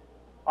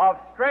of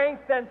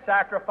strength and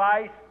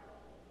sacrifice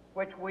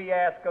which we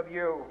ask of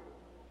you.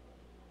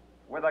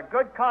 With a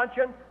good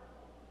conscience,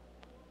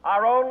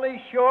 our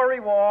only sure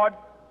reward,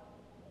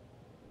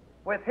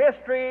 with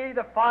history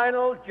the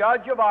final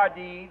judge of our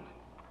deeds,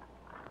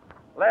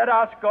 let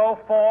us go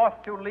forth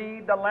to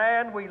lead the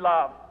land we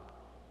love,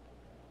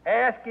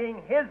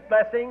 asking His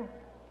blessing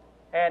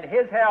and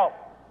His help,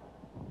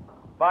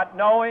 but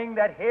knowing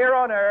that here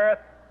on earth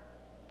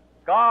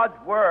God's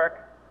work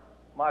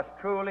must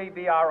truly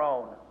be our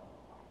own.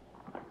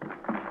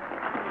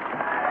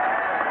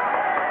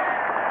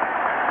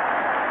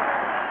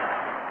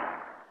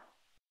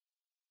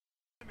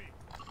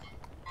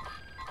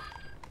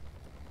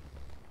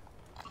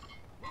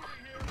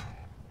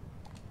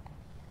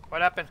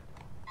 What happened?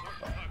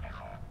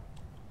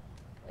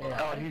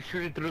 Oh, he's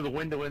shooting through the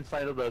window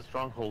inside of the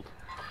stronghold.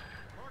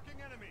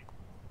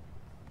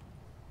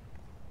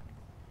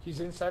 He's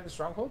inside the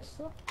stronghold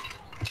still?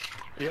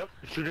 Yep,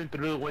 shooting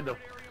through the window.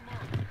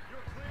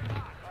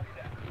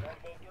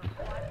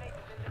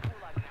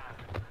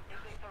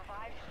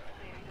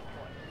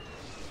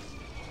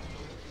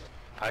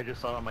 I just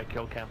saw it on my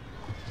kill cam.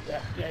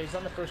 Yeah, he's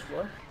on the first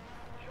floor.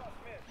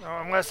 Oh,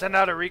 I'm gonna send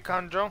out a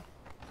recon drone.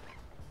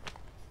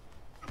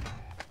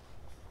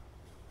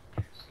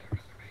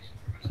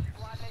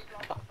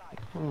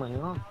 Oh my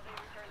god.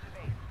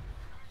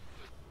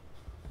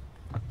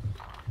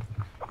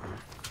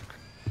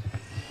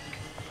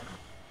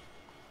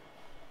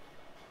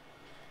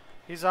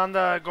 He's on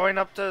the going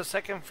up to the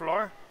second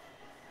floor.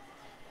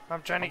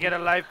 I'm trying to get a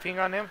live ping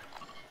on him.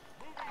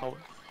 Oh.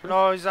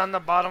 No, he's on the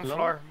bottom Hello?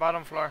 floor.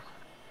 Bottom floor.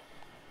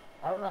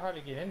 I don't know how to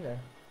get in there.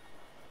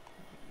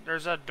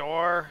 There's a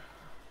door.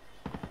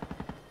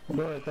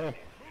 Go right there.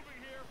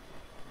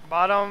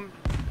 Bottom.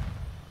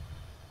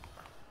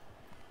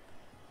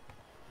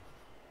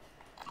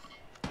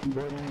 Go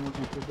in and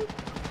looking for it.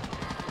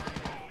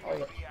 Oh,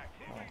 yeah.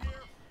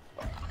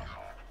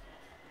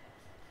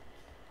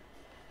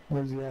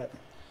 Where's he at?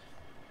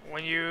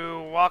 When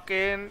you walk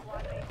in,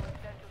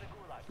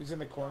 He's in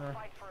the corner.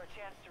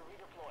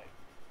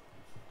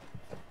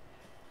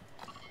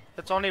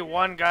 it's only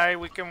one guy.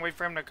 We can wait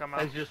for him to come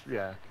out. It's just,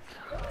 yeah.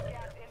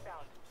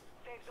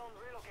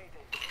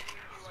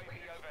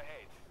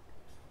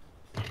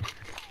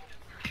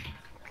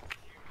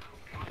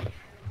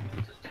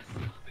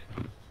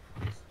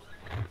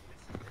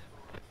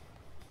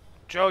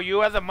 Joe,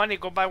 you have the money.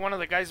 Go buy one of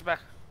the guys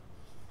back.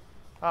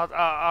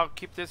 I'll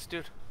keep this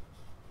dude.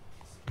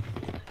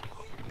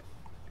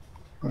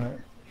 Alright.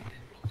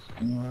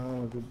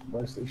 No, the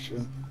buy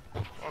station.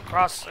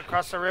 Across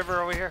the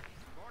river over here.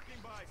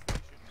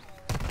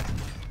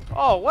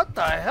 Oh, what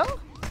the hell?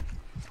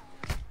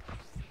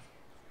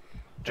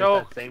 Joe,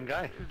 It's that same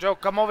guy. Joe,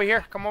 come over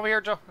here. Come over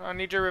here, Joe. I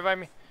need you to revive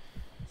me.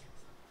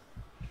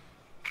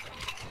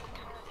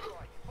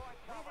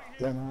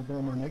 Yeah, no, I'm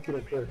gonna make it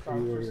up there for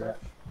you. Where you're at.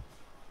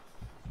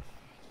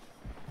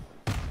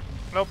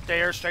 Nope, they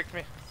airstriked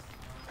me.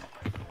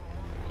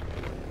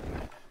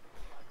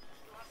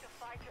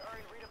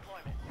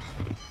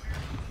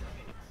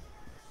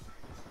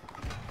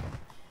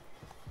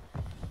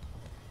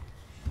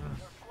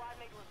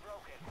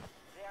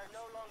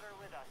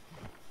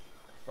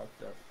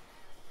 Fucked up.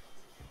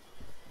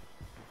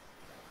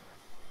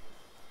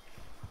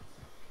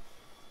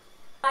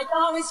 I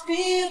always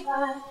feel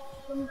like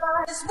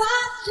somebody's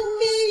watching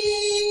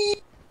me.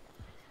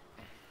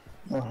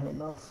 Not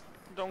enough.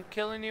 Don't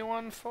kill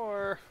anyone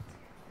for...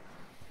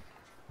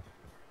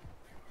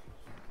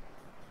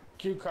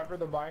 Can you cover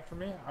the buy for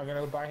me? I'm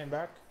gonna buy him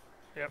back.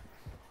 Yep.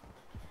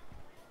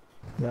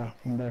 Yeah,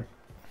 I'm there.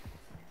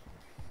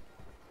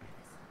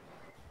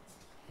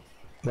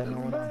 Let me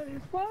know when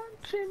I'm-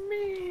 watching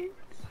me.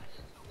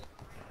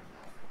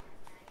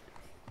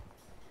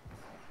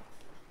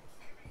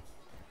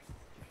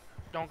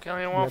 Don't kill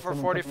anyone for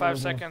 45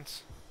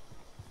 seconds.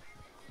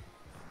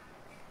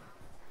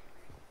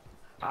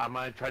 I'm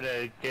gonna try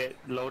to get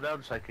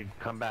loadout so I can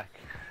come back.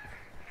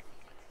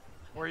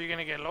 Where are you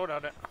gonna get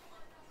loadout at?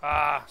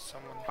 Ah,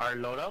 someone. Our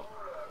loadout?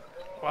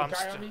 Well, I'm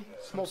guy on me.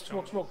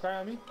 Smoke. Guy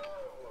on me.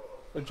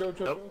 Oh, Joe,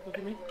 Nope. look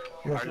at me.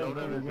 Our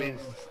loadout is being...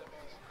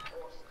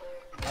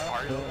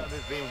 Our loadout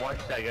is being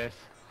watched, I guess.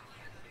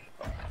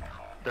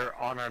 They're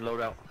on our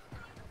loadout.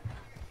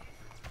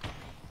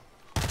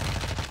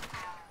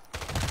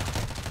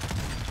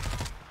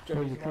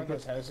 Joe, he's in one of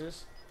those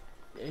houses.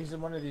 Yeah, he's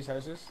in one of these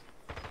houses.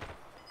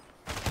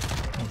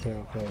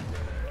 Okay.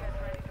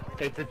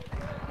 It's a...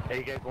 Hey,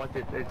 you guys want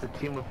it? It's a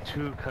team of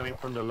 2 coming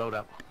from the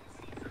loadout.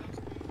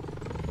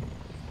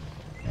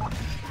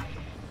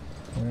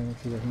 Alright,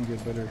 let's see if I can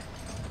get better.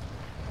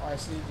 Oh, I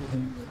see the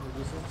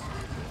distance.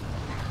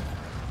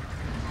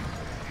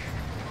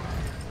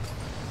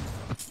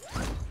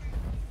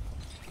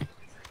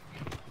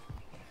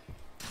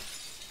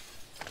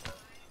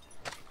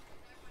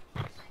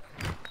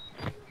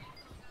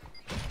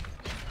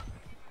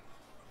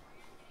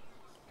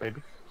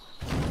 Baby.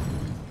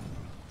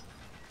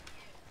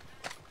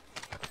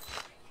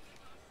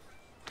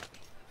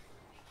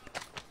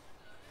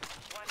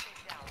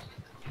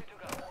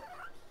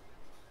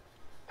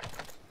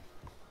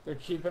 They're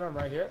keeping him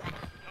right here.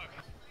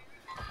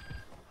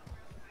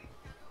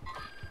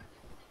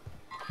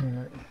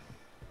 Alright.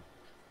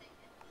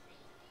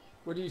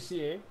 What do you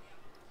see, eh?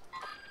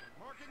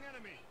 Marking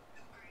enemy.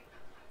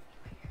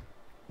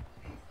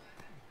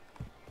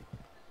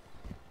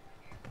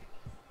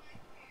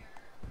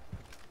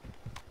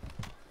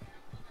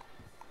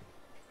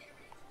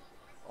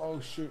 Oh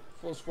shoot,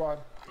 full squad.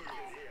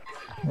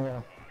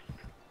 Yeah.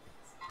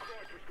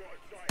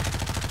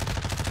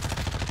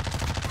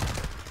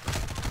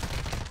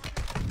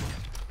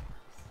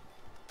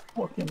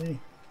 Fucking me.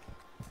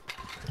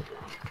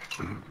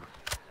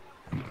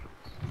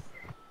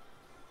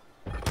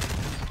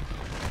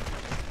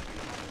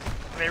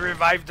 They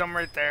revived them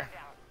right there.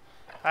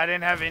 I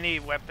didn't have any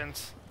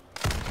weapons.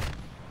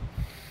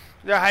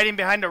 They're hiding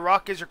behind the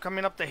rock as you're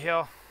coming up the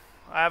hill.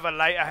 I have a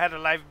light. I had a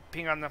live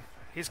ping on them.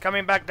 He's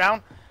coming back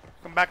down.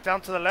 Come back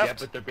down to the left. Yeah,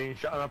 but they're being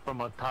shot up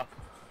from on top.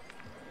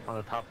 On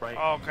the top right.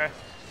 Oh, okay.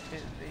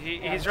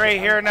 He's right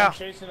here now.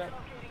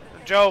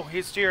 Joe,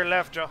 he's to your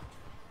left, Joe.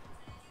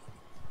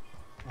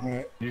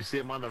 Alright. You see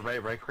him on the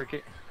right,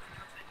 Cricket?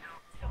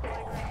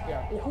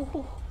 Yeah.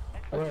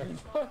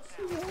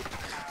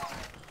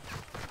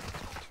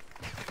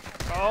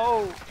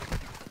 Oh.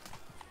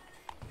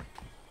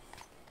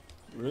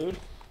 Rude.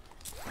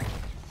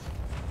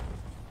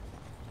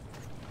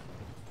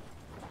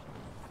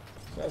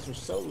 You guys are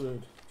so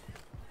rude.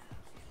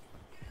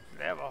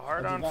 They have a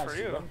hard on for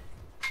you. Them.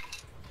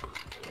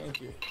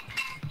 Thank you.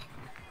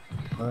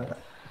 Alright,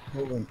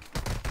 moving.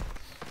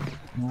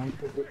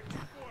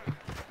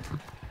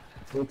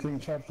 18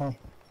 shots on.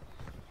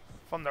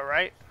 From the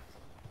right?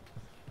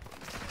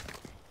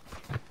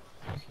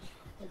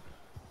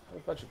 A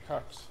bunch of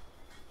cucks.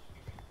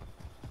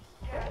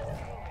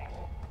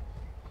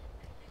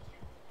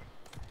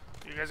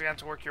 You guys are going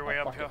to work your way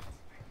uphill.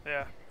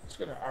 Yeah. It's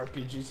gonna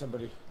RPG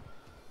somebody.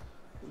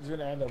 He's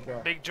gonna end up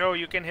well. Big Joe,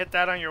 you can hit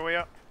that on your way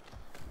up.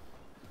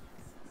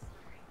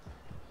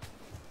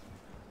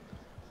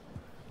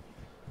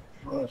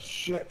 Oh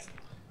shit.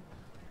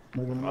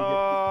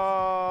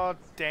 Oh,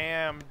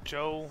 damn,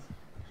 Joe.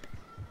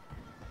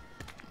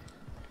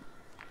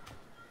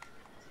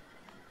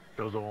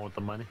 Joe's the one with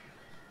the money.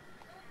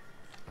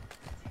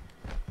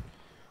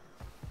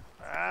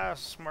 Ah,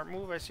 smart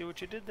move. I see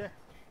what you did there.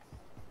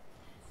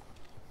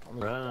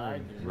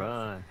 Run,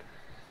 run.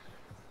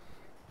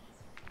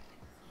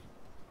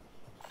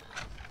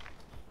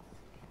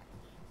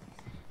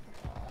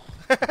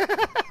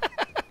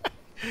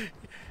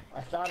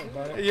 I thought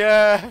about it.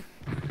 Yeah.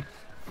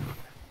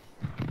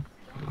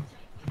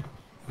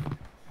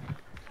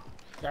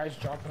 Guys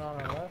dropping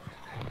on our left.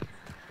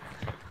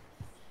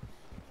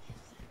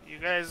 You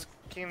guys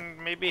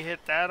can maybe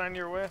hit that on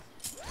your way.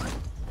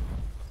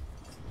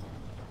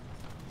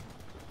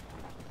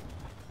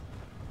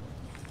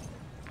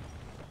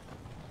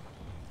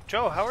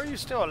 Joe, how are you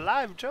still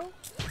alive, Joe?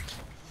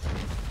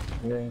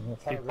 Yeah,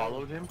 he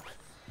followed him.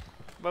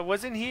 But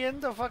wasn't he in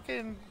the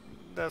fucking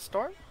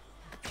storm?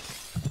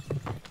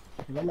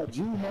 I'm a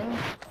G, man.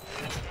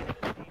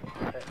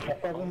 I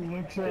fucking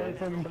went to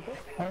fucking.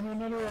 I'm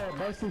in another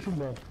buy station,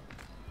 bro.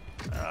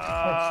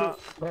 Oh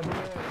shit. Rubber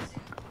ass.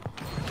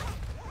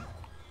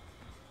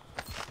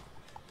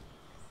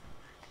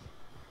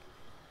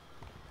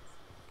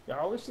 Yeah, I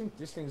always think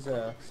this thing's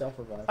a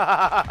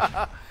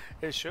self-revive.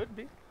 It should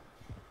be.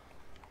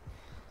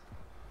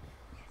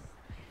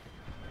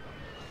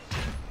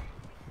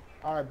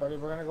 Alright, buddy,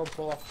 we're gonna go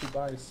pull off 2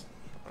 buys.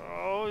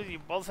 Oh, you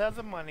both have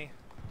the money.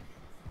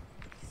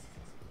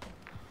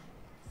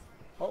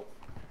 Oh.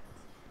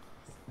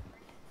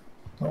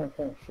 Oh,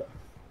 oh shit.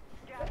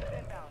 Gas is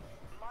inbound.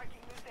 Marking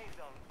new safe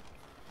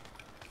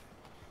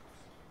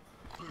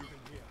zone.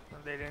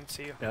 They didn't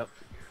see you. Yep.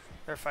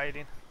 They're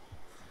fighting.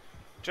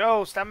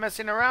 Joe, stop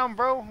messing around,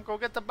 bro. Go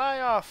get the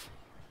buy off.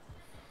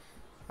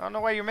 I don't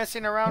know why you're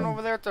messing around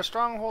over there at the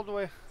stronghold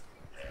way.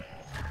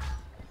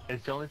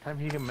 It's the only time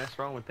he can mess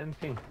around with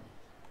anything.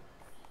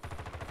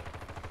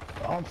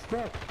 I'm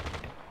stuck.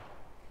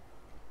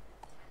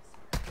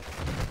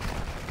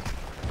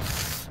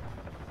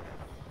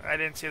 I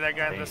didn't see that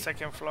guy on the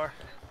second floor.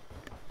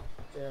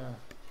 Yeah.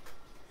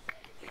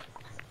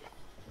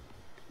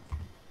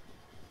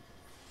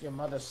 Your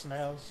mother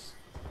smells.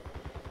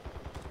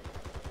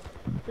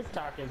 Good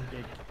talking,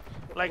 big.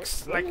 Like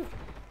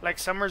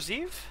Summer's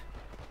Eve?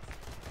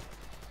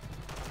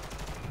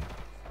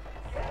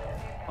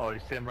 Oh, you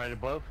see him right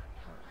above?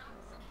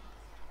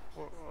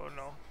 Oh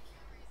no.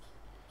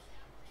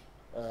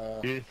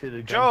 You didn't see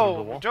the gun through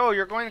the wall? Joe,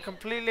 you're going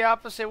completely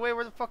opposite way.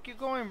 Where the fuck you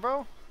going,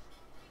 bro?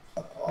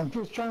 I'm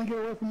just trying to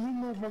get away from you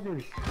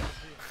motherfuckers.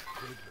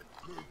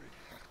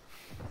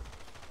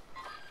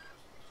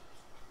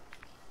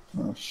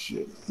 Oh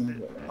shit.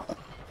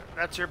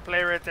 That's your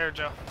play right there,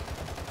 Joe.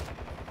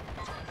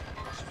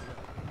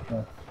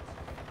 Yeah.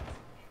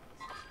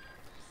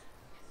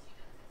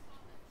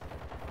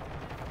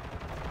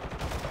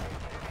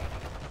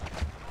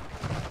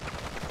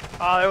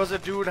 Oh, there was a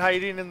dude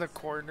hiding in the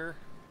corner.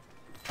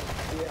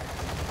 Yeah.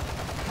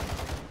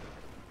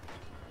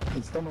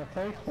 It's still my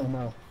play or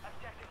no?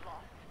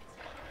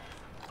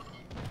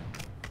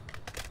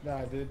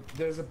 Nah, dude,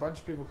 there's a bunch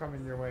of people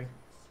coming your way.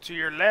 To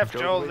your left,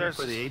 Joe. There's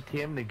for the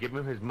ATM to give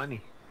him his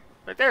money.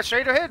 Right there,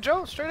 straight ahead,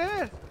 Joe. Straight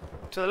ahead.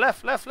 To the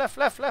left, left.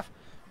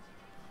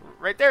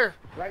 Right there.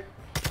 Right.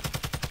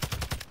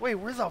 Wait,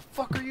 where the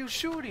fuck are you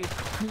shooting?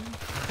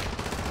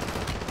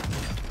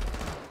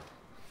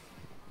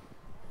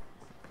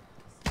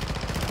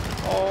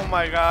 Oh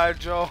my God,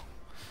 Joe.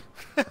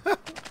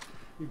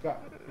 You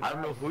got. I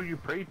don't know who you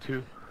prayed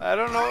to. I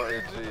don't know.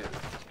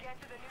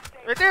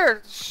 Right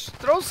there.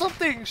 Throw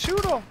something.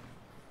 Shoot him.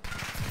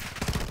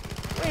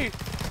 Wait.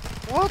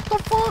 What the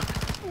fuck?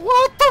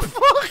 What the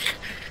fuck?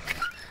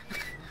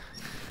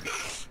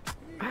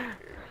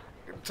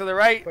 To the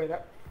right. Wait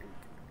up.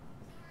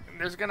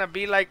 There's gonna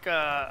be like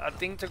a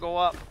thing to go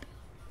up.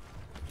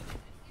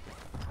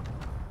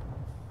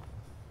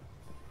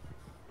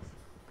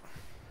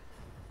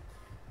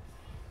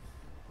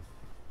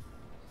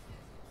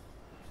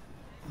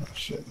 Oh,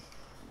 shit.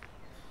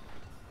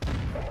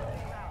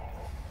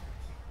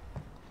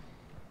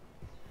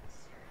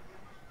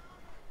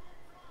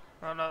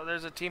 Oh no,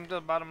 there's a team to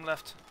the bottom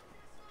left.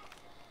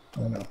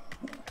 I know.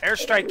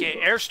 Airstrike it,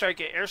 airstrike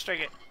it,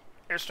 airstrike it.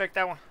 Airstrike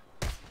that one.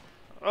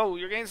 Oh,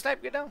 you're getting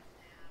sniped, get down.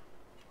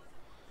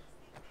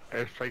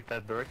 Airstrike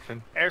that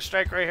direction.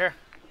 Airstrike right here.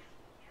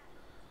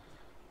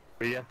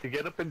 But you have to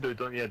get up and do it,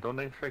 don't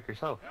airstrike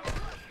yourself.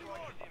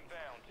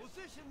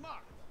 Position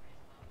marked.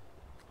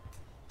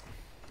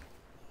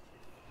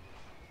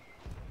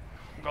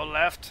 Go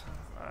left.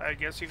 I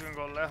guess you can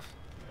go left.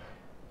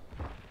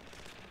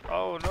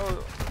 Oh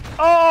no.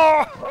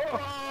 Oh!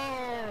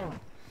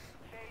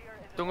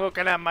 Tungo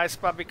can have my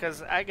spot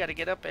because I gotta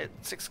get up at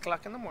 6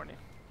 o'clock in the morning.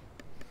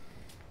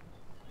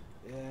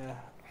 Yeah,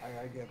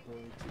 I get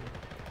early too.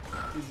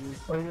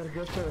 Oh, you gotta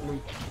get there,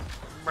 Luke.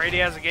 Brady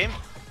has a game.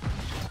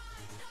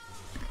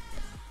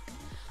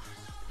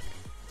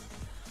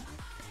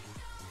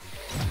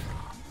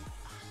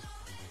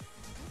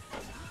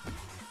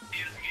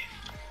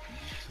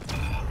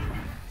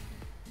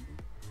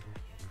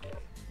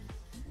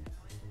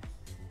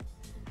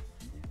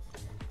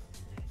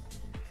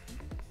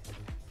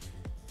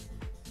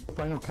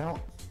 Final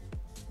count.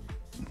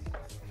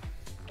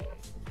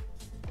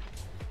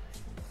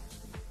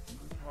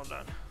 Hold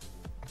on.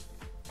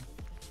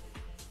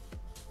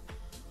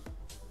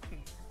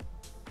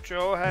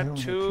 Joe had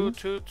two.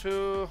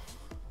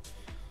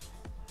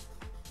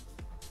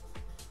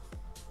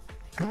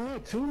 Oh,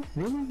 2?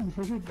 Really?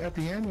 Especially at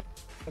the end.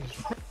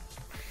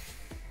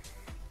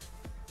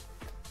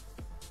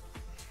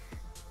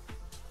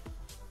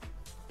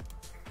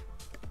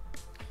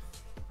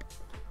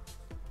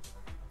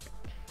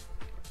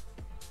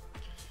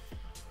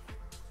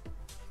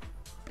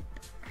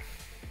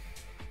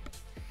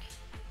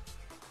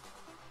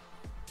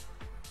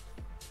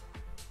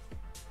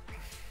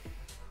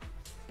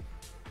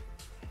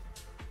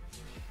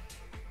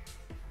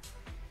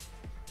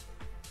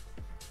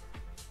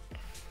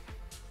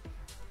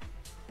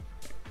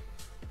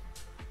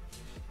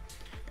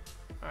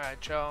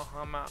 Alright, Joe,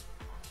 I'm out.